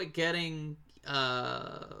not quite getting,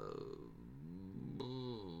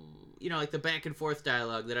 like the back and forth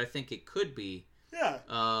dialogue that I think it could be. Yeah.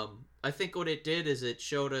 I think what it did is it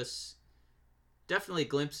showed us definitely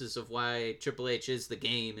glimpses of why Triple H is the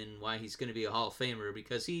game and why he's going to be a Hall of Famer,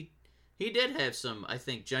 because he did have some, I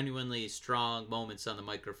think, genuinely strong moments on the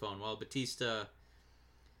microphone, while Batista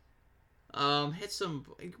had some,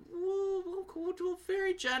 we'll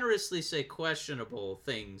very generously say, questionable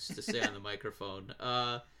things to say on the microphone.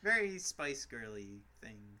 Very Spice Girly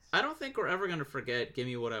things. I don't think we're ever going to forget "Give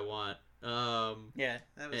Me What I Want." Yeah,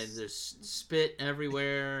 that was... And there's spit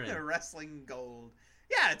everywhere. And... wrestling gold.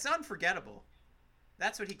 Yeah, it's unforgettable.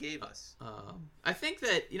 That's what he gave us. I think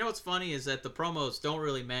that, what's funny is that the promos don't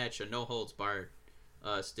really match a no-holds-barred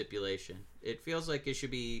stipulation. It feels like it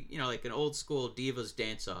should be, like an old-school Divas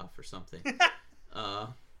dance-off or something. As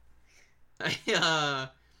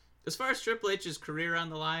far as Triple H's career on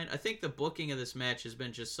the line, I think the booking of this match has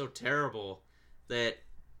been just so terrible that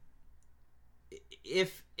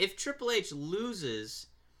if Triple H loses,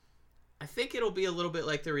 I think it'll be a little bit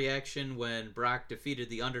like the reaction when Brock defeated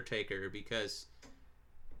The Undertaker, because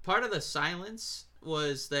part of the silence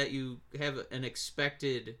was that you have an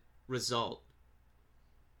expected result.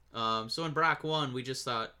 So when Brock won, we just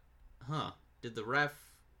thought, did the ref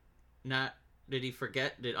not,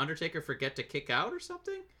 did Undertaker forget to kick out or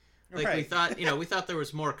something? Like, right. We thought there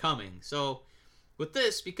was more coming. So With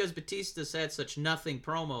this, because Batista's had such nothing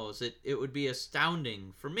promos, it would be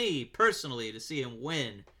astounding for me personally to see him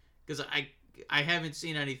win, because I haven't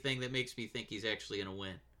seen anything that makes me think he's actually gonna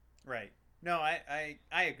win. Right. No, I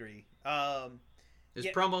agree. His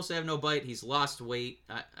promos have no bite. He's lost weight.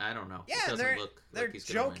 I don't know. Yeah, it doesn't look like he's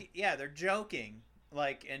gonna win. Yeah, they're joking.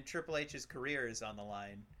 Like, and Triple H's career is on the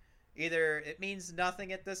line. Either it means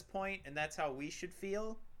nothing at this point, and that's how we should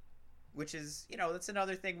feel, which is, that's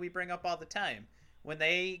another thing we bring up all the time. When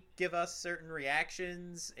they give us certain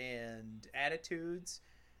reactions and attitudes,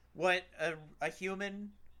 what a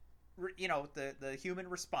human, the human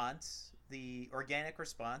response, the organic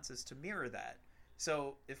response is to mirror that.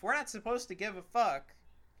 So if we're not supposed to give a fuck,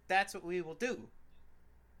 that's what we will do.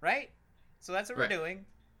 Right? So that's what we're doing.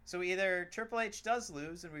 So either Triple H does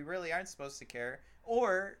lose and we really aren't supposed to care,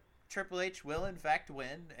 or Triple H will in fact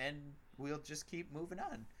win and we'll just keep moving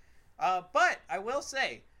on. But I will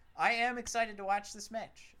say, I am excited to watch this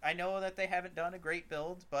match. I know that they haven't done a great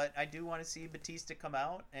build, but I do want to see Batista come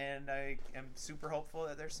out, and I am super hopeful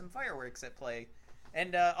that there's some fireworks at play.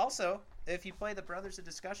 And also, if you play the Brothers of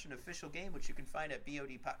Discussion official game, which you can find at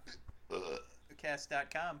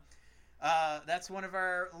bodcast.com, that's one of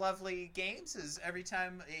our lovely games, is every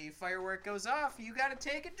time a firework goes off, you gotta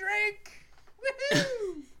take a drink!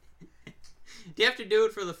 Woohoo! Do you have to do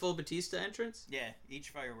it for the full Batista entrance? Yeah, each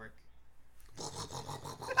firework.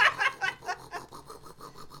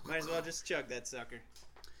 Might as well just chug that sucker.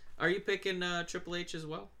 Are you picking Triple H as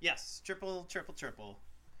well? Yes, triple.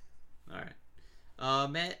 All right.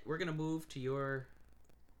 Matt, we're going to move to your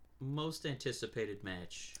most anticipated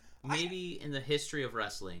match. Maybe in the history of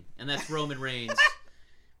wrestling. And that's Roman Reigns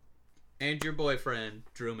and your boyfriend,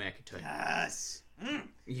 Drew McIntyre. Yes!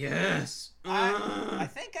 Yes! I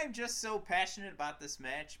think I'm just so passionate about this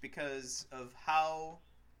match because of how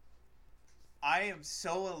I am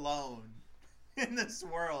so alone in this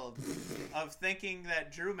world of thinking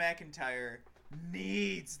that Drew McIntyre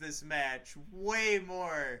needs this match way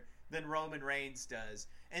more than Roman Reigns does.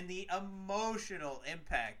 And the emotional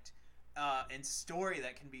impact and story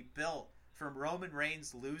that can be built from Roman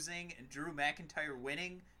Reigns losing and Drew McIntyre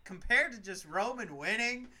winning compared to just Roman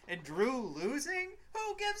winning and Drew losing?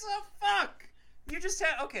 Who gives a fuck? You just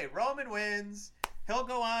have... Okay, Roman wins. He'll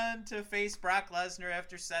go on to face Brock Lesnar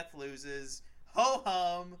after Seth loses.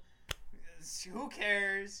 Ho-hum. Who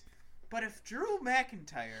cares? But if Drew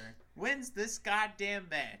McIntyre wins this goddamn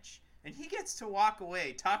match and he gets to walk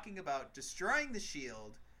away talking about destroying the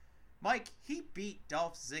Shield, Mike, he beat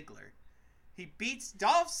Dolph Ziggler. He beats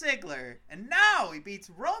Dolph Ziggler, and now he beats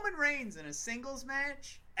Roman Reigns in a singles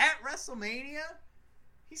match at WrestleMania.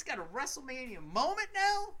 He's got a WrestleMania moment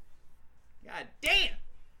now. God damn.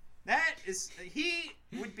 That is... He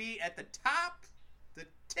would be at the top, the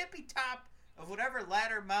tippy top of whatever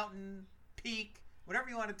ladder, mountain, peak, whatever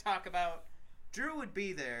you want to talk about. Drew would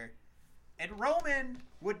be there, and Roman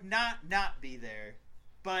would not be there.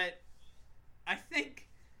 But I think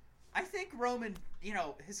Roman,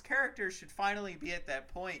 his character should finally be at that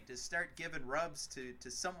point to start giving rubs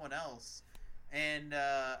to someone else. And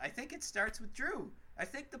I think it starts with Drew. I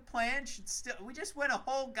think the plan should still... We just went a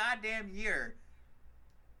whole goddamn year.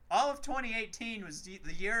 All of 2018 was the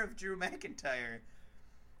year of Drew McIntyre.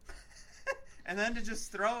 And then to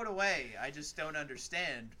just throw it away, I just don't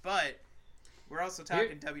understand. But we're also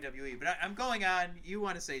talking WWE. But I'm going on. You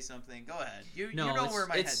want to say something? Go ahead. You know where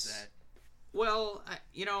my head's at. Well,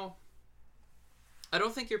 I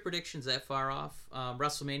don't think your prediction's that far off.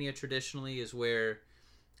 WrestleMania traditionally is where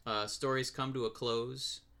stories come to a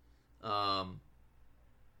close. And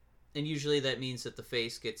usually that means that the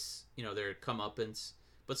face gets, their comeuppance.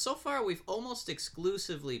 But so far we've almost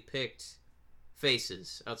exclusively picked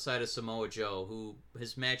faces outside of Samoa Joe, who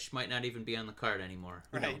his match might not even be on the card anymore.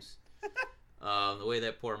 Who knows? The way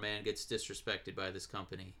that poor man gets disrespected by this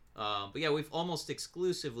company. But yeah, we've almost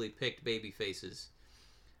exclusively picked baby faces.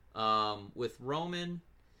 With Roman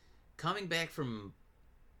coming back from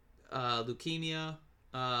leukemia,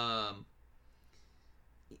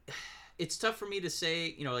 it's tough for me to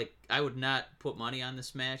say, I would not put money on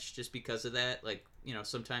this match just because of that.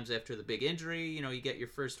 Sometimes after the big injury, you get your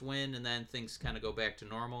first win and then things kind of go back to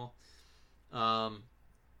normal.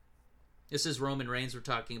 This is Roman Reigns we're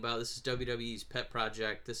talking about. This is WWE's pet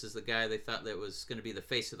project. This is the guy they thought that was going to be the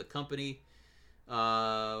face of the company.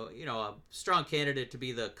 A strong candidate to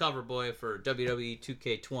be the cover boy for WWE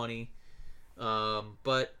 2K20.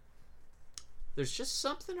 But there's just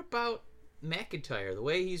something about McIntyre, the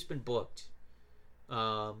way he's been booked.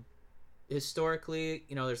 Historically,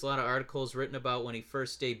 there's a lot of articles written about when he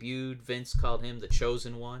first debuted. Vince called him the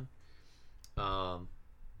chosen one.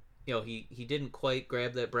 he didn't quite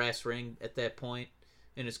grab that brass ring at that point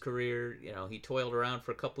in his career. He toiled around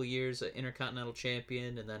for a couple years, an Intercontinental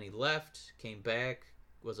Champion, and then he left, came back,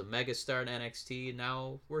 was a megastar in NXT, and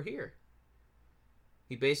now we're here.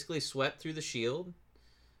 He basically swept through the Shield.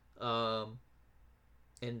 And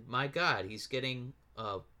my God, he's getting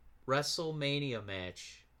a WrestleMania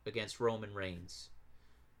match against Roman Reigns.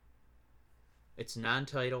 It's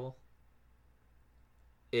non-title.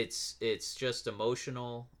 It's just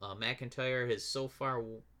emotional. McIntyre has so far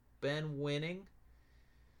been winning.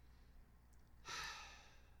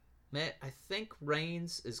 Matt, I think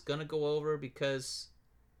Reigns is going to go over because,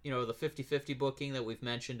 the 50-50 booking that we've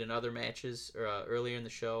mentioned in other matches earlier in the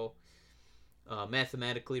show.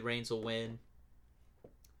 Mathematically, Reigns will win.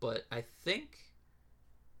 But I think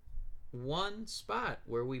one spot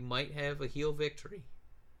where we might have a heel victory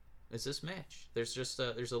is this match. There's just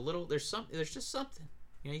there's just something.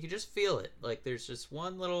 You can just feel it. Like there's just a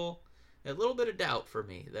little bit of doubt for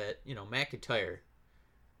me that, McIntyre,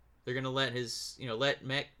 they're going to let his,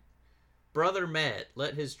 brother Matt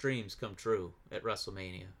let his dreams come true at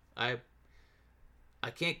WrestleMania. I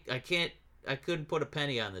couldn't put a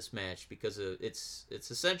penny on this match because it's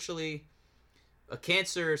essentially a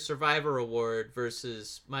cancer survivor award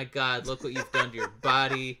versus, my God, look what you've done to your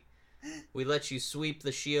body. We let you sweep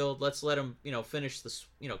the Shield. Let's let him, finish the,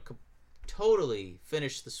 totally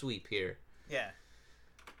finish the sweep here. Yeah.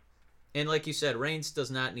 And like you said, Reigns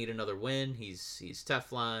does not need another win. He's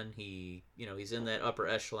Teflon. He's in that upper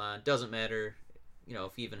echelon. Doesn't matter,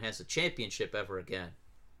 if he even has a championship ever again.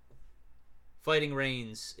 Fighting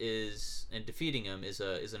Reigns and defeating him is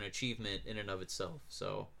an achievement in and of itself.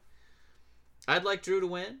 So I'd like Drew to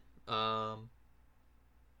win. I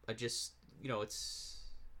just, it's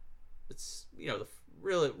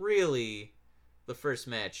really the first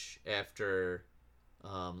match after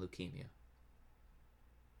leukemia.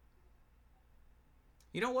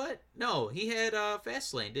 You know what? No, he had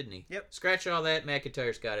Fastlane, didn't he? Yep. Scratch all that.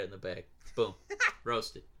 McIntyre's got it in the bag. Boom.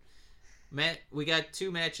 Roasted. Matt, we got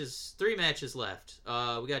 3 matches left.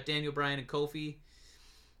 We got Daniel Bryan and Kofi.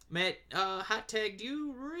 Matt, hot tag, do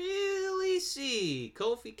you really see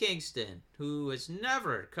Kofi Kingston, who has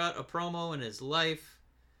never cut a promo in his life,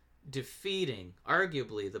 defeating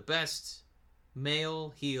arguably the best male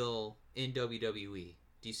heel in WWE?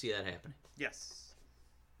 Do you see that happening? Yes.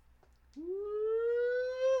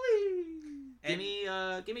 Give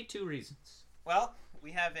me 2 reasons. Well,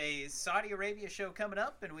 we have a Saudi Arabia show coming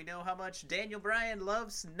up, and we know how much Daniel Bryan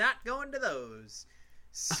loves not going to those.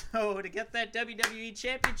 So to get that WWE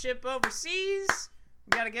Championship overseas,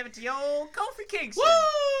 we got to give it to old Kofi Kingston.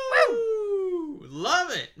 Woo!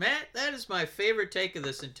 Love it, Matt. That is my favorite take of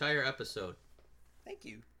this entire episode. Thank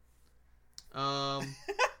you. I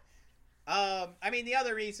mean, the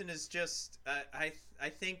other reason is just I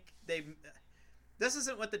think this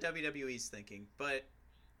isn't what the WWE's thinking, but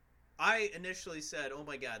I initially said, oh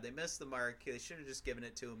my God, they missed the mark. They should have just given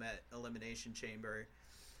it to him at Elimination Chamber.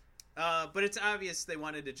 But it's obvious they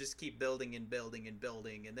wanted to just keep building and building and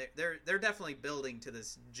building, and they're definitely building to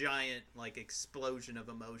this giant explosion of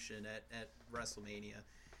emotion at WrestleMania.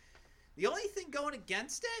 The only thing going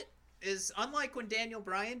against it is, unlike when Daniel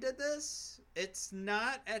Bryan did this, it's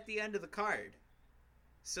not at the end of the card.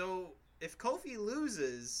 So if Kofi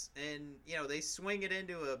loses and they swing it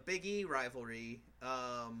into a Big E rivalry,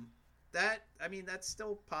 that's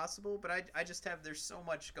still possible. But I just have there's so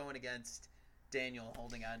much going against Daniel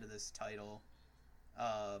holding on to this title.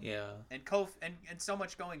 And Kofi and so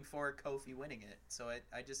much going for Kofi winning it. So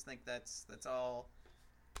I just think that's all.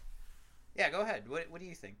 Yeah, go ahead. What do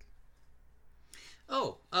you think?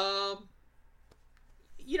 The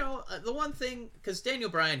one thing, because Daniel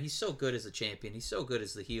Bryan, he's so good as a champion, he's so good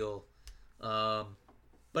as the heel, but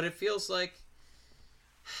it feels like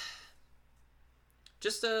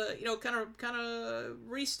just kind of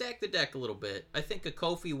restack the deck a little bit. I think a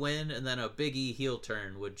Kofi win and then a Big E heel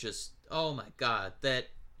turn would just, oh my God, that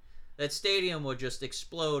stadium would just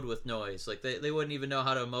explode with noise. Like they wouldn't even know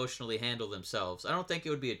how to emotionally handle themselves. I don't think it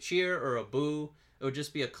would be a cheer or a boo. It would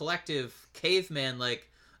just be a collective caveman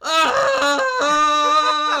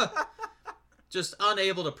just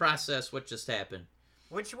unable to process what just happened.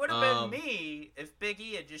 Which would have been me if Big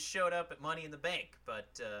E had just showed up at Money in the Bank.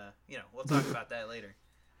 But, we'll talk about that later.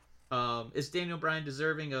 Is Daniel Bryan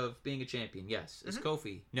deserving of being a champion? Yes. Is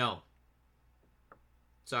Kofi? No.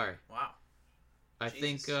 Sorry. Wow. I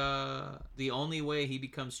think the only way he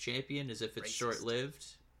becomes champion is if it's short-lived,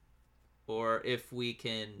 or if we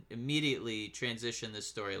can immediately transition this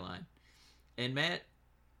storyline. And Matt,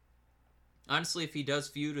 honestly, if he does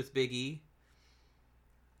feud with Big E,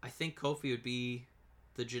 I think Kofi would be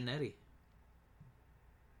the Jannetty.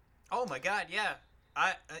 Oh my God, yeah.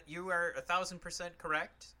 You are 1,000%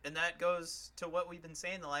 correct, and that goes to what we've been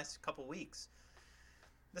saying the last couple weeks.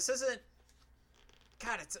 This isn't.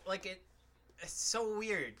 God, it's like It's so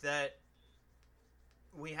weird that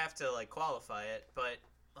we have to like qualify it, but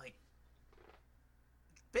like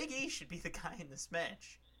Big E should be the guy in this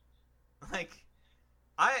match. Like,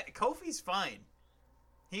 Kofi's fine.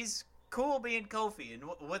 He's cool being Kofi, and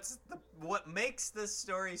what makes this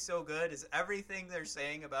story so good is everything they're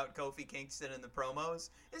saying about Kofi Kingston in the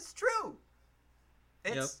promos is true.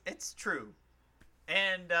 It's true,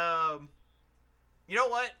 and you know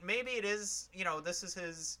what? Maybe it is. This is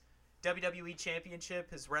his WWE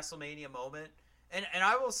Championship, his WrestleMania moment, and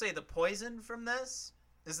I will say the poison from this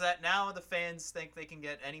is that now the fans think they can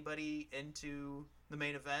get anybody into the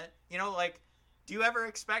main event. Do you ever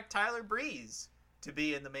expect Tyler Breeze to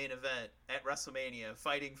be in the main event at WrestleMania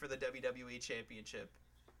fighting for the WWE Championship?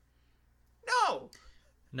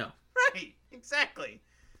 No. Right, exactly.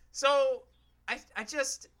 So I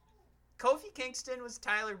just Kofi Kingston was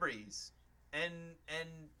Tyler Breeze, and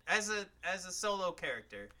as a solo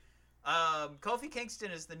character, Kofi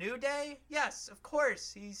Kingston is the New Day. Yes, of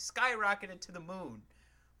course, he's skyrocketed to the moon.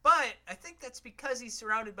 But I think that's because he's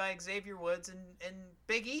surrounded by Xavier Woods and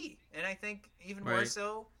Big E, and I think even more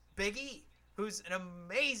so Big E, who's an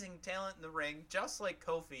amazing talent in the ring, just like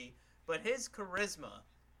Kofi, but his charisma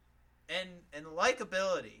and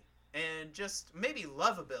likability and just maybe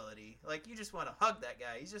lovability, like you just want to hug that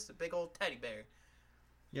guy. He's just a big old teddy bear.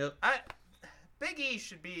 Yep. Big E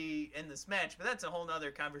should be in this match, but that's a whole nother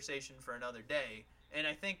conversation for another day. And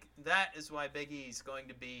I think that is why Big E is going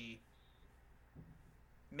to be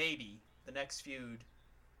maybe the next feud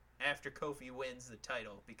after Kofi wins the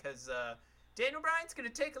title, because Daniel Bryan's going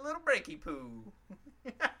to take a little breaky poo.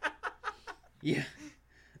 Yeah.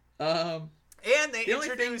 And they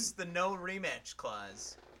introduced the no rematch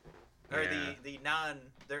clause. Or the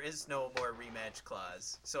there is no more rematch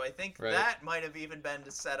clause. So I think that might have even been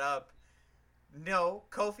to set up, no,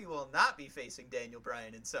 Kofi will not be facing Daniel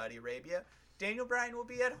Bryan in Saudi Arabia. Daniel Bryan will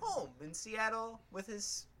be at home in Seattle with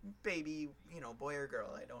his baby, boy or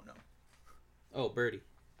girl, I don't know. Oh, Birdie.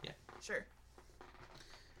 Yeah. Sure.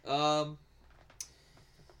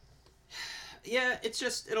 Yeah, it's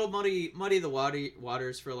just, it'll muddy the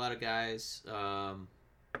waters for a lot of guys.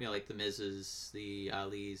 Like the Miz's, the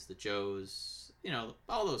Ali's, the Joes,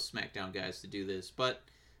 all those SmackDown guys to do this. But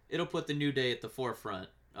it'll put the New Day at the forefront,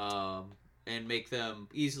 and make them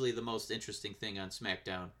easily the most interesting thing on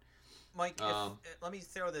SmackDown. Mike, let me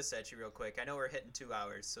throw this at you real quick. I know we're hitting 2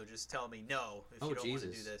 hours, so just tell me no if you don't want to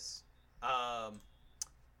do this.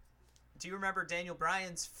 Do you remember Daniel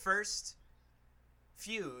Bryan's first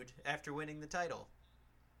feud after winning the title?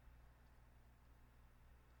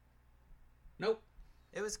 Nope.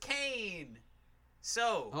 It was Kane.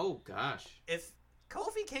 So, oh gosh, if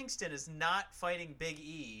Kofi Kingston is not fighting Big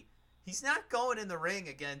E, he's not going in the ring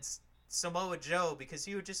against Samoa Joe, because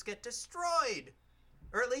he would just get destroyed.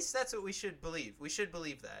 Or at least that's what we should believe. We should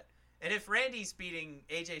believe that. And if Randy's beating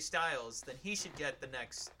AJ Styles, then he should get the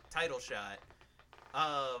next title shot.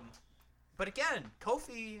 But again,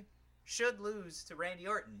 Kofi should lose to Randy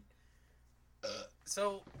Orton.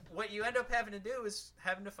 So what you end up having to do is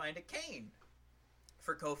having to find a Kane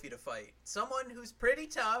for Kofi to fight. Someone who's pretty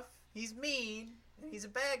tough, he's mean, and he's a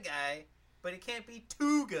bad guy, but he can't be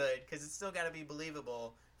too good, because it's still got to be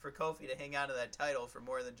believable for Kofi to hang on to that title for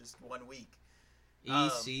more than just 1 week.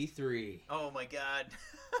 EC3. Oh my God.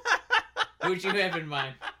 Who'd you have in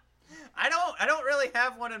mind? I don't really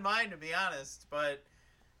have one in mind, to be honest, but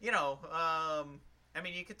you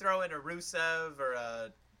could throw in a Rusev or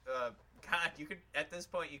you could, at this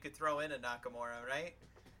point you could throw in a Nakamura, right?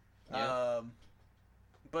 Yeah.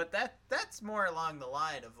 But that's more along the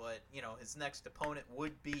line of what, his next opponent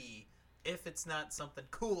would be, if it's not something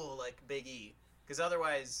cool like Big E. Because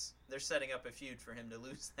otherwise, they're setting up a feud for him to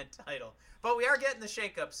lose that title. But we are getting the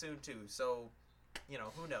shake-up soon, too. So,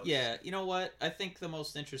 who knows? Yeah, you know what? I think the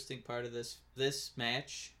most interesting part of this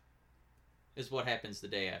match is what happens the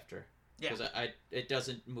day after. Yeah. Because it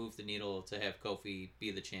doesn't move the needle to have Kofi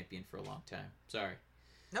be the champion for a long time. Sorry.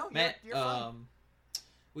 No, Matt, you're fine.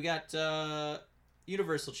 We got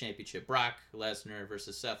Universal Championship. Brock Lesnar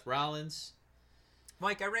versus Seth Rollins.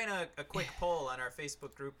 Mike, I ran a quick poll on our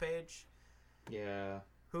Facebook group page. Yeah.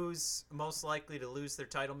 Who's most likely to lose their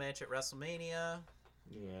title match at WrestleMania?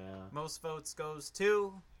 Yeah. Most votes goes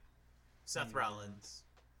to Seth Rollins.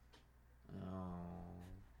 Oh.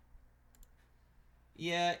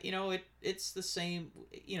 Yeah, it's the same.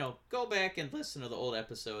 Go back and listen to the old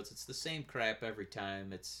episodes. It's the same crap every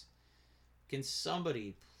time. Can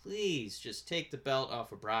somebody please just take the belt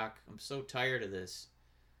off of Brock? I'm so tired of this.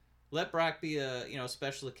 let Brock be a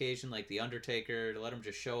special occasion like the Undertaker. To let him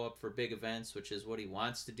just show up for big events, which is what he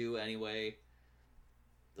wants to do anyway.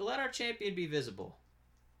 To let our champion be visible.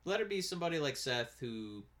 Let it be somebody like Seth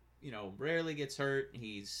who rarely gets hurt.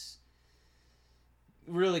 He's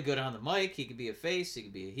really good on the mic. He could be a face. He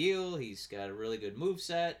could be a heel. He's got a really good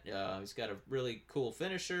moveset. He's got a really cool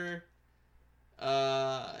finisher.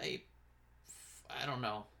 I don't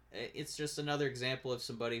know. It's just another example of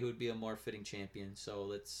somebody who would be a more fitting champion.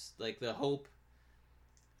 So it's like the hope.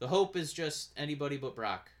 The hope is just anybody but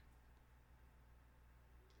Brock.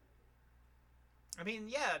 I mean,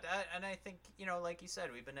 yeah, and I think, like you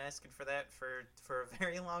said, we've been asking for that for a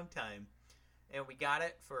very long time. And we got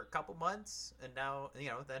it for a couple months, and now,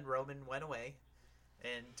 then Roman went away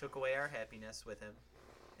and took away our happiness with him.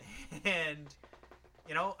 And,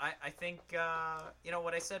 I think,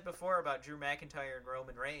 what I said before about Drew McIntyre and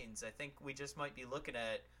Roman Reigns, I think we just might be looking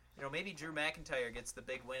at, maybe Drew McIntyre gets the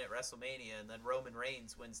big win at WrestleMania, and then Roman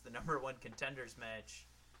Reigns wins the #1 contenders match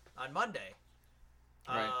on Monday.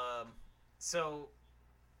 Right. So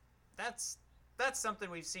that's something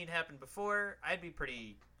we've seen happen before. I'd be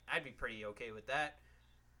pretty okay with that.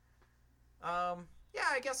 Yeah,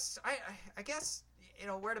 I guess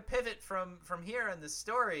where to pivot from here in the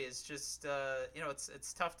story is just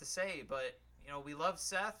it's tough to say, but we love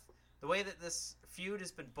Seth. The way that this feud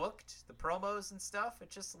has been booked, the promos and stuff, it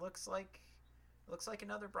just looks like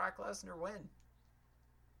another Brock Lesnar win.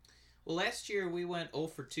 Well, last year we went 0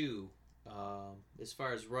 for 2 as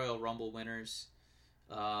far as Royal Rumble winners.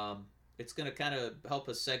 It's going to kind of help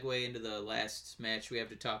us segue into the last match we have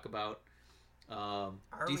to talk about. Do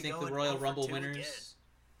you think the Royal Rumble winners... Again?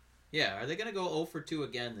 Yeah, are they going to go 0 for 2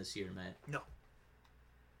 again this year, Matt? No.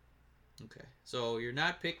 Okay. So you're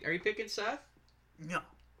not Are you picking Seth? No.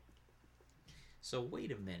 So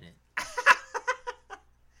wait a minute.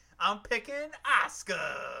 I'm picking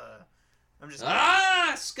Asuka. I'm just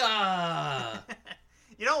Asuka!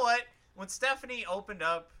 You know what? When Stephanie opened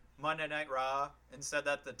up Monday Night Raw and said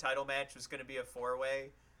that the title match was going to be a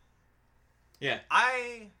 4-way, yeah,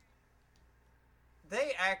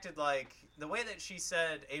 they acted like, the way that she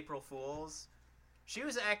said April Fools, she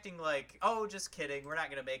was acting like, oh, just kidding, we're not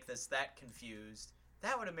going to make this that confused.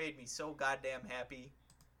 That would have made me so goddamn happy.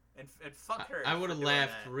 And fuck her. I would have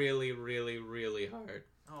laughed really, really, really hard.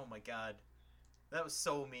 Oh my god. That was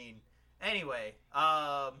so mean. Anyway,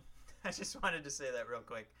 I just wanted to say that real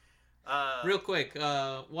quick. Real quick,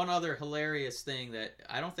 one other hilarious thing that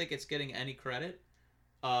I don't think it's getting any credit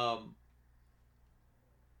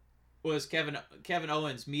was Kevin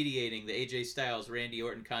Owens mediating the AJ Styles Randy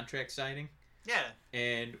Orton contract signing. Yeah.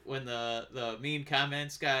 And when the mean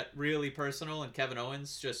comments got really personal and Kevin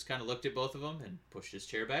Owens just kind of looked at both of them and pushed his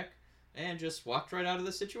chair back and just walked right out of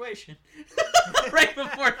the situation right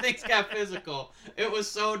before things got physical. It was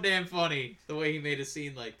so damn funny the way he made a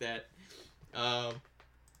scene like that.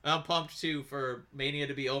 I'm pumped too for Mania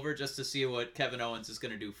to be over just to see what Kevin Owens is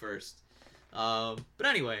going to do first. But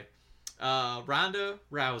anyway, Ronda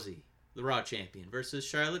Rousey, the Raw champion, versus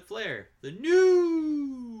Charlotte Flair, the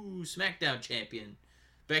new SmackDown champion.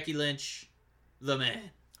 Becky Lynch, the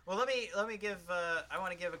man. Well, let me give. I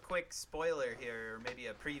want to give a quick spoiler here, or maybe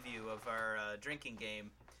a preview of our drinking game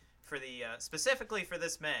for the specifically for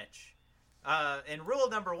this match. And rule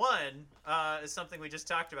number 1 is something we just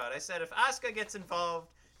talked about. I said if Asuka gets involved,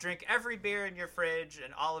 drink every beer in your fridge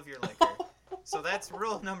and all of your liquor. So that's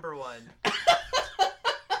rule number 1.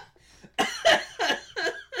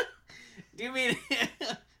 Do you mean...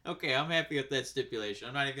 Okay, I'm happy with that stipulation.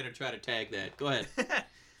 I'm not even going to try to tag that. Go ahead.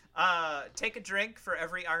 Take a drink for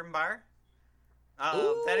every armbar.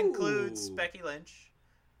 That includes Becky Lynch.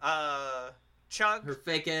 Chug. Her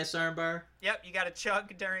fake-ass armbar? Yep, you got to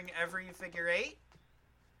chug during every figure 8.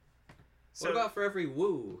 So, what about for every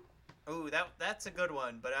woo? Ooh, that's a good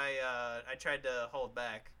one, but I tried to hold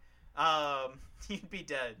back. You'd be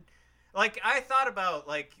dead. Like, I thought about,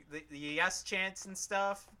 like, the yes chants and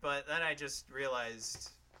stuff, but then I just realized,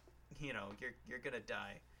 you're gonna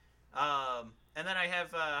die. And then I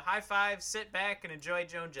have high five, sit back, and enjoy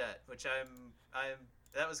Joan Jett, which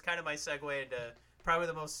that was kind of my segue into probably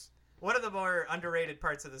one of the more underrated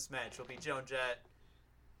parts of this match will be Joan Jett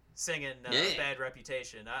singing Bad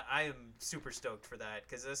Reputation. I am super stoked for that,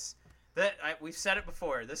 because we've said it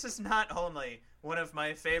before. This is not only one of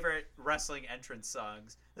my favorite wrestling entrance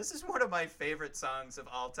songs. This is one of my favorite songs of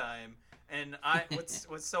all time. And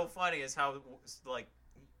what's so funny is how like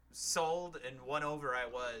sold and won over I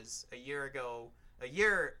was a year ago in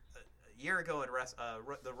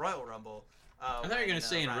the Royal Rumble. I thought you were gonna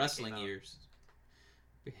say in wrestling years.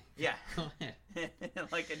 Yeah,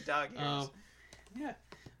 like in dog years. Yeah.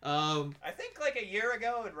 I think like a year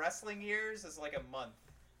ago in wrestling years is like a month.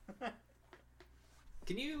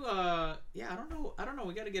 Can you? Yeah, I don't know.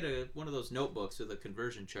 We got to get one of those notebooks with a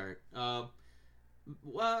conversion chart. Can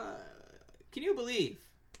you believe,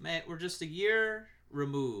 Matt? We're just a year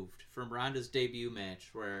removed from Ronda's debut match,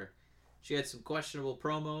 where she had some questionable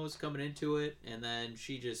promos coming into it, and then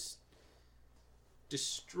she just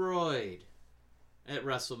destroyed at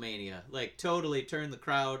WrestleMania. Like, totally turned the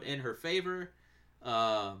crowd in her favor.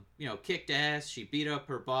 Kicked ass. She beat up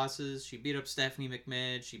her bosses. She beat up Stephanie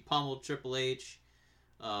McMahon. She pummeled Triple H.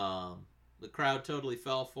 The crowd totally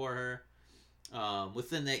fell for her.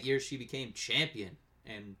 Within that year, she became champion.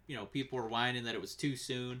 And, people were whining that it was too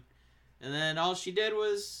soon. And then all she did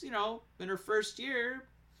was, in her first year,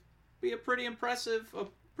 be a pretty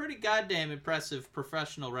goddamn impressive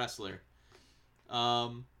professional wrestler.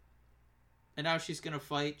 And now she's going to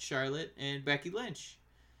fight Charlotte and Becky Lynch.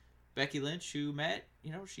 Becky Lynch, who met,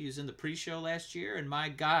 she was in the pre-show last year, and my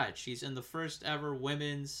God, she's in the first ever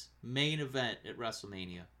women's main event at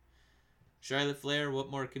WrestleMania. Charlotte Flair, what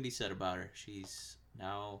more can be said about her? She's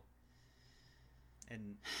now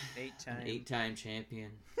An an eight-time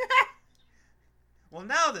champion. Well,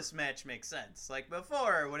 now this match makes sense. Like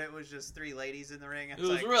before, when it was just three ladies in the ring, It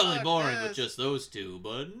was really "Fuck boring this." with just those two,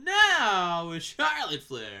 but now with Charlotte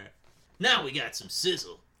Flair, now we got some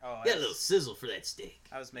sizzle. Oh, Got a little sizzle for that steak.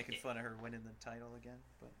 I was making fun of her winning the title again,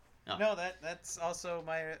 but Oh. no, that's also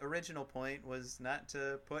my original point was not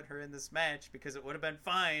to put her in this match because it would have been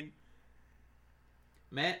fine.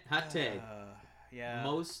 Matt, hot tag. Yeah,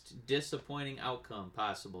 Most disappointing outcome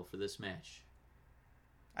possible for this match.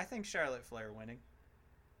 I think Charlotte Flair winning.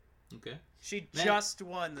 Okay. She Matt. just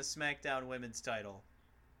won the SmackDown Women's title.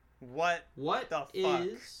 What? What The fuck?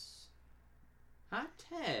 is hot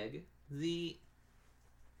tag the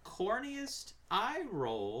corniest eye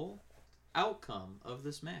roll outcome of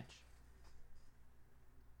this match?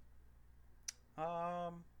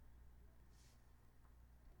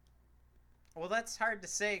 Well, that's hard to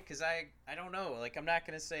say because I don't know. Like, I'm not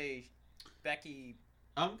gonna say Becky.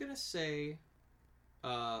 I'm gonna say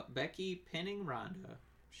Becky pinning Ronda.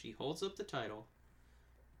 She holds up the title.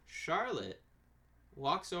 Charlotte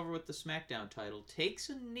walks over with the SmackDown title, takes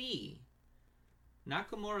a knee,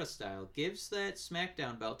 Nakamura style, gives that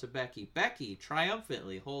SmackDown belt to Becky. Becky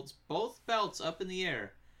triumphantly holds both belts up in the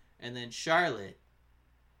air, and then Charlotte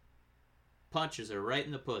punches her right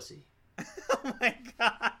in the pussy. Oh my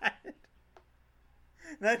god,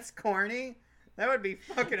 that's corny. That would be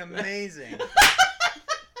fucking amazing.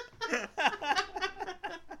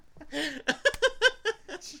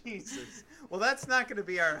 Jesus. Well, that's not going to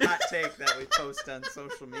be our hot take that we post on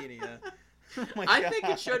social media. Oh my I God. think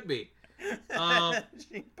it should be.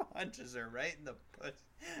 She punches her right in the pussy.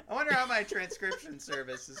 I wonder how my transcription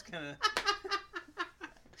service is going to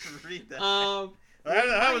read that.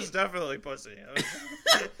 That was definitely pussy.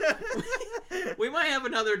 We might have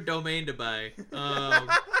another domain to buy.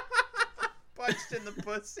 Punched in the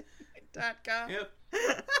pussy.com. Yep.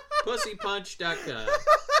 Pussypunch.com. I'm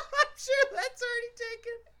sure that's already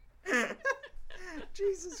taken.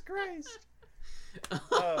 Jesus Christ.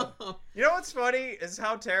 You know what's funny is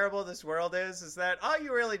how terrible this world is that all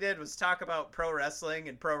you really did was talk about pro wrestling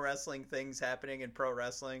and pro wrestling things happening in pro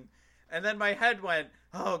wrestling. And then my head went,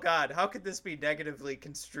 oh God, how could this be negatively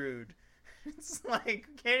construed? It's like,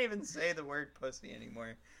 can't even say the word pussy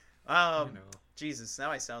anymore. Jesus,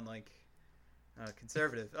 now I sound like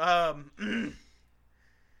conservative.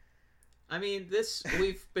 I mean,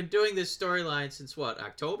 we've been doing this storyline since what,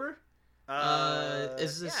 October?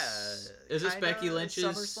 Is this Becky Lynch's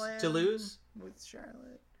SummerSlam to lose? with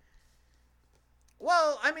Charlotte?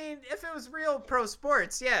 Well, I mean, if it was real pro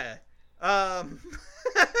sports, yeah. But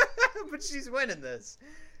she's winning this.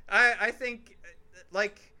 I think,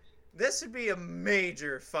 like, this would be a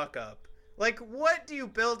major fuck up. Like, what do you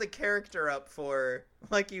build a character up for?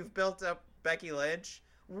 Like, you've built up Becky Lynch.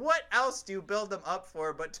 What else do you build them up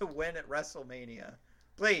for but to win at WrestleMania?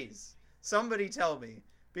 Please, somebody tell me.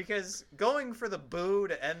 Because going for the boo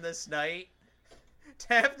to end this night,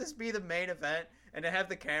 to have this be the main event, and to have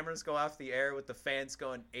the cameras go off the air with the fans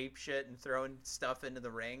going apeshit and throwing stuff into the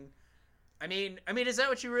ring. I mean, is that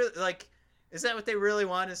what you really, like, is that what they really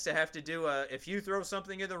want us to have to do? If you throw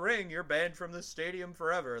something in the ring, you're banned from the stadium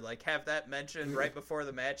forever. Like, have that mentioned right before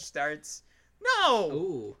the match starts? No!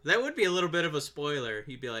 Ooh, that would be a little bit of a spoiler.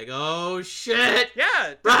 You'd be like, oh shit!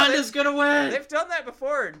 Yeah! Ronda's gonna win! They've done that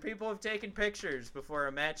before, and people have taken pictures before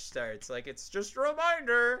a match starts. Like, it's just a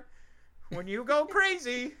reminder when you go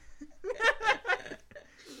crazy.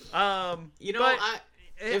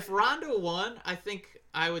 If Ronda won, I think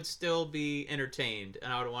I would still be entertained,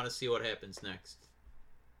 and I would want to see what happens next.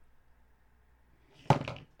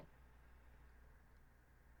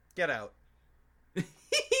 Get out.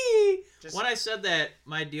 Just- When I said that,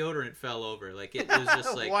 my deodorant fell over. Like it was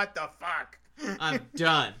just like, what the fuck? I'm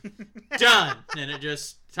done, done, and it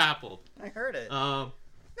just toppled. I heard it. Um,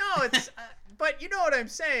 No, it's. But you know what I'm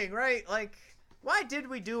saying, right? Like, why did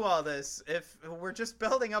we do all this if we're just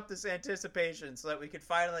building up this anticipation so that we could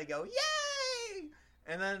finally go, yay!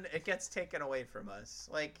 And then it gets taken away from us.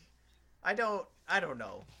 Like, I don't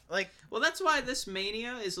know. Like, well, that's why this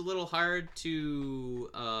Mania is a little hard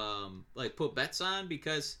to like put bets on,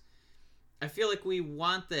 because I feel like we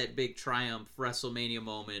want that big triumph WrestleMania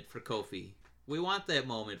moment for Kofi. We want that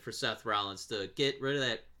moment for Seth Rollins to get rid of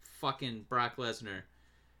that fucking Brock Lesnar.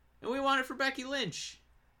 And we want it for Becky Lynch.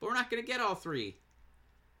 But we're not going to get all three.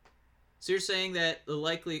 So you're saying that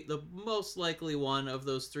the most likely one of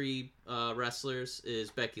those three wrestlers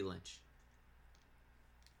is Becky Lynch?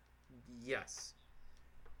 yes.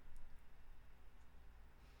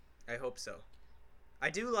 I hope so. I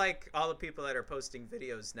do like all the people that are posting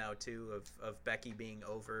videos now, too, of Becky being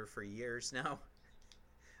over for years now.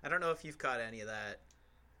 I don't know if you've caught any of that.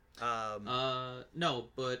 No,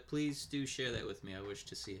 but please do share that with me. I wish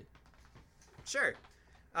to see it. Sure.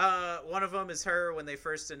 One of them is her when they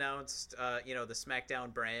first announced, the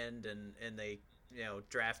SmackDown brand, and they,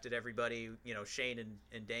 drafted everybody, Shane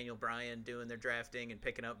and Daniel Bryan doing their drafting and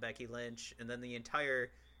picking up Becky Lynch, and then the entire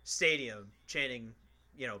stadium chanting,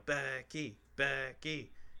 Becky,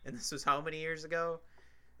 Becky. And this was how many years ago?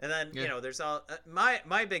 And then, Yeah. there's all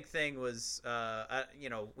my big thing was,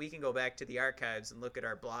 we can go back to the archives and look at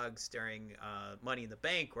our blogs during Money in the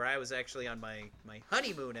Bank, where I was actually on my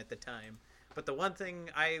honeymoon at the time. But the one thing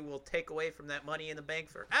I will take away from that Money in the Bank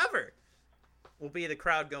forever will be the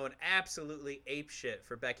crowd going absolutely apeshit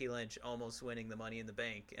for Becky Lynch almost winning the Money in the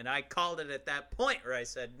Bank. And I called it at that point where I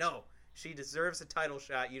said, no, she deserves a title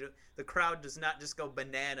shot. The crowd does not just go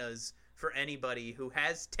bananas for anybody who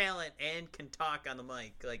has talent and can talk on the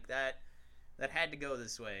mic. Like that had to go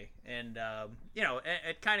this way. And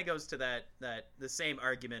it kind of goes to that the same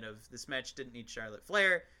argument of this match didn't need Charlotte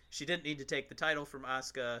Flair. She didn't need to take the title from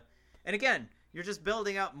Asuka. And again, you're just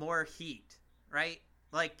building up more heat, right?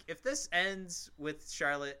 Like, if this ends with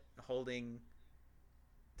Charlotte holding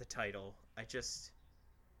the title,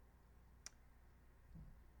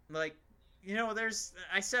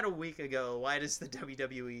 I said a week ago, why does the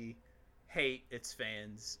WWE hate its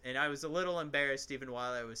fans? And I was a little embarrassed even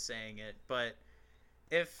while I was saying it, but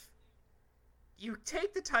if you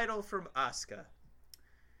take the title from Asuka,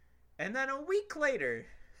 and then a week later,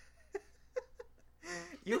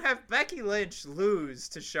 you have Becky Lynch lose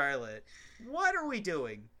to Charlotte, what are we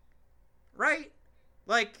doing? Right?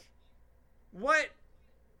 Like, what?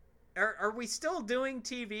 Are we still doing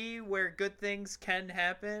TV where good things can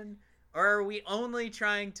happen? Or are we only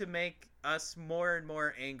trying to make us more and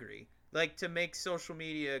more angry? Like, to make social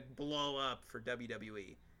media blow up for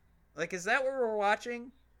WWE? Like, is that what we're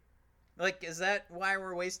watching? Like, is that why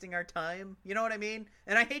we're wasting our time? You know what I mean?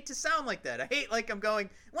 And I hate to sound like that. I hate, like, I'm going,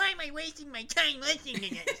 why am I wasting my time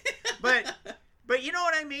listening to it? But you know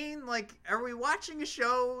what I mean? Like, are we watching a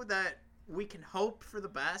show that we can hope for the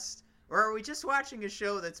best? Or are we just watching a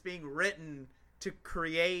show that's being written to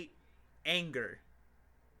create anger?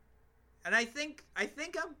 And I think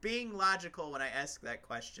I'm being logical when I ask that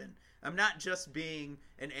question. I'm not just being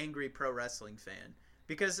an angry pro wrestling fan.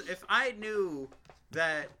 Because if I knew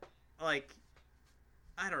that, like,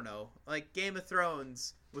 I don't know, like Game of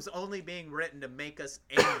Thrones was only being written to make us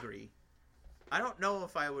angry, I don't know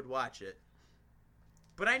if I would watch it.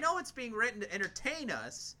 But I know it's being written to entertain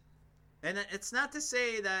us. And it's not to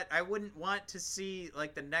say that I wouldn't want to see,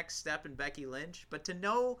 like, the next step in Becky Lynch, but to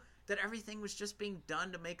know that everything was just being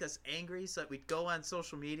done to make us angry so that we'd go on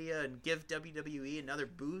social media and give WWE another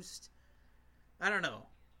boost, I don't know.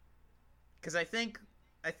 Because I think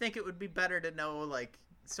it would be better to know, like,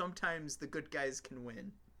 sometimes the good guys can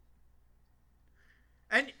win.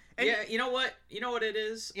 And yeah, you know what it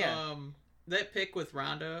is? Yeah. That pick with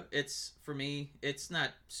Ronda, it's, for me, it's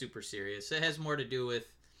not super serious. It has more to do with,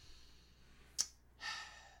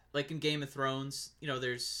 like in Game of Thrones,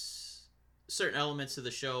 there's certain elements of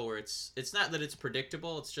the show where it's not that it's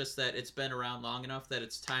predictable, it's just that it's been around long enough that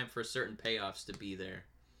it's time for certain payoffs to be there.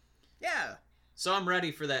 yeah. So I'm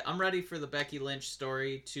ready for that. I'm ready for the Becky Lynch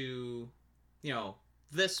story to,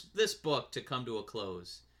 this book to come to a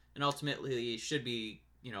close. And ultimately, it should be,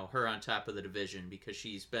 her on top of the division because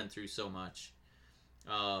she's been through so much.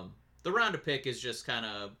 The Ronda pick is just kind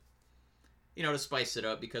of, to spice it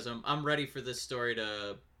up because I'm ready for this story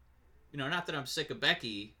to, not that I'm sick of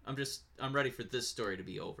Becky. I'm ready for this story to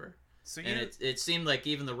be over. So and it seemed like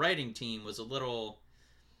even the writing team was a little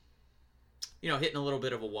hitting a little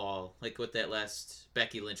bit of a wall, like with that last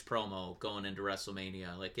Becky Lynch promo going into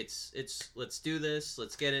WrestleMania. Like it's let's do this,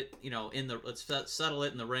 let's get it, let's settle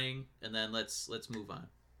it in the ring, and then let's move on.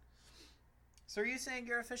 So are you saying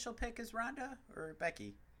your official pick is Ronda or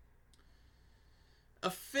Becky?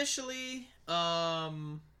 Officially,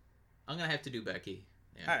 I'm gonna have to do Becky.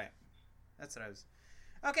 Yeah. All right, that's what I was.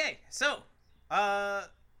 Okay, so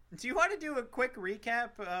do you want to do a quick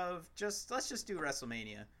recap of let's just do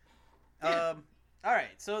WrestleMania? Yeah. All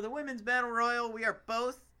right, so the women's battle royal, we are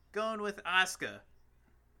both going with Asuka.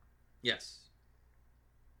 Yes.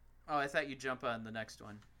 Oh, I thought you'd jump on the next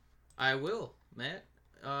one. I will, Matt.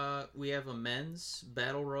 We have a men's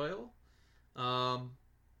battle royal. I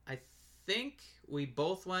think we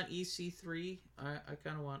both want EC3. I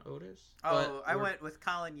kind of want Otis. Oh, I went with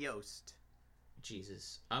Colin Yost.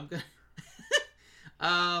 Jesus, I'm gonna.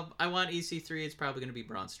 I want EC3. It's probably gonna be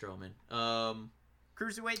Braun Strowman.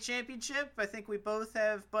 Cruiserweight Championship. I think we both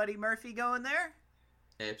have Buddy Murphy going there.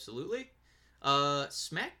 Absolutely.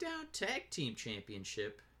 SmackDown Tag Team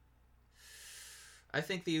Championship. I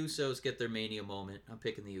think the Usos get their Mania moment. I'm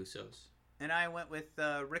picking the Usos. And I went with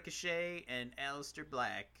Ricochet and Aleister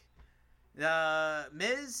Black.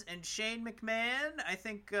 Miz and Shane McMahon. I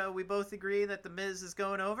think we both agree that the Miz is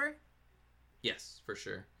going over. Yes, for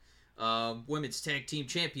sure. Women's Tag Team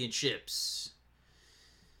Championships.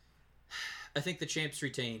 I think the champs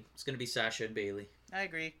retain. It's going to be Sasha and Bayley. I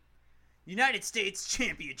agree. United States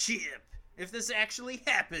Championship. If this actually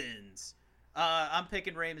happens. I'm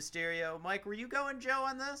picking Rey Mysterio. Mike, were you going Joe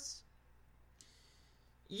on this?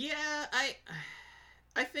 Yeah,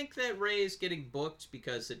 I think that Ray is getting booked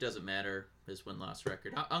because it doesn't matter his win-loss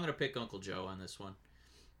record. I'm going to pick Uncle Joe on this one.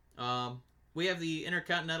 We have the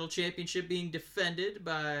Intercontinental Championship being defended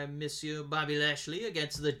by Monsieur Bobby Lashley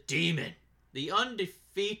against the Demon. The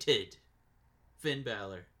undefeated Finn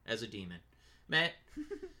Balor as a Demon. Matt,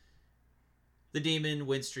 the Demon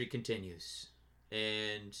win streak continues.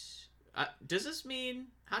 And does this mean,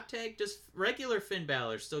 hot tag, does regular Finn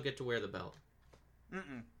Balor still get to wear the belt?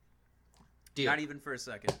 Mm-mm. Deal. Not even for a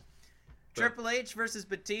second. Triple H versus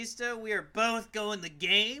Batista. We are both going the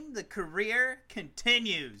game. The career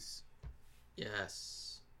continues.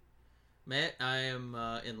 Yes. Matt, I am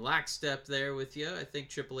in lockstep there with you. I think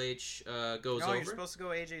Triple H goes over. You're supposed to go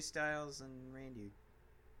AJ Styles and Randy.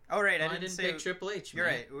 Oh, right. I didn't say pick Triple H, You're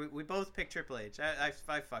Matt. right. We both picked Triple H. I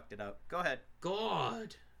fucked it up. Go ahead.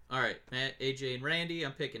 God. All right, Matt, AJ and Randy.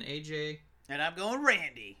 I'm picking AJ. And I'm going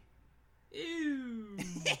Randy. Ew.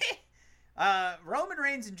 Roman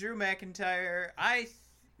Reigns and Drew McIntyre. I'm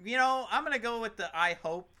going to go with the I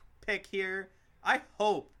hope pick here. I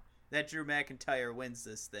hope that Drew McIntyre wins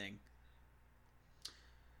this thing.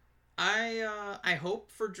 I hope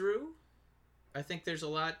for Drew. I think there's a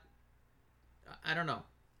lot. I don't know.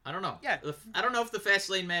 Yeah. I don't know if the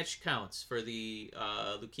Fastlane match counts for the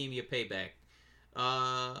leukemia payback.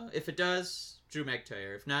 If it does, Drew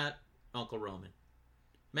McIntyre. If not, Uncle Roman.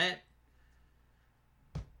 Matt,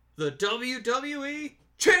 the WWE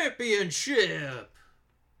Championship.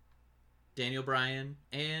 Daniel Bryan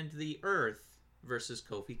and the Earth versus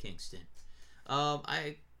Kofi Kingston.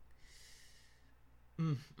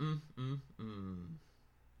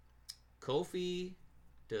 Kofi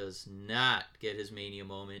does not get his Mania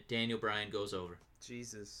moment. Daniel Bryan goes over.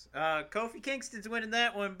 Jesus. Kofi Kingston's winning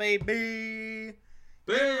that one, baby.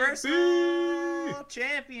 Baby! Universal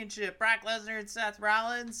Championship. Brock Lesnar and Seth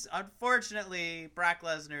Rollins. Unfortunately, Brock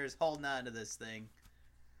Lesnar is holding on to this thing.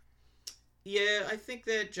 Yeah, I think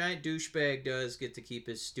that giant douchebag does get to keep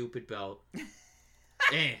his stupid belt.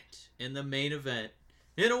 And in the main event,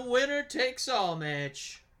 in a winner-takes-all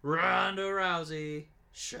match, Ronda Rousey,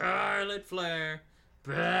 Charlotte Flair,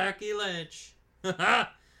 Becky Lynch.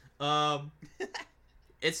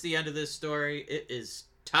 It's the end of this story. It is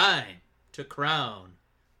time to crown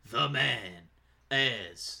the man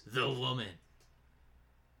as the woman.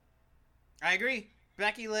 I agree.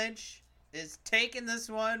 Becky Lynch is taking this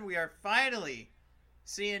one. We are finally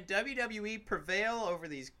seeing WWE prevail over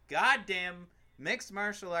these goddamn mixed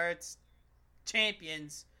martial arts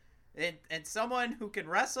champions and someone who can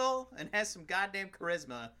wrestle and has some goddamn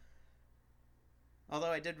charisma.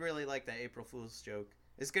 Although I did really like that April Fool's joke.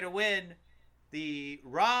 Is going to win the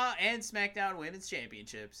Raw and SmackDown Women's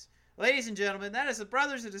Championships. Ladies and gentlemen, that is the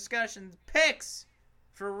Brothers of Discussion picks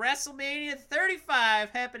for WrestleMania 35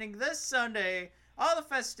 happening this Sunday. All the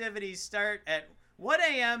festivities start at 1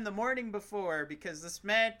 a.m. the morning before because this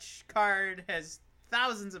match card has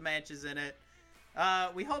thousands of matches in it.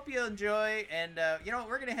 We hope you enjoy, and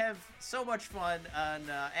we're going to have so much fun on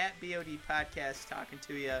at BOD Podcast talking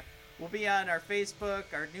to you. We'll be on our Facebook,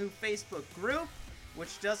 our new Facebook group.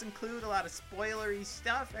 which does include a lot of spoilery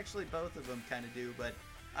stuff. Actually, both of them kind of do. But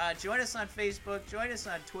join us on Facebook. Join us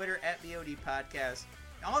on Twitter at BOD Podcast.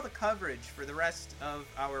 All the coverage for the rest of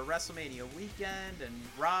our WrestleMania weekend and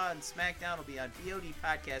Raw and SmackDown will be on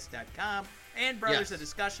BODpodcast.com and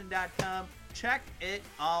brothersofdiscussion.com. Check it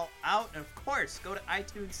all out. And, of course, go to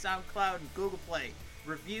iTunes, SoundCloud, and Google Play.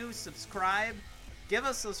 Review, subscribe. Give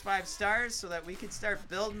us those 5 stars so that we can start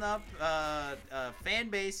building up a fan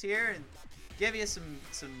base here and give you some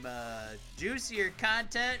juicier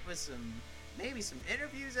content with maybe some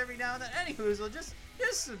interviews every now and then. Anywho, so just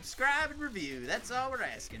subscribe and review. That's all we're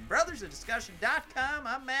asking. Brothersofdiscussion.com.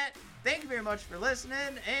 I'm Matt. Thank you very much for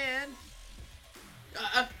listening. And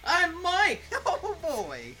I'm Mike. oh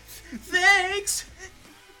boy, Thanks.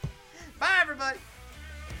 bye everybody.